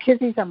Kizzy knows,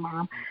 Kizzy's a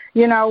mom.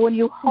 When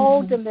you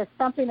hold them, there's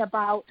something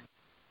about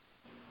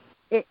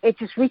it. It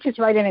just reaches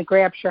right in and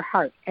grabs your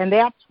heart, and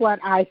that's what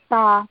I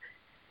saw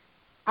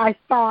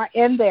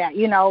in there.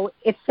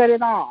 It said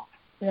it all.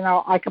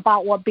 Like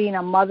about what being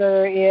a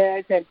mother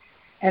is,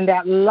 and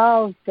that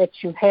love that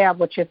you have,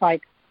 which is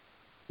like,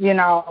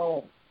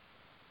 the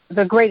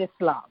greatest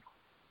love.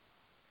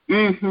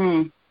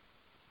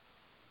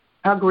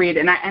 Agreed.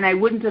 And I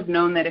wouldn't have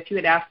known that if you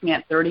had asked me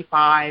at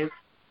 35,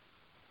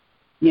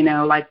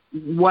 like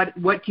what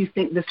do you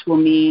think this will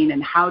mean,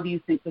 and how do you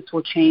think this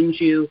will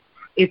change you?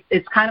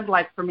 It's kind of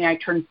like, for me, I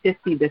turned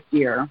 50 this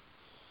year.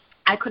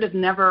 I could have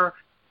never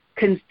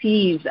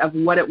conceived of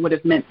what it would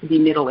have meant to be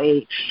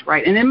middle-aged,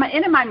 right? And in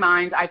my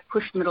mind, I've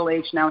pushed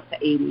middle-age now to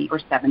 80 or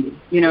 70.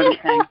 You know what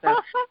I'm saying? So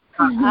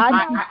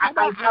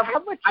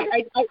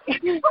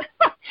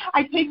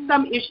I take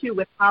some issue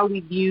with how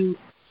we view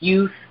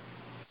youth,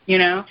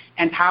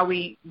 and how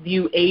we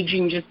view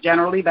aging just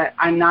generally, but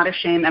I'm not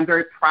ashamed. I'm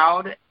very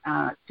proud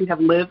to have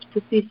lived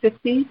to see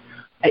 50.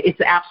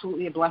 It's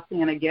absolutely a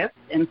blessing and a gift,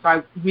 and so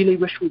I really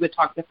wish we would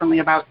talk differently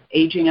about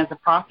aging as a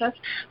process,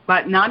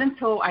 but not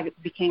until I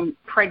became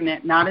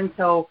pregnant, not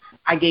until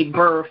I gave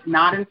birth,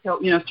 not until,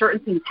 certain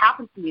things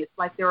happen to me. It's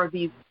like there are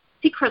these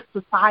secret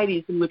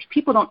societies in which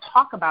people don't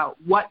talk about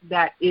what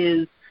that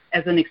is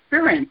as an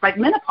experience, like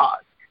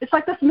menopause. It's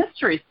like this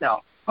mystery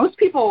still. Most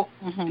people,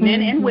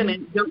 men and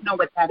women, don't know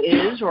what that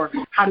is, or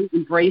how to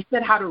embrace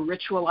it, how to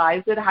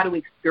ritualize it, how to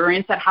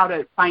experience it, how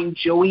to find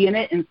joy in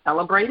it and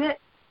celebrate it.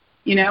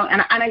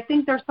 And I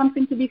think there's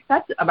something to be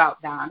said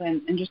about that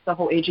and just the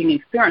whole aging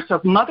experience. So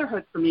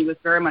motherhood for me was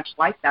very much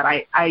like that.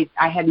 I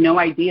had no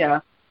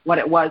idea what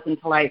it was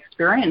until I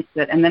experienced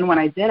it. And then when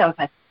I did, I was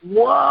like,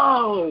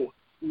 whoa,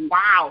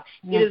 wow.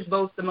 It is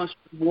both the most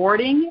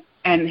rewarding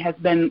and has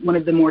been one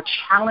of the more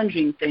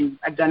challenging things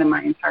I've done in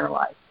my entire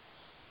life.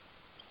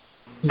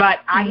 But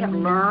I have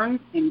learned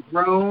and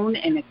grown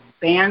and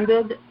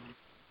expanded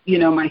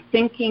my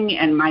thinking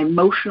and my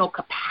emotional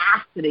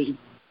capacity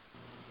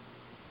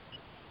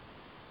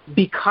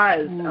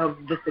because of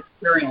this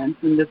experience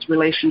and this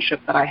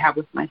relationship that I have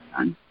with my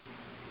son.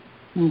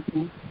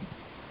 Mm-hmm.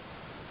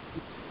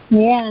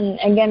 Yeah, and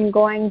again,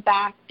 going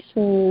back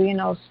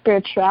to,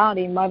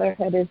 spirituality,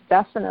 motherhood is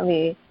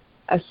definitely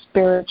a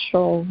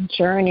spiritual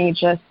journey.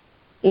 Just,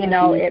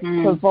 it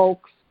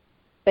provokes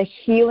the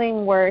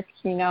healing work,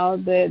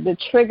 the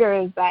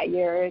triggers that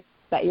your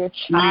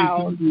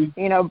child,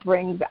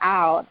 brings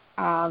out.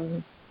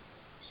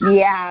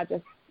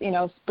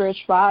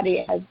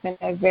 Spirituality has been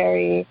a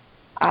very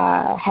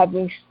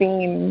heavy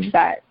theme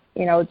that,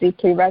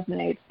 deeply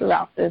resonates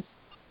throughout this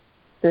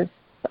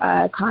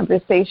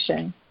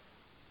conversation.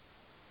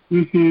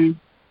 Mm-hmm.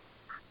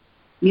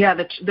 Yeah,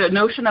 the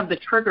notion of the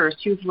trigger is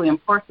hugely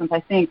important. I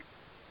think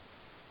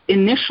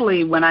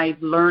initially when I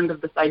learned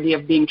of this idea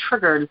of being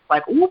triggered, it's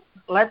like, ooh,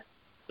 let's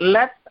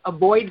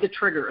avoid the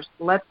triggers.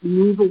 Let's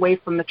move away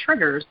from the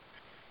triggers.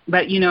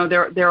 But,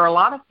 there are a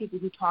lot of people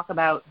who talk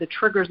about the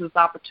triggers as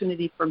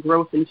opportunity for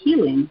growth and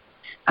healing.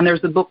 And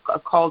there's a book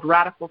called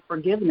Radical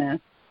Forgiveness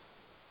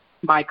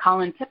by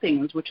Colin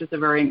Tippings, which is a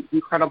very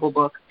incredible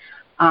book,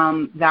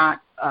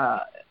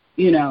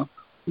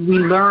 we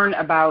learn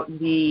about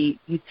the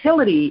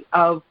utility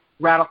of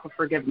radical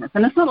forgiveness.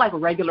 And it's not like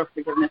regular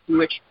forgiveness in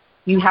which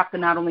you have to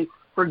not only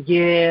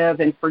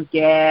forgive and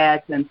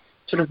forget and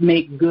sort of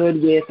make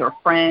good with or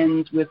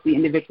friends with the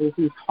individual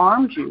who's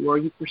harmed you or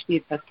you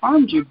perceive has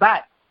harmed you.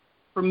 But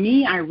for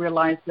me, I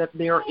realized that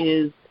there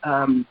is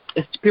a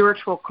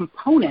spiritual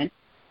component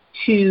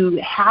to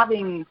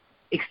having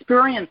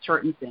experienced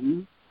certain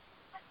things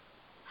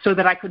so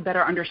that I could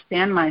better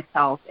understand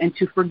myself, and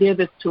to forgive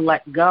is to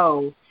let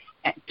go.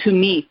 For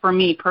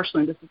me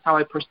personally, this is how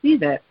I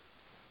perceive it.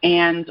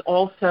 And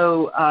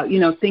also,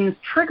 things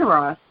trigger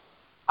us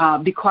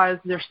because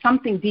there's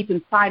something deep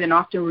inside, and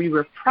often we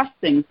repress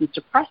things and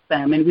suppress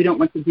them, and we don't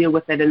want to deal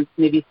with it, and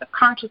maybe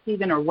subconscious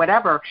even or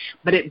whatever.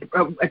 But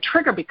a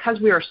trigger, because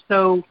we are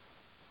so,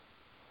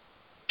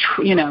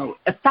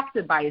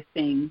 affected by a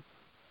thing,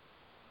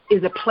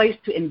 is a place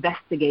to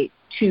investigate,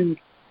 to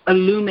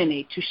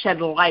illuminate, to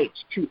shed light,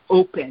 to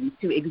open,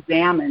 to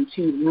examine,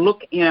 to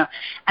look, and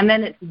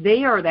then it's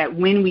there that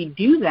when we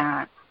do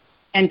that,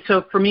 and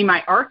so for me,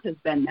 my art has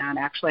been that.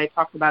 Actually, I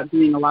talked about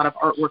doing a lot of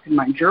artwork in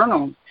my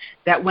journal,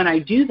 that when I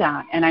do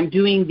that and I'm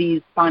doing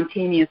these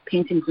spontaneous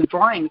paintings and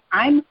drawings,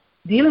 I'm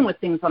dealing with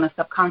things on a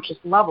subconscious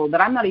level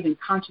that I'm not even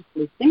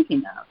consciously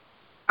thinking of.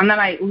 And then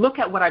I look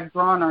at what I've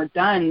drawn or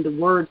done, the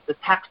words, the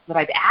text that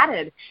I've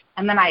added,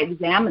 and then I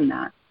examine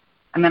that.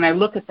 And then I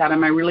look at that and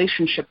my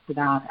relationship to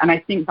that. And I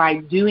think by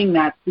doing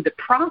that through the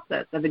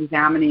process of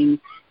examining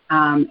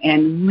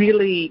and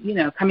really,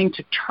 coming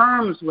to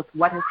terms with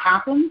what has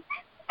happened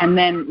and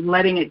then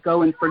letting it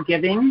go and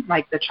forgiving,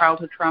 like the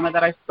childhood trauma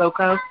that I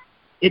spoke of,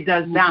 it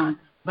does that.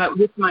 But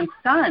with my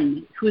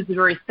son, who is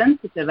very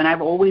sensitive, and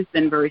I've always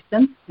been very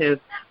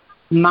sensitive,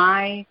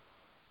 my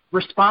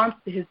response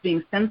to his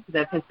being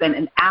sensitive has been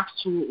an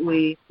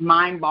absolutely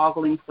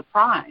mind-boggling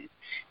surprise.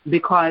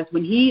 Because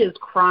when he is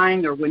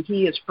crying or when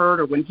he is hurt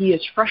or when he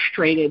is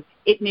frustrated,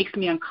 it makes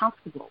me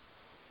uncomfortable.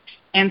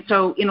 And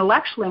so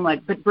intellectually I'm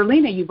like, but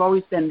Verlena, you've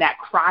always been that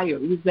crier.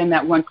 You've been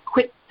that one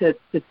quick to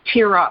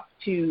tear up,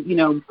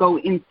 to, go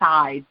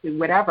inside, to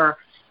whatever.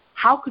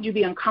 How could you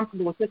be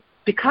uncomfortable with this?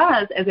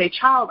 Because as a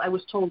child, I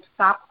was told to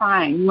stop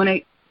crying.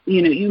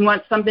 You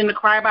want something to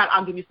cry about?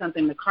 I'll give you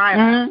something to cry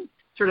about.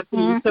 Sort of thing.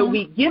 Mm-hmm. So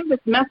we give this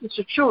message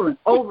to children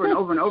over and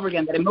over and over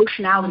again that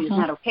emotionality is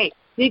not okay.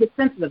 Being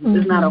sensitive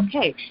is not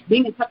okay.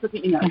 Being in touch with,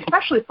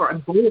 especially for a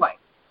boy,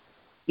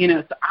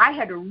 so I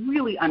had to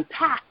really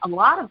unpack a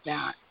lot of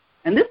that.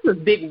 And this was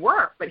big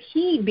work, but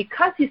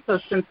because he's so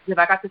sensitive,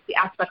 I got to see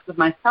aspects of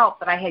myself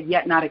that I had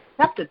yet not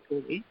accepted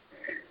fully.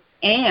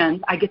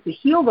 And I get to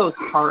heal those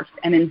parts.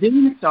 And in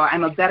doing so,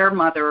 I'm a better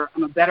mother.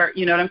 I'm a better,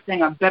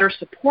 a better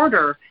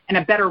supporter and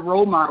a better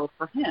role model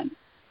for him.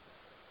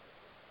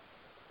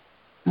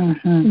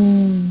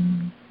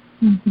 Mm-hmm.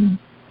 Mm-hmm.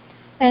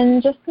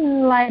 And just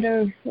in light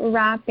of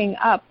wrapping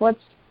up,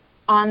 what's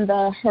on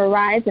the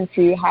horizon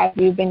for you? Have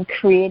you been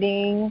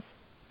creating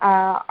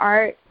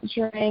art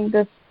during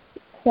this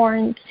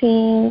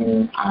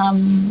quarantine?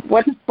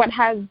 What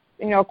has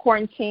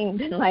quarantine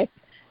been like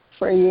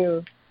for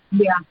you?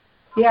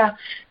 Yeah.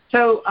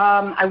 So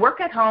I work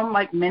at home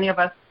like many of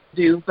us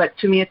do, but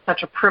to me it's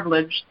such a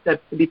privilege to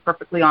be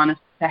perfectly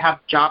honest, to have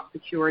job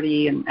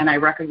security, and I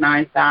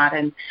recognize that,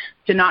 and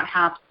to not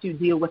have to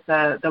deal with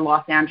the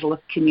Los Angeles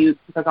commute,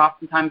 because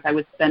oftentimes I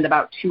would spend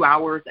about 2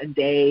 hours a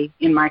day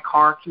in my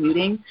car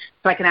commuting,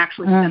 so I can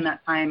actually spend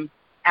that time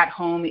at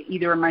home,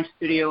 either in my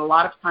studio. A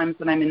lot of times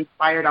when I'm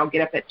inspired, I'll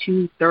get up at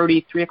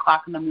 2:30, 3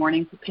 o'clock in the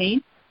morning to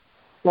paint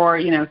for,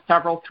 3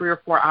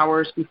 or 4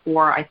 hours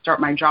before I start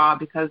my job,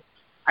 because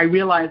I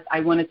realized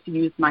I wanted to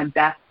use my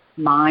best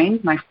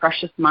mind, my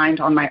freshest mind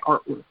on my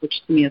artwork,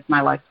 which to me is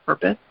my life's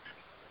purpose.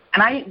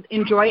 And I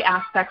enjoy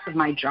aspects of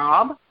my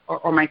job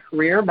or my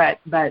career, but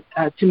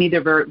to me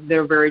they're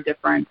very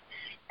different.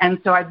 And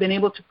so I've been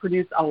able to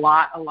produce a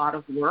lot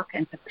of work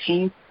and to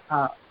paint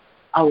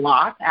a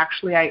lot.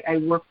 Actually, I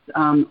worked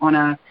on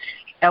a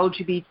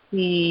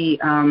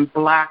LGBT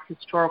Black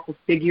historical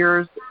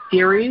figures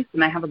series,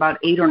 and I have about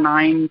 8 or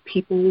 9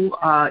 people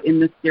in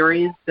this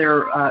series.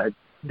 They're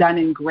done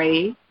in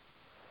gray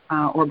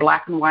or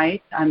black and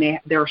white, and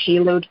they're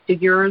haloed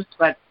figures,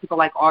 but people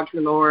like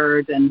Audre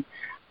Lorde and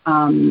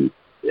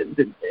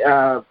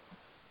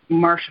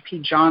Marsha P.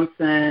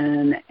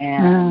 Johnson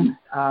and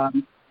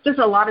just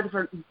a lot of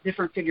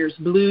different figures,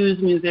 blues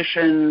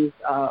musicians,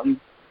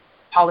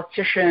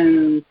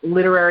 politicians,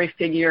 literary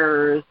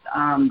figures,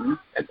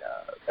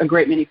 a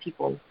great many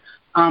people.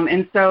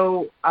 And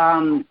so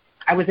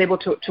I was able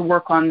to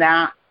work on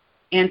that.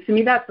 And to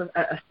me, that's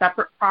a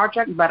separate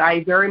project, but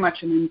I very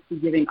much am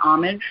into giving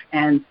homage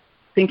and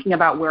thinking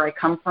about where I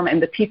come from and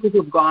the people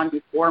who have gone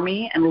before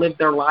me and lived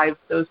their lives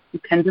so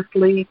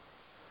stupendously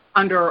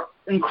under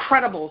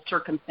incredible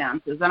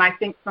circumstances. And I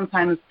think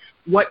sometimes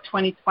what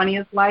 2020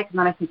 is like, and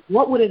then I think,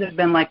 what would it have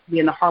been like to be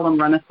in the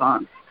Harlem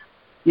Renaissance,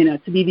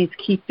 to be these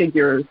key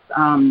figures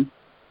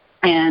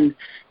and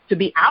to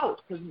be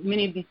out, because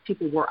many of these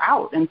people were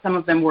out, and some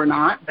of them were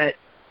not, but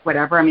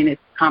whatever. I mean,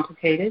 it's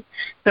complicated.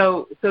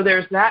 So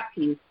there's that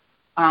piece.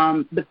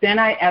 But then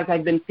as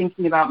I've been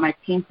thinking about my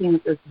paintings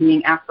as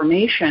being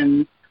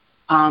affirmations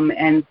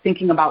and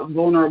thinking about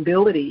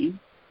vulnerability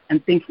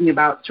and thinking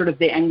about sort of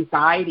the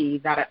anxiety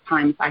that at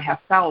times I have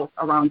felt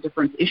around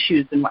different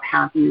issues and what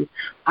have you,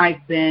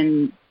 I've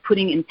been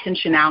putting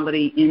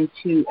intentionality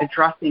into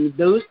addressing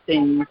those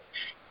things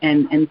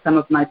in some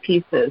of my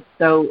pieces.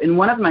 So in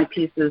one of my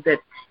pieces,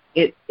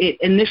 it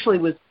initially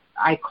was,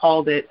 I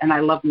called it, and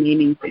I love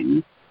naming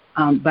things,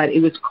 but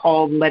it was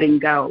called Letting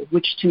Go,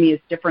 which to me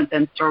is different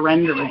than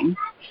surrendering.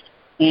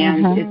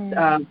 And it's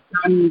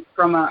done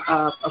from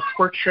a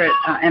portrait,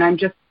 and I'm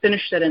just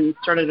finished it and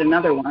started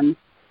another one.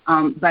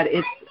 But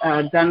it's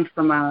done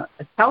from a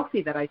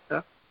selfie that I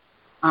took,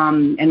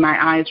 and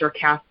my eyes are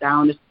cast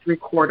down. It's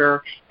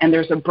 3/4, and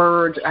there's a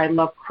bird. I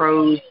love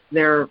crows.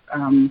 They're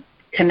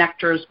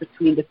connectors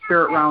between the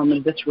spirit realm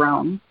and this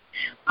realm.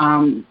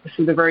 So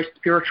they're very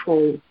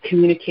spiritual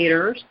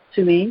communicators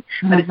to me,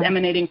 but it's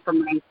emanating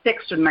from my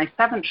 6th and my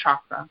 7th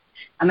chakra.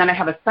 And then I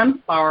have a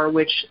sunflower,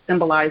 which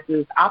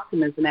symbolizes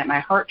optimism at my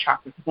heart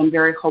chakra, because I'm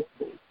very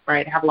hopeful.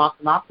 Right, I have lots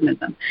of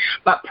optimism.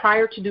 But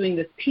prior to doing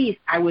this piece,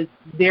 I was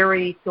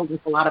very filled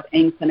with a lot of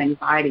angst and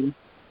anxiety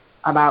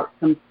about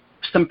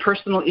some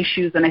personal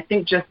issues, and I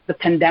think just the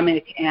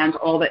pandemic and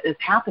all that is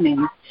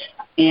happening.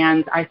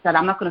 And I said,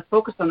 I'm not going to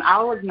focus on,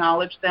 I'll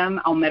acknowledge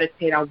them, I'll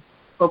meditate, I'll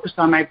focus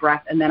on my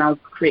breath, and then I'll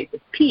create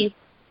this piece.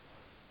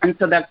 And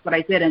so that's what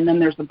I did. And then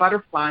there's a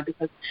butterfly,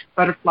 because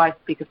butterflies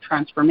speak of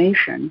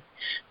transformation.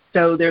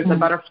 So there's a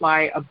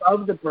butterfly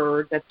above the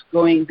bird that's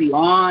going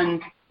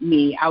beyond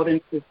me out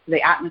into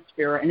the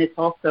atmosphere, and it's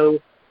also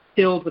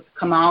filled with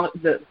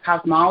the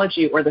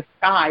cosmology, or the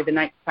sky, the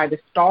night sky, the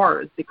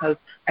stars, because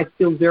I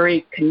feel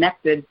very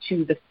connected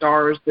to the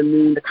stars, the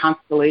moon, the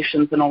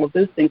constellations, and all of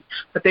those things.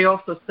 But they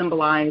also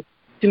symbolize,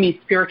 to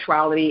me,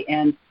 spirituality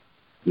and,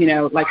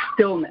 like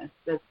stillness.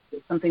 There's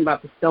something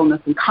about the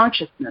stillness and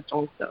consciousness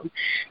also.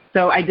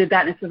 So I did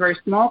that, and it's a very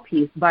small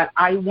piece, but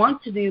I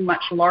want to do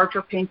much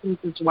larger paintings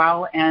as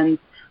well. And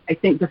I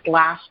think this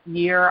last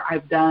year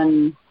I've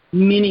done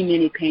many,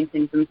 many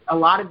paintings, and a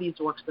lot of these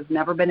works have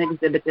never been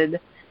exhibited.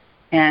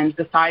 And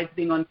besides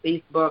being on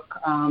Facebook,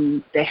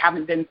 they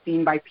haven't been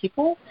seen by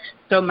people.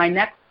 So my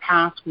next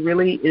task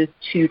really is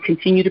to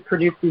continue to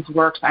produce these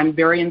works. I'm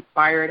very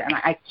inspired, and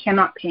I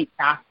cannot paint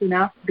fast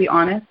enough, to be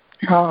honest.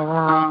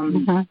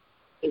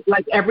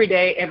 Like every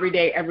day,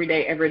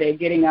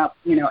 getting up,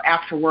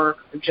 after work,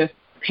 just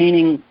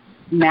painting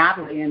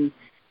madly,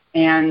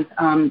 and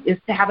is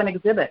to have an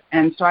exhibit.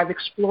 And so I've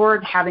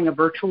explored having a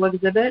virtual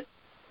exhibit,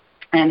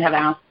 and have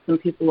asked some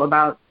people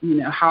about,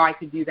 how I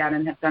could do that,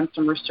 and have done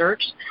some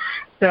research.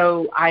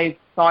 So I've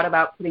thought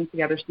about putting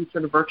together some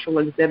sort of virtual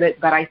exhibit,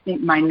 but I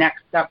think my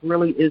next step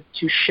really is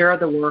to share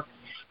the work,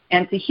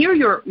 and to hear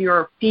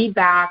your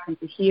feedback, and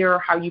to hear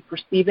how you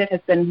perceive it has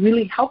been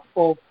really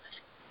helpful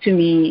to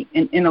me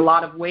in a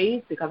lot of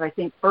ways, because I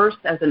think first,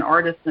 as an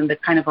artist and the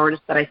kind of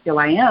artist that I feel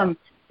I am,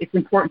 it's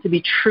important to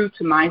be true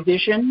to my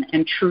vision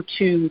and true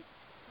to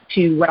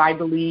what I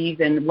believe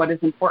and what is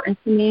important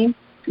to me.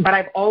 But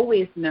I've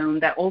always known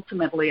that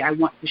ultimately I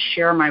want to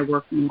share my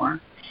work more.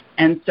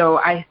 And so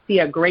I see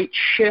a great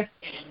shift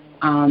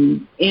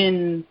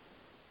in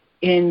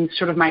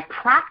sort of my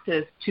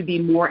practice to be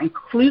more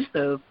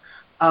inclusive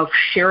of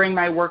sharing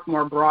my work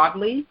more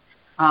broadly.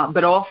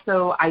 But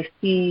also I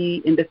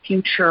see in the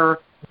future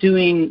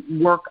doing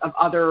work of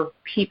other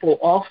people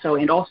also,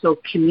 and also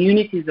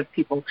communities of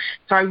people.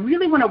 So I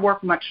really want to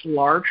work much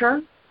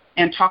larger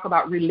and talk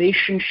about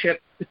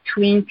relationships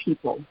between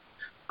people.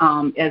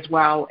 As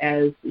well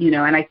as,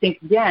 and I think,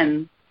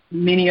 again,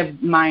 many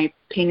of my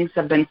paintings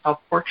have been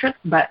self-portraits,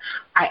 but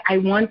I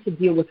want to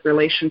deal with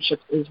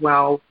relationships as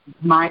well,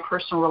 my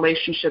personal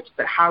relationships,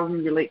 but how we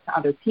relate to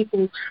other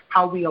people,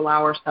 how we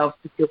allow ourselves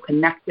to feel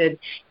connected.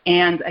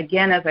 And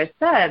again, as I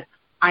said,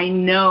 I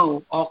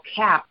know, all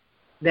caps,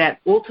 that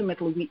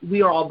ultimately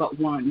we are all but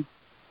one.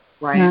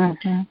 right?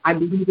 Mm-hmm. I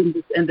believe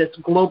in this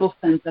global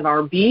sense of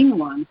our being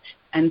one.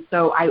 And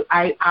so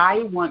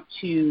I want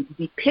to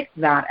depict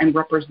that and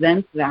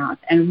represent that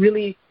and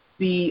really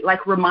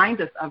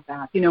remind us of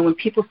that. When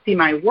people see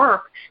my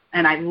work,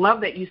 and I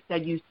love that you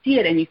said you see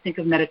it and you think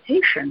of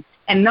meditation,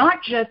 and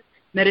not just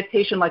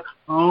meditation like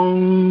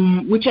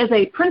Om, which as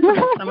a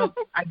principle,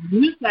 I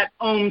use that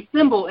Om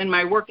symbol in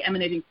my work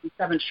emanating from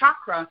 7th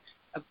chakra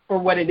for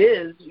what it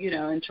is,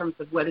 in terms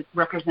of what it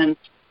represents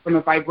from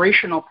a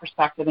vibrational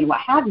perspective and what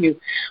have you.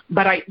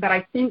 But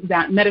I think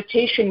that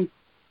meditation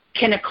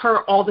can occur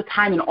all the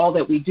time in all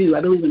that we do.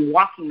 I believe in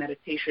walking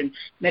meditation,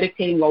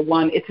 meditating while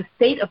one. It's a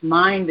state of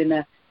mind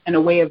and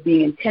a way of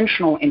being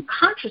intentional and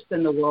conscious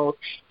in the world,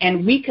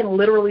 and we can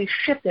literally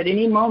shift at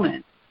any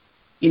moment,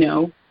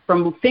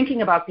 from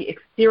thinking about the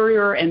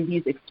exterior and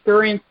these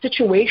experienced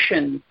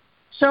situations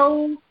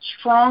so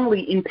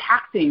strongly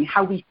impacting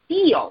how we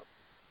feel,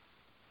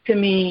 to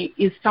me,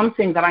 is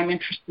something that I'm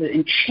interested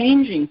in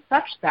changing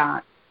such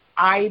that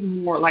I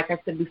more, like I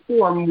said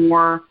before,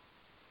 more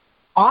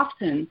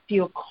often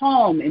feel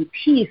calm and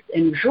peace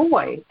and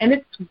joy. And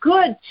it's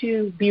good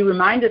to be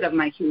reminded of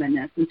my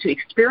humanness and to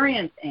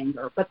experience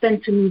anger, but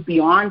then to move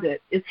beyond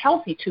it is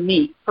healthy to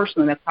me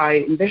personally. That's how I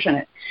envision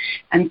it.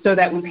 And so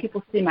that when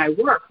people see my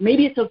work,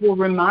 maybe it will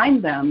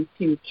remind them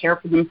to care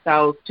for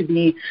themselves,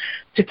 to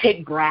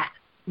take breath.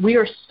 We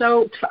are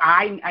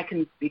I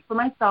can speak for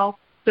myself,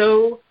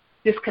 so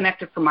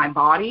disconnected from my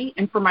body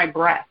and from my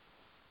breath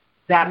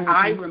that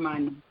I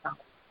remind myself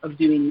of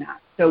doing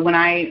that. So when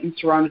I am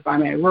surrounded by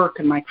my work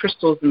and my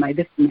crystals and my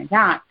this and my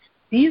that,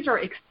 these are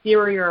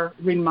exterior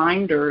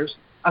reminders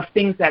of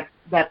things that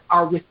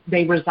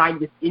they reside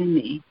within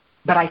me,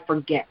 but I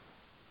forget.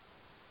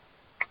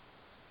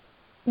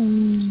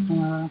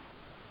 Well,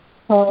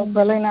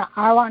 Verlena,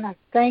 I want to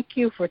thank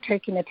you for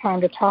taking the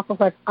time to talk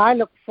with us. I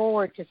look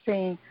forward to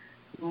seeing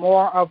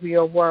more of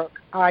your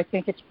work. I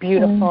think it's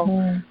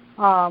beautiful.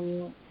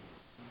 And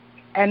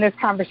this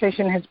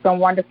conversation has been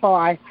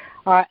wonderful.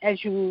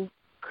 As you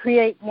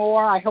create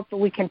more, I hope that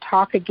we can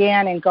talk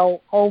again and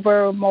go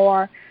over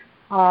more.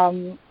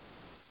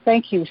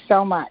 Thank you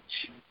so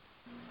much.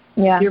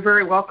 Yeah, you're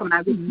very welcome.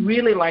 I would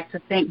really like to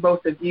thank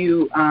both of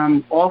you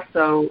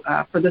also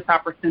for this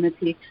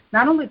opportunity,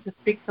 not only to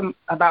speak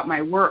about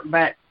my work,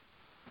 but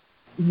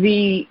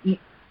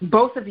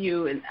both of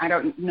you, and I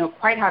don't know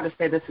quite how to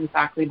say this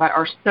exactly, but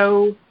are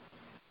so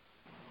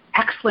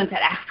excellent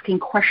at asking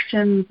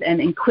questions and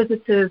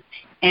inquisitive,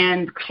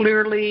 and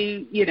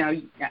clearly,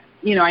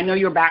 I know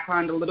your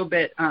background a little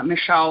bit,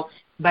 Michelle,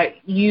 but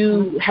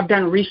you have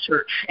done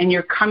research and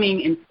you're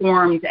coming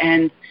informed,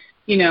 and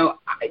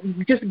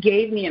just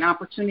gave me an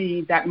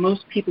opportunity that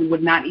most people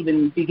would not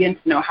even begin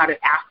to know how to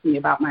ask me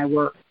about my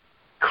work.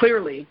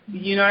 Clearly,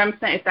 you know what I'm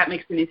saying, if that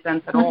makes any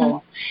sense at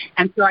all.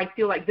 And so I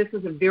feel like this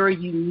is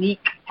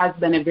has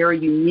been a very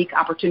unique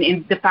opportunity.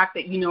 And the fact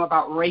that you know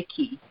about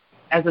Reiki,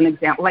 as an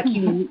example, like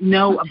you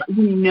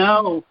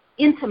know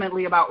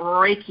intimately about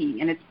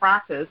Reiki and its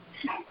process,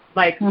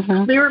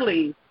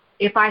 clearly,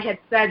 if I had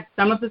said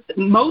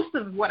most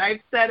of what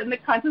I've said in the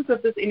context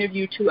of this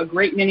interview to a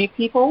great many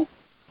people,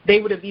 they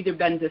would have either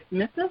been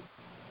dismissive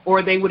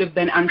or they would have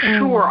been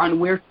unsure on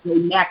where to go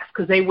next,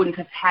 because they wouldn't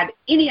have had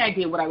any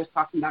idea what I was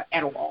talking about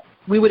at all.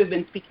 We would have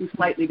been speaking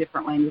slightly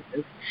different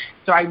languages.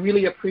 So I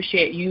really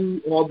appreciate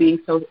you all being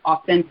so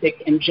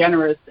authentic and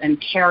generous and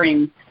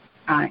caring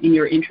in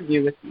your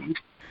interview with me.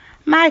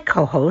 My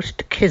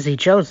co-host, Kizzy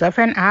Joseph,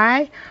 and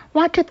I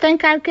want to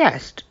thank our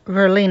guest,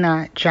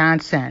 Verlena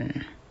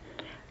Johnson.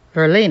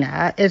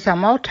 Verlena is a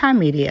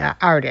multimedia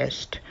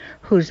artist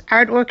whose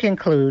artwork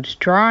includes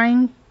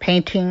drawing,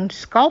 painting,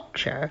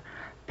 sculpture,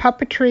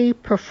 puppetry,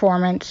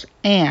 performance,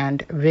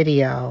 and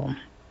video.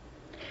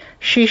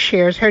 She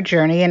shares her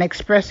journey in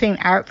expressing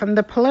art from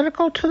the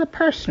political to the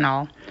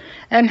personal,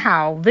 and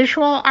how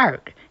visual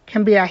art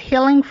can be a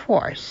healing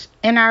force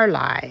in our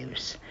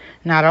lives,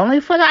 not only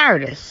for the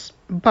artists,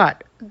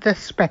 but the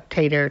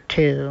spectator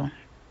too.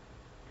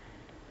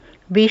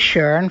 Be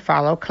sure and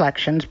follow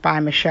Collections by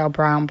Michelle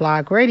Brown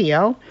Blog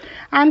Radio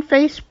on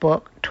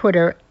Facebook,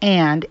 Twitter,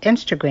 and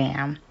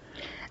Instagram.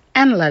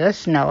 And let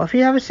us know if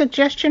you have a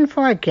suggestion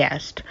for a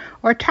guest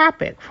or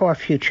topic for a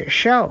future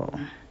show.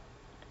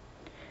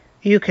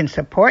 You can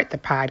support the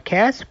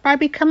podcast by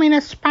becoming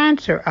a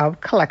sponsor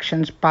of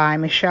Collections by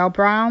Michelle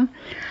Brown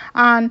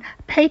on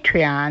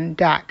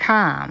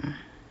patreon.com.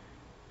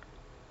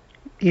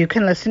 You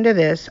can listen to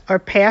this or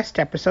past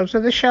episodes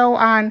of the show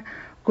on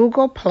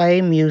Google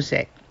Play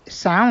Music,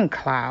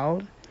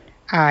 SoundCloud,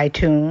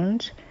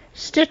 iTunes,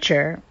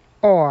 Stitcher,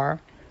 or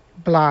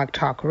Blog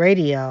Talk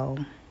Radio.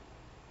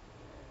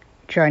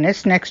 Join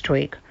us next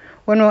week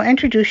when we'll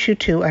introduce you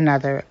to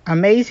another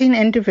amazing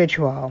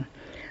individual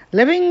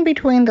living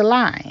between the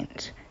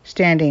lines,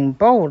 standing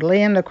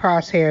boldly in the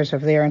crosshairs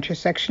of their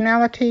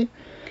intersectionality,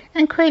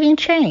 and creating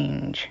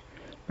change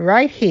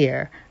right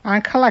here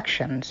on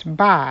Collections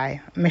by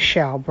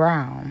Michelle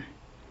Brown.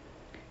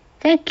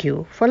 Thank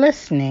you for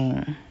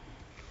listening.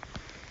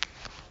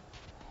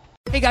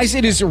 Hey guys,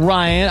 it is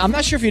Ryan. I'm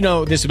not sure if you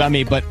know this about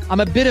me, but I'm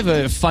a bit of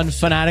a fun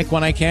fanatic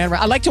when I can.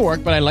 I like to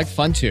work, but I like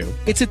fun too.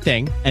 It's a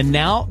thing. And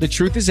now the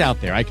truth is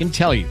out there. I can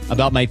tell you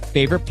about my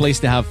favorite place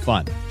to have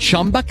fun.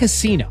 Chumba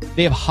Casino.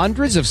 They have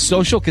hundreds of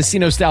social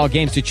casino style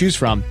games to choose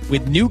from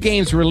with new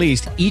games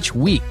released each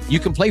week. You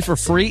can play for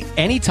free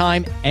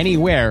anytime,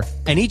 anywhere.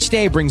 And each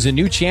day brings a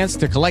new chance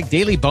to collect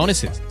daily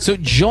bonuses. So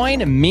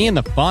join me in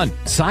the fun.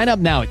 Sign up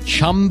now at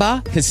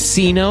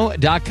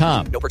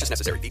ChumbaCasino.com. No purchase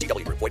necessary.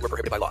 VGW. Void where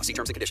prohibited by law. See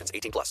terms and conditions.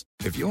 18+.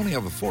 If you only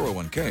have a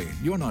 401k,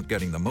 you're not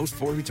getting the most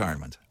for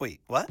retirement.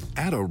 Wait, what?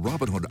 Add a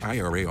Robinhood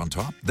IRA on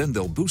top, then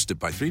they'll boost it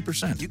by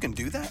 3%. You can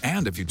do that?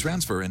 And if you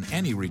transfer in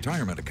any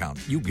retirement account,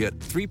 you get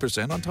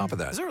 3% on top of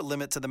that. Is there a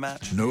limit to the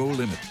match? No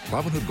limit.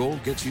 Robinhood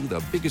Gold gets you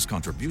the biggest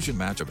contribution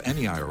match of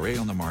any IRA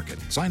on the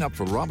market. Sign up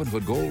for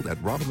Robinhood Gold at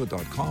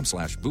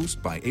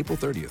Robinhood.com/boost by April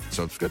 30th.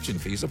 Subscription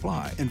fees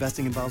apply.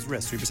 Investing involves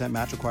risk. 3%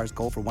 match requires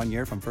gold for 1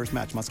 year from first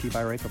match. Must keep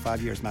IRA for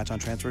 5 years. Match on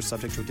transfers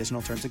subject to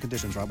additional terms and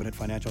conditions. Robinhood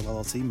Financial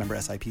LLC, member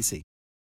SIPC.